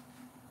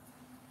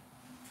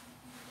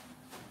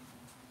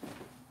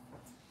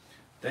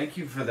 Thank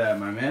you for that,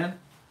 my man.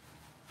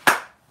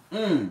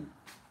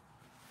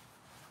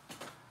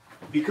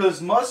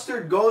 Because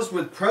mustard goes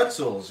with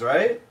pretzels,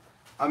 right?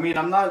 I mean,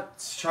 I'm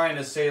not trying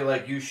to say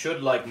like you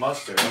should like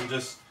mustard. I'm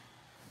just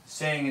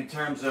saying in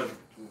terms of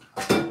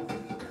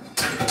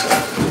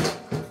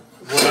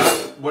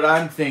what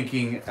I'm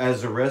thinking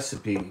as a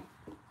recipe.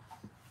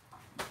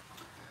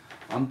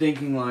 I'm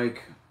thinking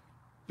like,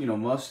 you know,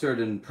 mustard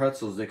and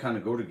pretzels, they kind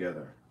of go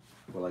together.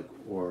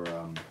 Or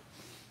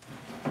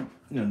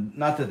you know,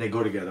 not that they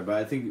go together, but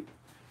I think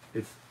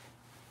if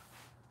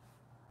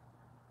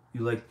you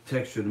like the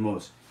texture the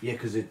most. Yeah,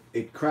 because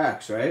it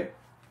cracks, right?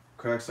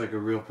 Cracks like a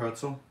real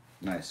pretzel.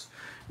 Nice.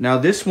 Now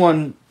this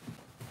one,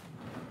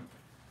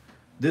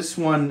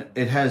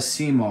 it has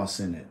sea moss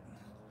in it.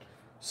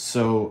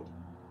 So,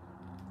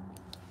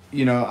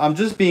 you know, I'm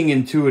just being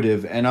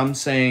intuitive and I'm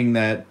saying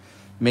that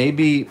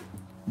maybe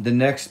the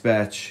next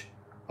batch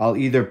I'll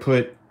either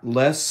put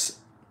less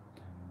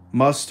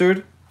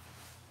mustard.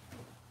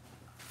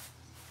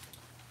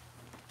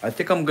 I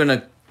think I'm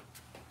gonna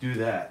do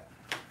that.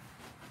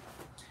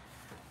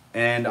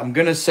 And I'm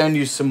gonna send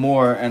you some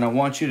more, and I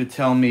want you to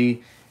tell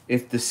me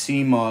if the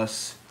sea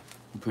moss,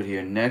 put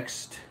here,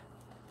 next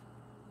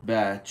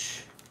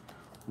batch,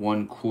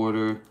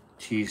 1/4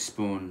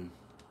 teaspoon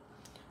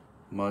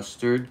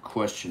mustard,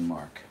 question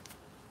mark.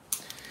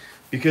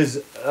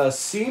 Because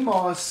sea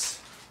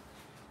moss,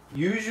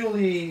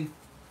 usually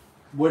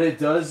what it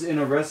does in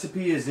a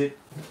recipe is it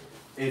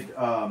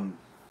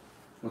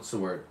what's the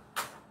word?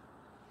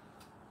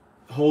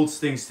 Holds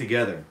things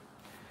together.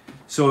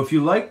 So if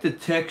you like the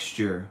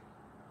texture,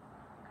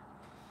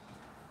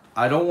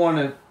 I don't want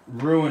to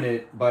ruin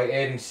it by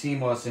adding sea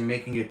moss and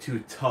making it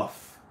too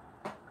tough.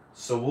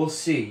 So we'll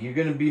see. You're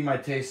going to be my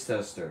taste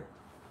tester.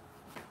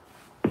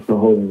 For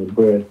holding the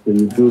breath, so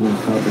you're building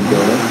carbon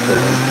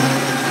dioxide.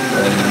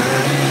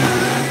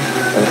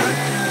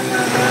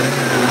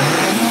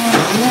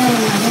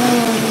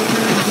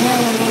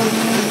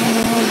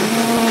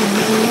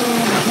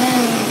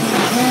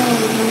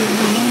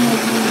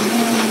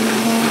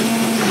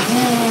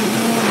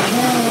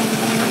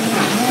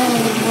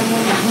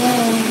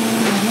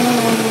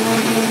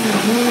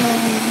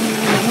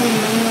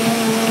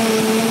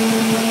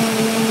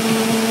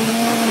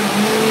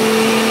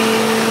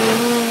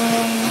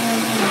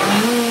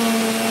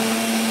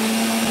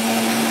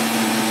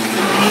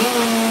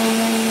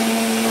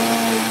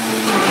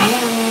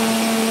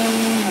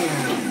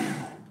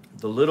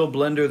 The little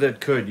blender that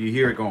could, you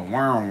hear it going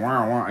wow,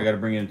 wow, wow. I got to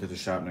bring it into the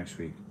shop next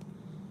week.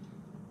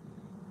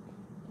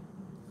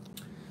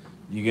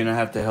 You're going to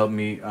have to help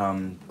me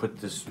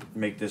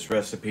make this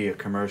recipe a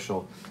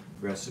commercial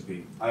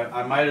recipe.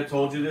 I might have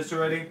told you this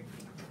already,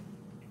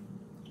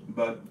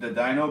 but the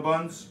dino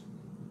buns,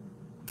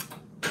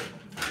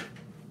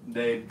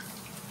 they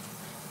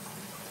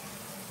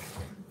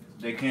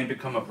can't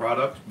become a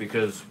product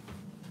because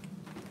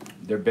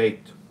they're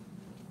baked.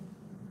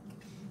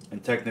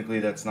 And technically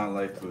that's not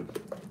light food.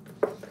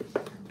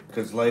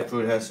 Because light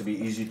food has to be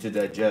easy to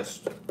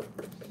digest.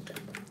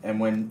 And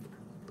when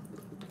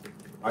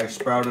I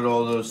sprouted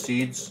all those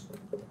seeds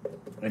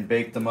and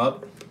baked them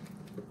up,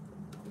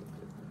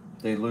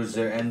 they lose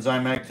their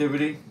enzyme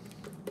activity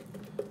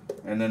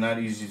and they're not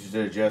easy to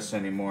digest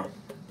anymore.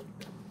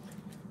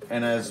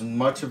 And as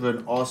much of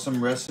an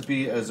awesome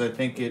recipe as I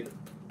think it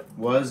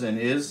was and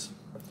is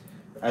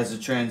as a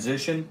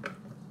transition,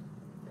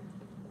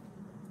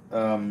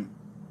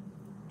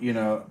 you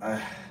know,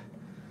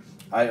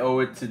 I owe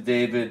it to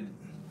David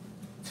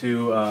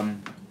to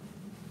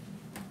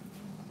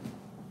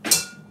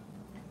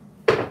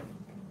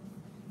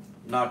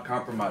not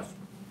compromise.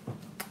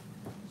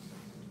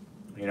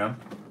 You know,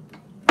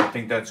 I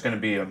think that's going to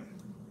be a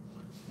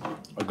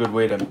good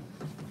way to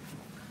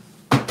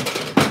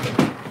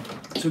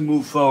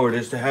move forward,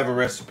 is to have a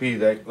recipe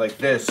that like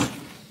this,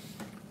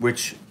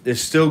 which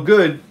is still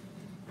good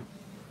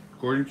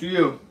according to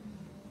you,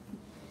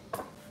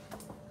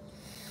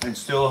 and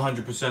still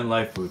 100%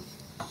 live food.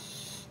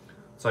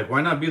 It's like,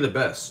 why not be the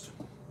best?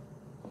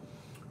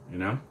 You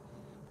know?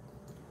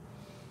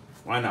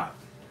 Why not?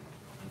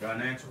 You got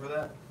an answer for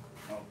that?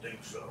 I don't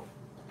think so.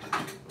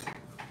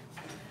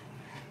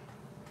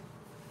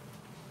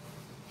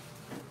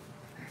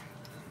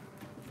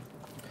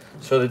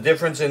 So the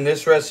difference in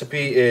this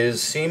recipe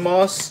is sea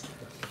moss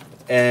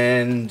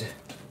and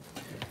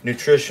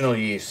nutritional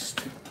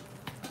yeast.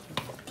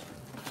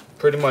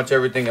 Pretty much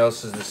everything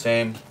else is the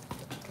same.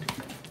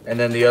 And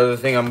then the other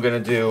thing I'm gonna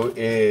do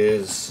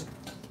is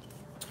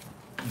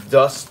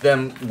dust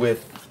them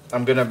with,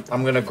 I'm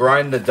gonna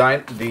grind the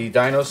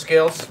dino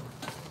scales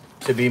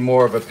to be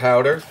more of a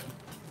powder,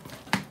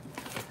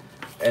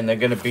 and they're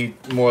gonna be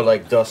more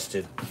like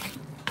dusted.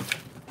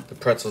 The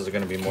pretzels are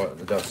gonna be more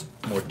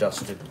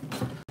dusted,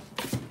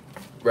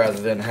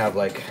 rather than have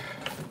like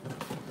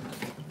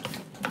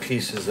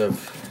pieces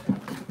of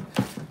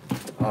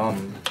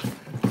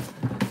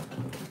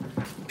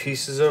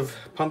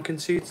pumpkin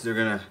seeds. They're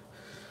gonna,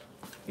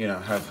 you know,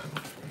 have,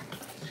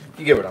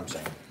 you get what I'm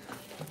saying,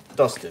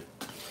 dusted.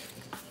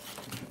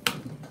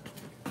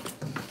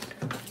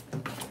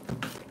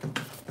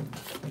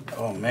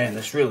 Oh man,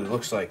 this really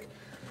looks like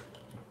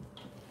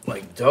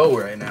dough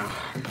right now,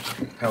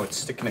 how it's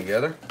sticking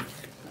together.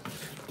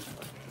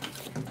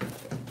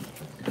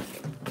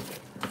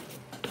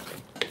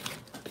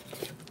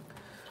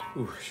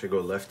 Ooh, should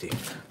go lefty.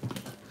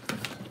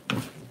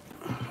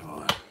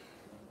 Hold on.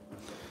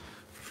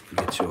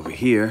 Get you over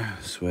here,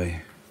 this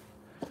way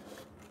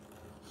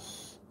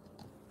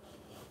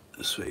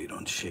you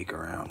don't shake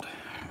around.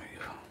 There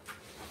we go.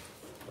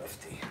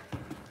 Lefty.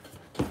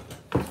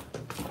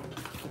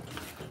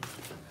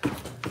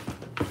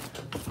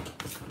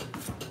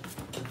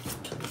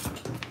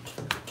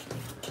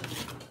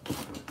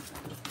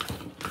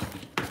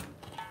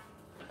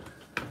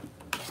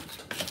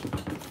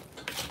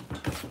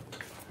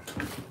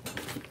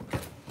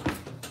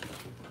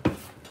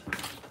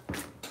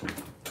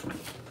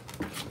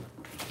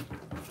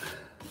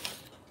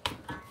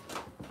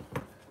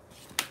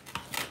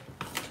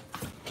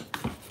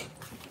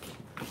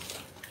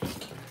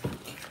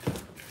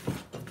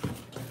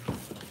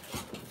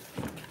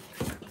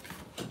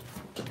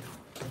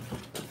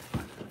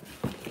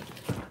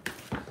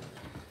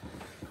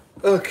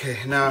 Okay,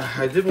 now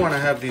I did want to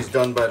have these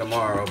done by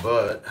tomorrow,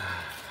 but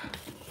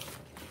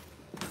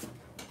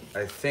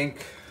I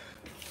think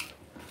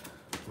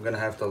I'm gonna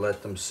have to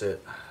let them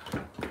sit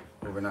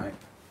overnight.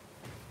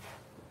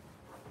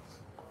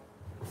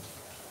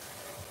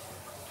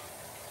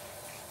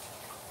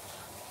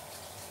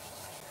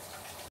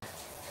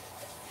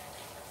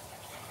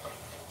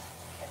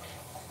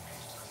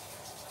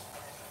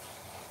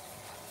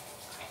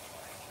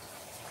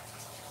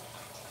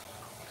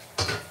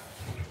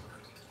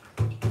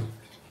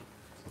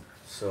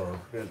 So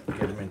we're gonna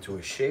get them into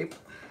a shape.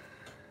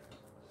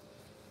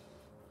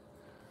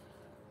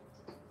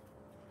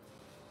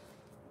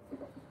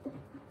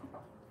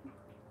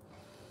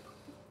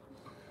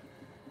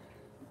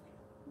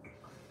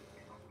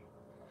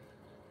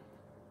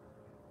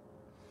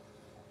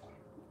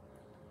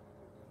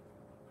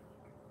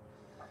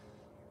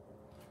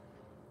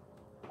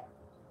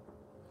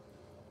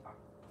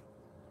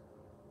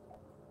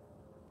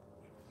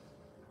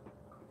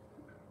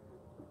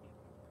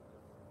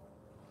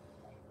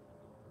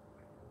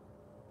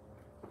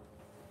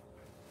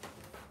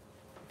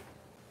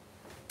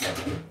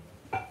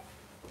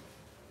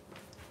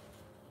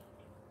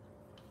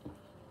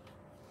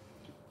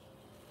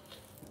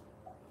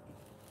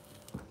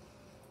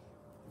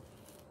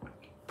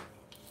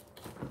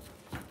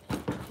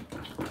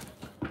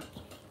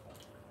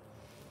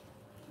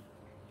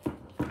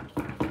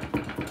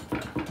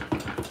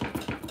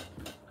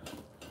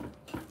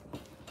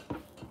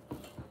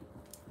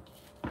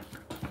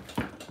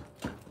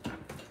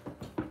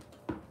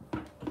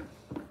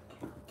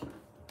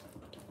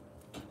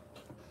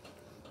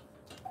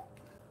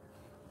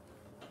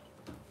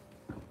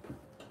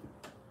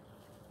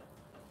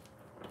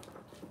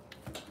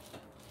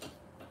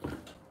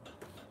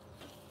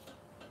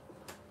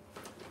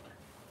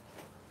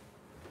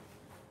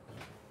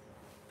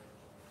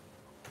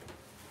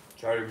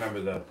 Try to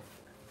remember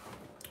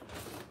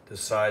the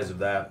size of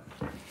that.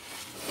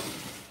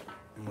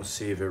 We'll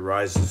see if it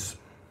rises.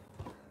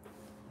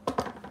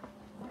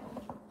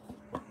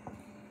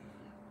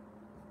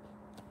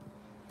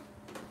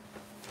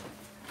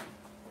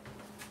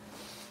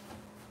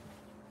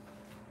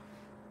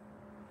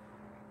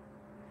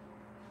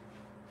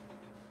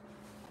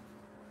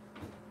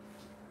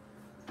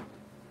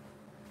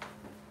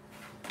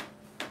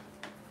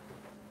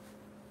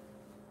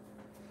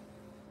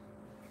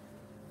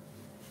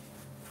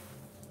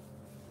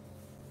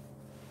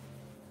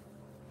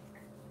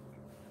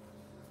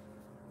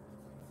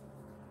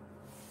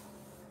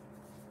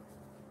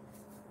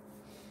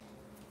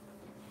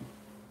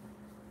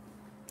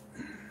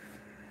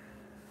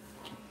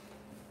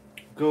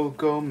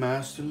 Go,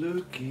 Master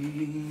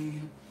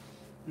Lukey.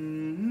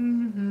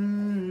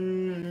 Mm-hmm.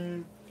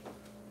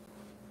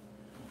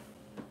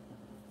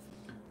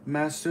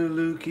 Master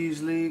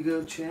Lukey's League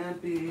of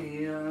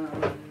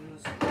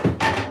Champions.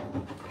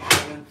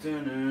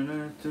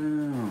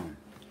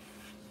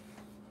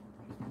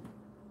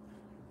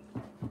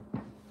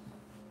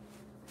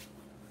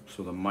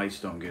 So the mice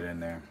don't get in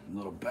there,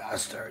 little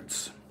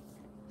bastards.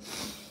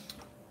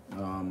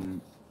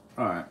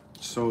 Alright,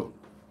 so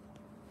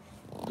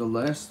the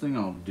last thing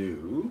I'll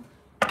do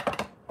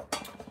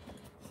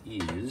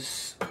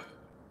is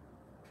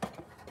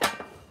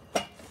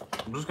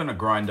I'm just gonna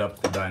grind up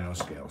the dino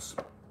scales.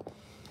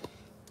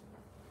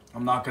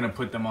 I'm not gonna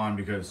put them on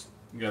because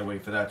you gotta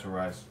wait for that to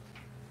rise.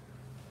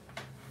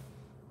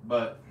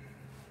 But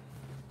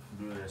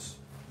do this.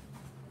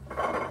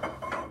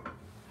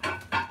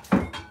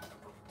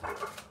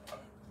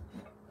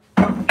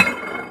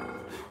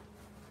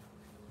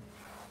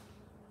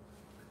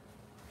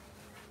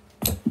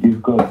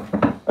 You've got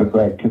a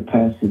great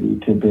capacity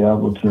to be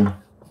able to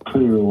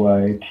clear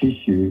away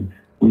tissue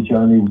which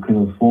only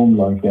can form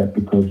like that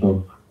because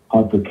of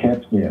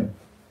hypercapnia.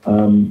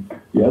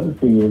 The other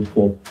thing is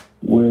that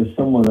where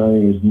someone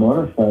only is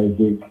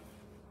monophasic,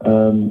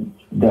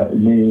 that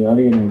meaning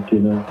only going to have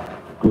dinner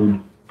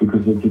good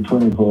because it's a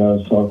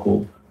 24-hour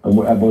cycle, and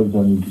our body's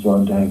only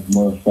designed to have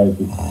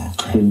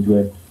monophasic things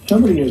where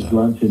somebody has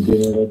lunch and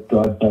dinner, that's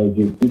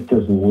diphasic, this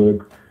doesn't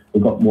work,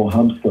 they've got more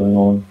humps going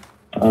on.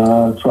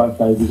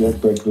 Triphasic, that's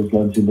breakfast,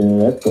 lunch and dinner,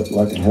 that's got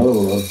like a hell of a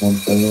lot of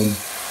humps going on.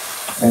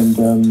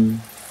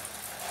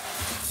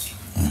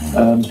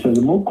 And so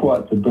the more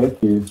quiet the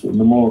breath is, and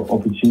the more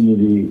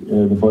opportunity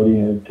the body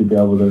has to be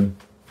able to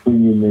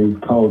bring in these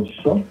cold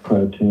shock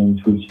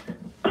proteins which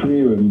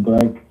clear and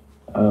break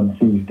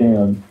things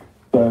down.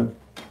 So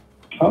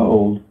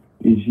cold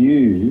is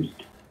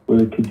used where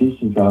the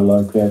conditions are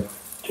like that,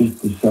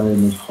 just the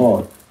same as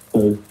hot.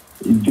 So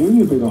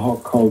doing a bit of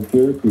hot-cold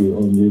therapy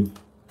on this,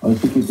 I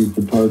think you'd be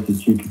surprised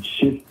that you could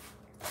shift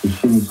the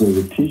things where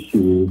the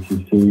tissue is, you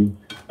see,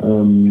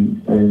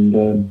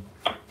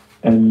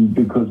 and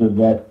because of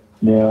that,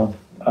 now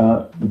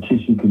the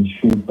tissue can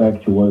shrink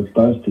back to what it's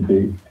supposed to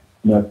be.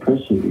 No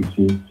pressure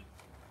exists,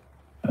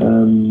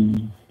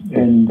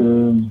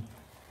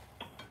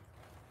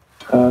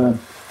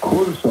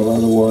 cortisol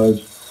otherwise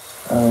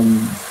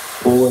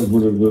always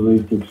would have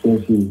released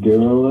excessive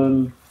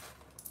ghrelin.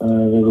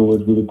 That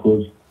always would have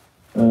caused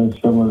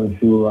someone to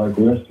feel like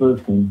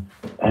restless and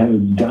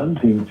have done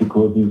things to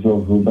cause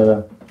themselves feel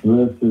better,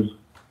 versus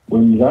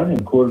when you don't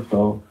have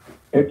cortisol,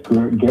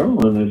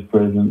 ghrelin is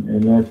present,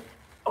 and that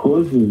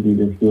causes you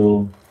to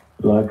feel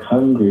like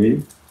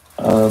hungry,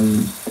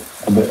 and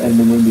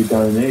then when you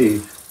don't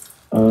eat,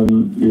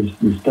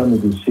 your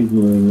stomach is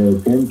signaling that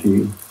it's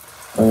empty,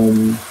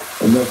 and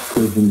that's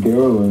causing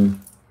ghrelin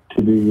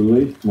to be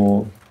released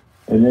more.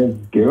 And as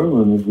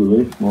ghrelin is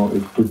released more,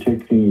 it's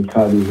protecting your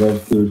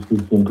cardiovascular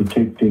system,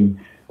 protecting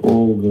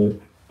all the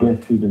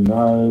breath through the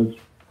nose,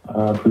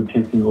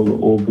 protecting all the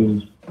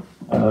organs.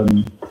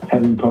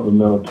 Having proper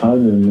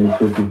melatonin and these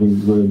sorts of things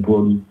is very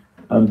important.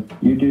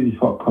 You do this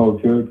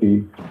hot-cold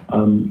therapy,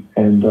 I'm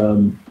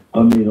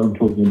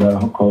talking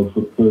about hot-cold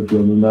therapy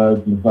on the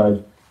nose and the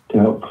face to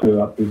help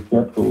clear up this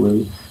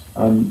capillary.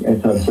 And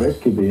so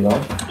breath can be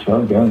off,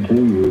 so I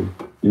guarantee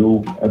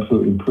you'll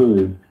absolutely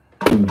improve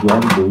things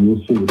radically.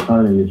 You'll see the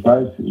tone of your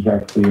face is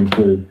actually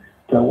improved.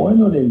 So why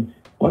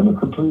not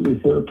completely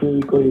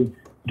therapeutically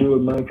do a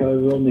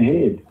makeover on the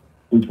head,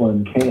 which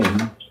one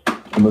can,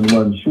 and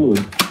one should,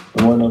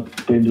 and why not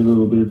spend a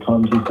little bit of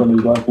time with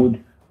somebody like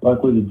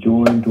with a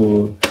joint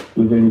or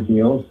with anything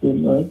else, you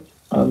know?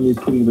 You're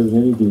putting a bit of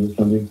energy or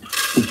something,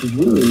 which is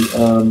really,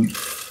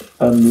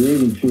 you're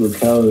eating fewer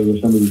calories than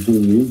somebody's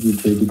doing easy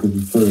to because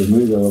it's sort of a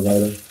mood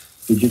elevator.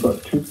 But you've got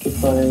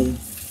tryptophan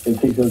and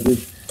things like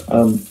this.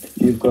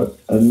 You've got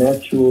a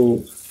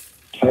natural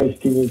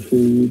tasting of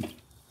food,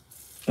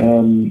 a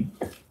smell.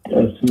 I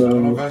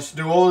don't know if I should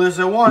do all this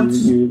at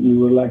once.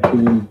 You're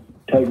relaxing and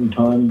taking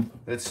time.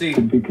 Let's see.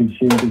 To be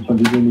consumed in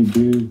something when you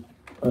do.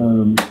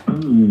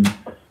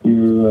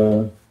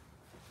 You're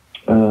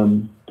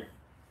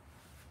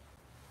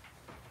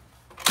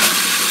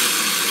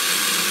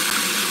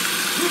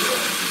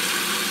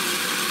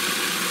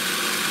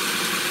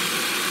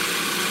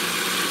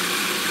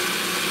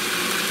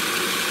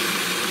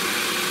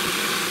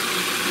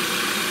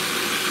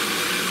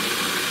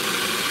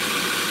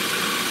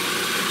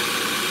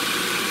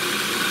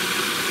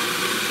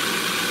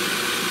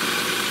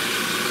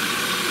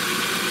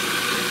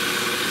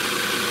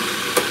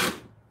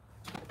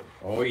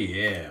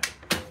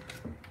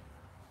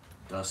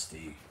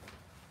dusty.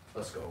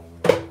 Let's go.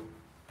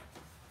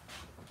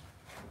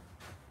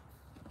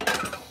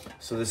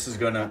 So this is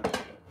gonna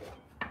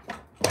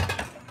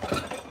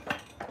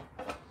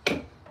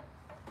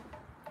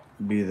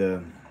be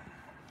the,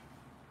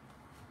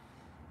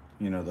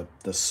 you know,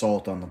 the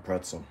salt on the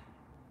pretzel.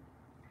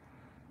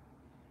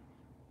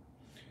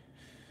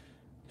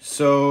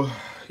 So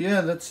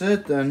yeah, that's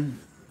it then.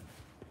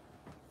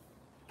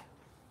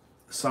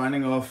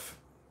 Signing off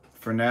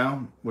for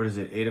now. What is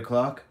it, 8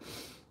 o'clock?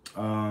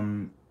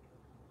 I'm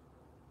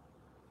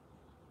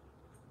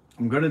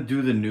gonna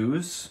do the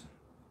news.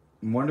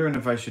 I'm wondering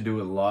if I should do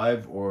it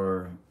live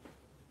or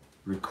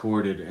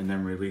record it and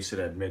then release it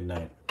at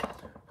midnight.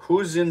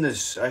 Who's in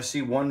this? I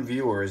see one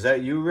viewer. Is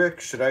that you, Rick?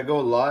 Should I go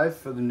live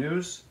for the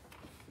news?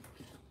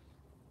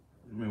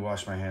 Let me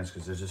wash my hands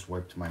because I just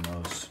wiped my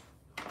nose.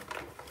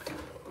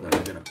 Then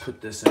I'm gonna put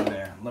this in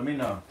there. Let me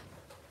know.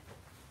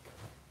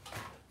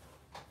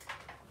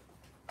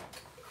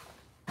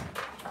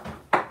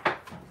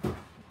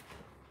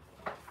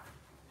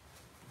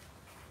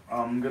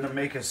 I'm gonna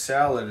make a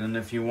salad, and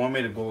if you want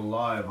me to go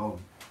live, I'll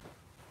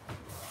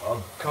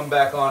come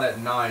back on at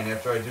 9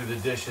 after I do the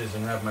dishes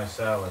and have my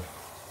salad.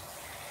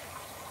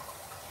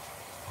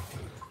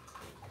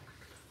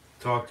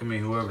 Talk to me,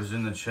 whoever's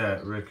in the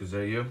chat. Rick, is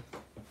that you?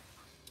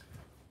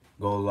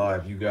 Go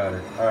live, you got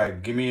it. All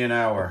right, give me an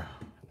hour.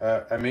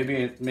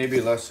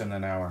 Maybe less than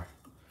an hour.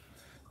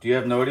 Do you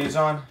have noties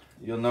on?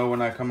 You'll know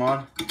when I come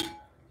on.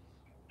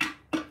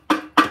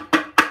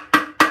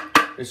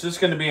 It's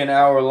just going to be an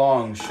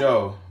hour-long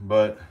show,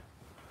 but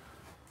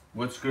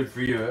what's good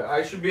for you?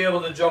 I should be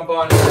able to jump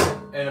on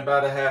in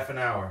about a half an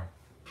hour.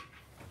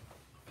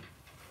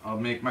 I'll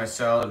make my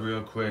salad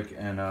real quick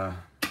and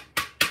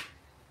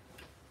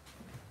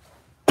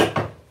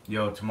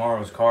yo,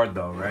 tomorrow's card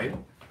though, right?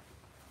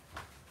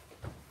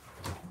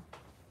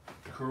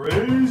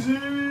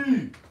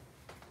 Crazy!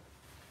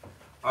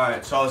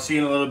 Alright, so I'll see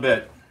you in a little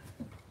bit.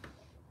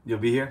 You'll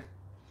be here?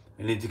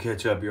 I need to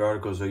catch up. Your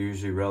articles are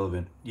usually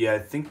relevant. Yeah, I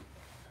think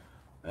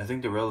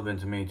they're relevant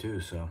to me too,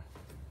 so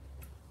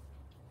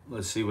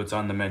let's see what's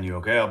on the menu,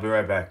 okay? I'll be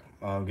right back.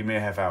 Give me a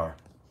half hour.